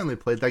I only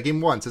played that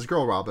game once as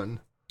Girl Robin.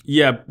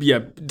 Yeah.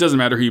 It doesn't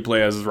matter who you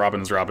play as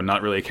Robin is Robin.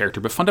 Not really a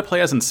character, but fun to play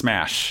as in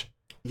Smash.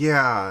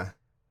 Yeah.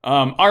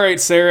 All right,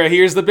 Sarah.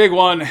 Here's the big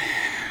one.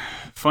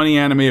 Funny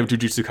anime of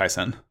Jujutsu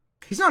Kaisen.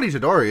 He's not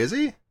Itadori, is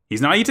he?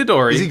 He's not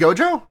Itadori. Is he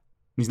Gojo?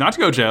 He's not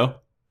Gojo.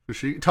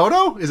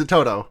 Toto? Is it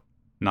Toto?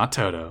 Not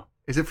Toto.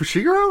 Is it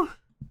Fushiguro?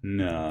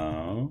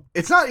 No.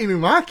 It's not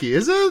Inumaki,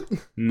 is it?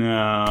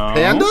 No.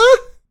 Panda?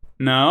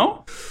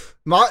 No.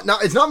 No,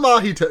 it's not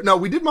Mahito. No,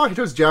 we did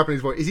Mahito's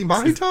Japanese voice. Is he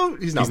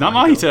Mahito? He's not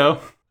Mahito.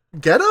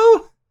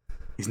 Ghetto?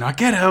 He's not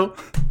Ghetto.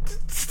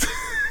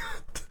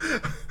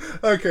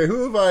 Okay,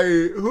 who have I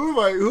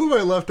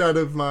left out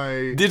of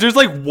my... There's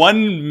like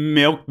one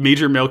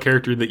major male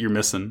character that you're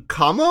missing.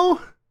 Kamo?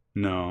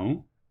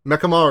 No.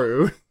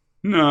 Mekamaru?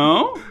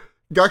 No.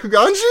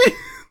 Gakuganji?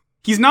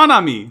 He's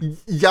Nanami.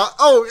 Yeah.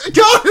 Oh,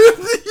 God.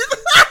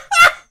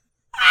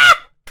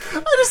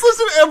 I just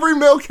listed every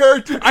male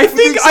character. I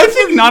think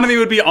Nanami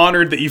would be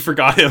honored that you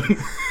forgot him.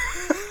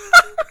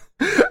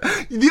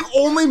 The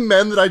only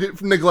men that I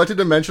neglected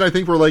to mention, I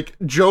think, were like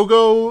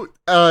Jogo,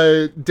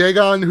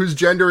 Dagon, whose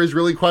gender is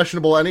really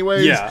questionable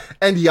anyways,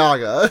 and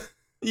Yaga.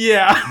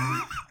 Yeah.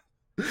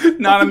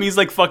 Nanami's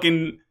like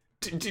fucking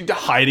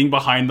hiding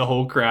behind the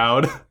whole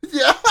crowd.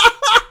 Yeah.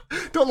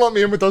 Don't lump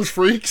me in with those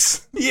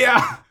freaks.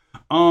 Yeah.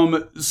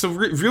 So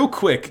real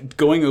quick,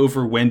 going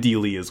over Wendy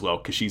Lee as well,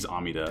 because she's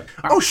Amida.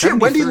 Oh shit,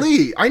 Wendy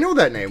Lee. I know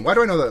that name. Why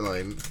do I know that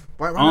name?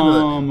 Why do I know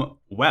that name?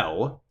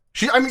 Well...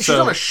 she's on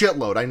a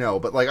shitload, I know,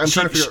 but like, I'm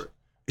trying to figure...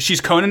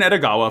 She's Conan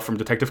Edogawa from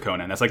Detective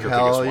Conan. That's like her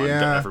biggest one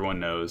that everyone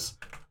knows.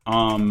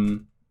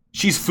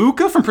 She's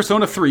Fuka from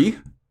Persona 3.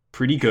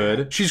 Pretty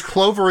good. She's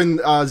Clover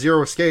in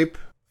Zero Escape.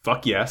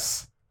 Fuck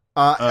yes.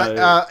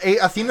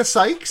 Athena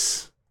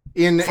Sykes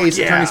in Ace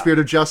Attorney Spirit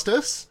of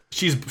Justice.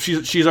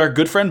 She's our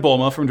good friend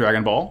Bulma from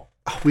Dragon Ball.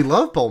 Oh, we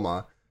love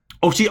Bulma.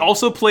 Oh, she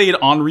also played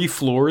Henri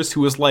Flores,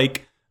 who was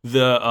like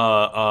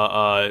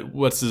the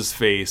what's his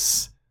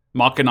face?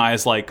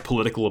 Makanai's like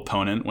political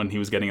opponent when he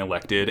was getting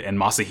elected, and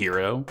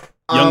Masahiro.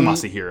 Young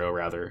Masahiro,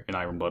 rather, in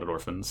Iron Blooded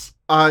Orphans.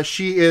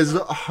 She is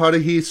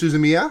Haruhi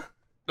Suzumiya.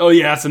 Oh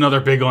yeah, that's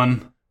another big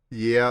one.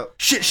 Yeah.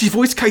 Shit, she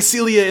voiced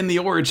Kycilia in The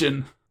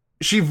Origin.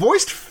 She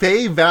voiced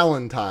Faye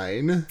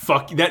Valentine.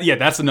 Fuck that! Yeah,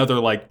 that's another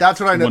like.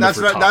 That's what I know. That's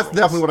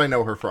definitely what I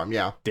know her from.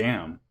 Yeah.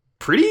 Damn.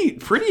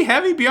 Pretty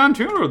heavy Beyond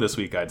Tuner this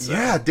week, I'd say.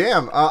 Yeah.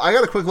 Damn. I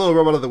got a quick little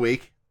robot of the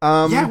week.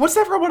 What's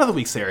that robot of the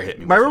week, Sarah? Hit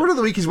me. My robot of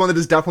the week is one that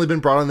has definitely been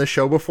brought on this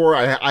show before.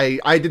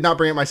 I did not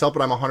bring it myself,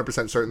 but I'm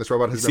 100% certain this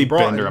robot has been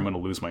brought. Bender, I'm going to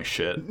lose my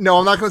shit. No,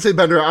 I'm not going to say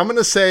Bender. I'm going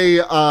to say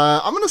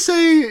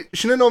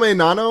Shinonome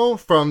Nano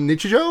from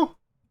Nichijou.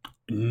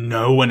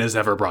 No one has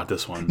ever brought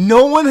this one.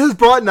 No one has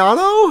brought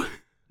Nano?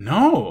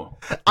 No.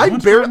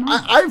 I've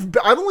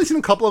only seen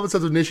a couple of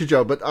episodes of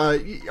Nichijou, but are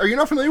you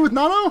not familiar with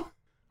Nano?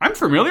 I'm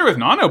familiar with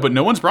Nano, but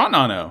no one's brought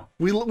Nano.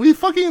 We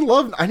fucking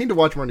love... I need to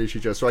watch more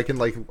Nichijou so I can,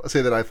 like,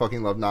 say that I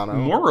fucking love Nano.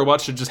 More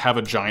robots should just have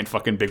a giant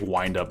fucking big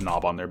wind-up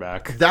knob on their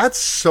back. That's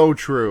so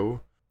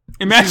true.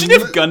 Imagine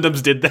if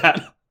Gundams did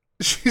that.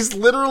 She's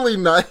literally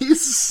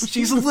nice.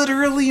 She's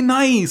literally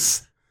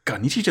nice.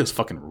 God, Nichijou's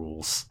fucking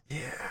rules.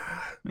 Yeah.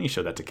 I need to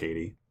show that to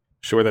Katie.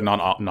 Show her that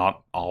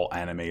not all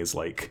anime is,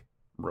 like...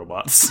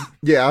 robots.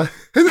 Yeah.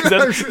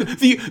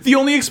 The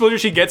only exposure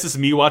she gets is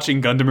me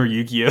watching Gundam or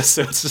Yu-Gi-Oh!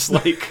 So it's just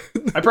like,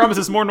 I promise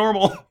it's more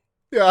normal.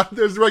 Yeah,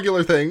 there's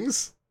regular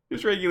things.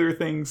 There's regular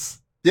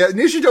things. Yeah,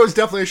 Nichijou is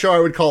definitely a show I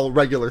would call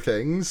regular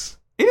things.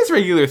 It is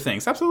regular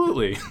things,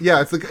 absolutely.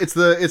 Yeah, it's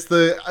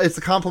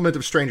the complement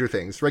of Stranger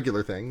Things,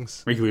 regular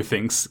things. Regular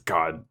things.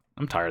 God,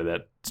 I'm tired of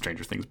that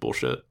Stranger Things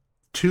bullshit.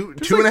 Two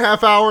and a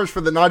half hours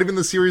for not even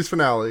the series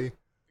finale.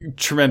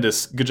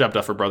 Tremendous. Good job,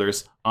 Duffer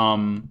Brothers.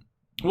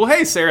 Well,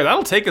 hey, Sarah,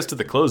 that'll take us to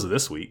the close of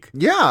this week.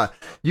 Yeah.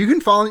 You can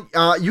find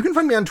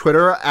me on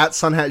Twitter at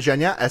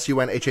SunhatZhenya,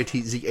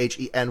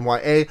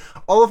 SunhatZhenya.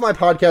 All of my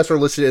podcasts are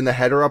listed in the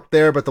header up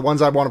there, but the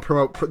ones I want to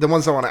promote, the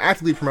ones I want to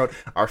actively promote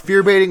are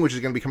Fear Baiting, which is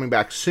going to be coming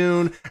back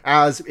soon,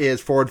 as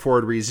is Forward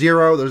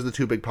ReZero. Those are the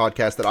two big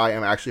podcasts that I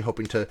am actually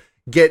hoping to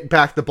get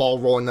back the ball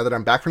rolling now that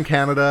I'm back from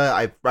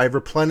Canada. I've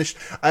replenished,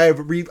 I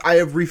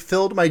have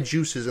refilled my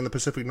juices in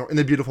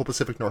the beautiful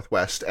Pacific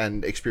Northwest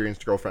and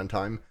experienced girlfriend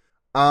time.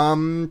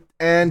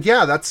 And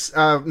yeah, that's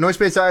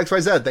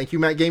Noisepace.xyz. Thank you,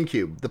 Matt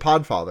GameCube, the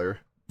Podfather.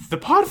 The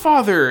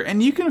Podfather,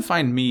 and you can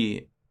find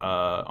me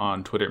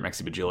on Twitter at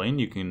MaxiBajillion.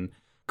 You can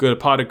go to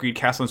Pod of Greed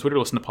Cast on Twitter,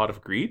 listen to Pod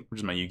of Greed, which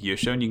is my Yu-Gi-Oh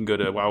show, and you can go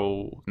to you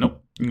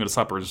can go to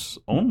Slapper's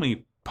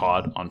Only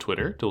Pod on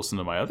Twitter to listen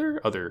to my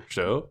other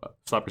show,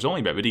 Slapper's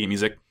Only, about video game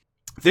music.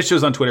 This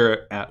show's on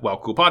Twitter at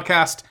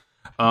WowCoolPodcast.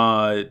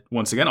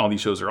 Once again, all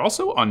these shows are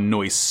also on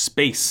Noise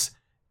Space,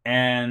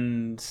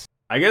 and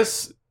I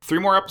guess 4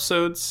 more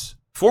episodes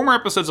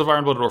of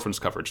Iron Blooded Orphans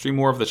coverage. 3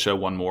 more of the show,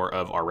 1 more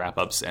of our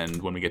wrap-ups,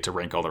 and when we get to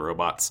rank all the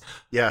robots.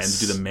 Yes.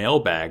 And do the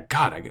mailbag.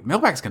 God,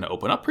 mailbag's going to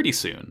open up pretty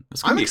soon.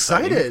 I'm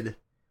excited.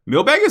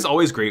 Mailbag is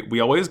always great. We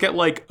always get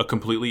like a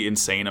completely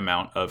insane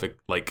amount of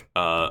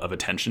of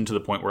attention to the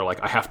point where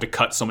like I have to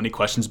cut so many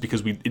questions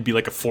because it'd be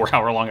like a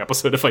 4-hour long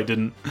episode if I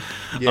didn't.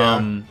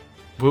 Yeah.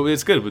 But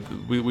it's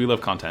good. We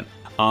love content.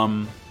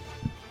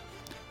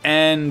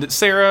 And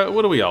Sarah,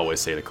 what do we always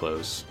say to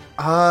close?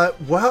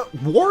 Well,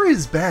 war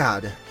is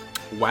bad.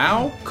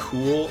 Wow,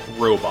 cool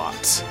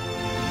robot.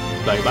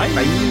 Bye bye.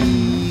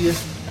 Bye.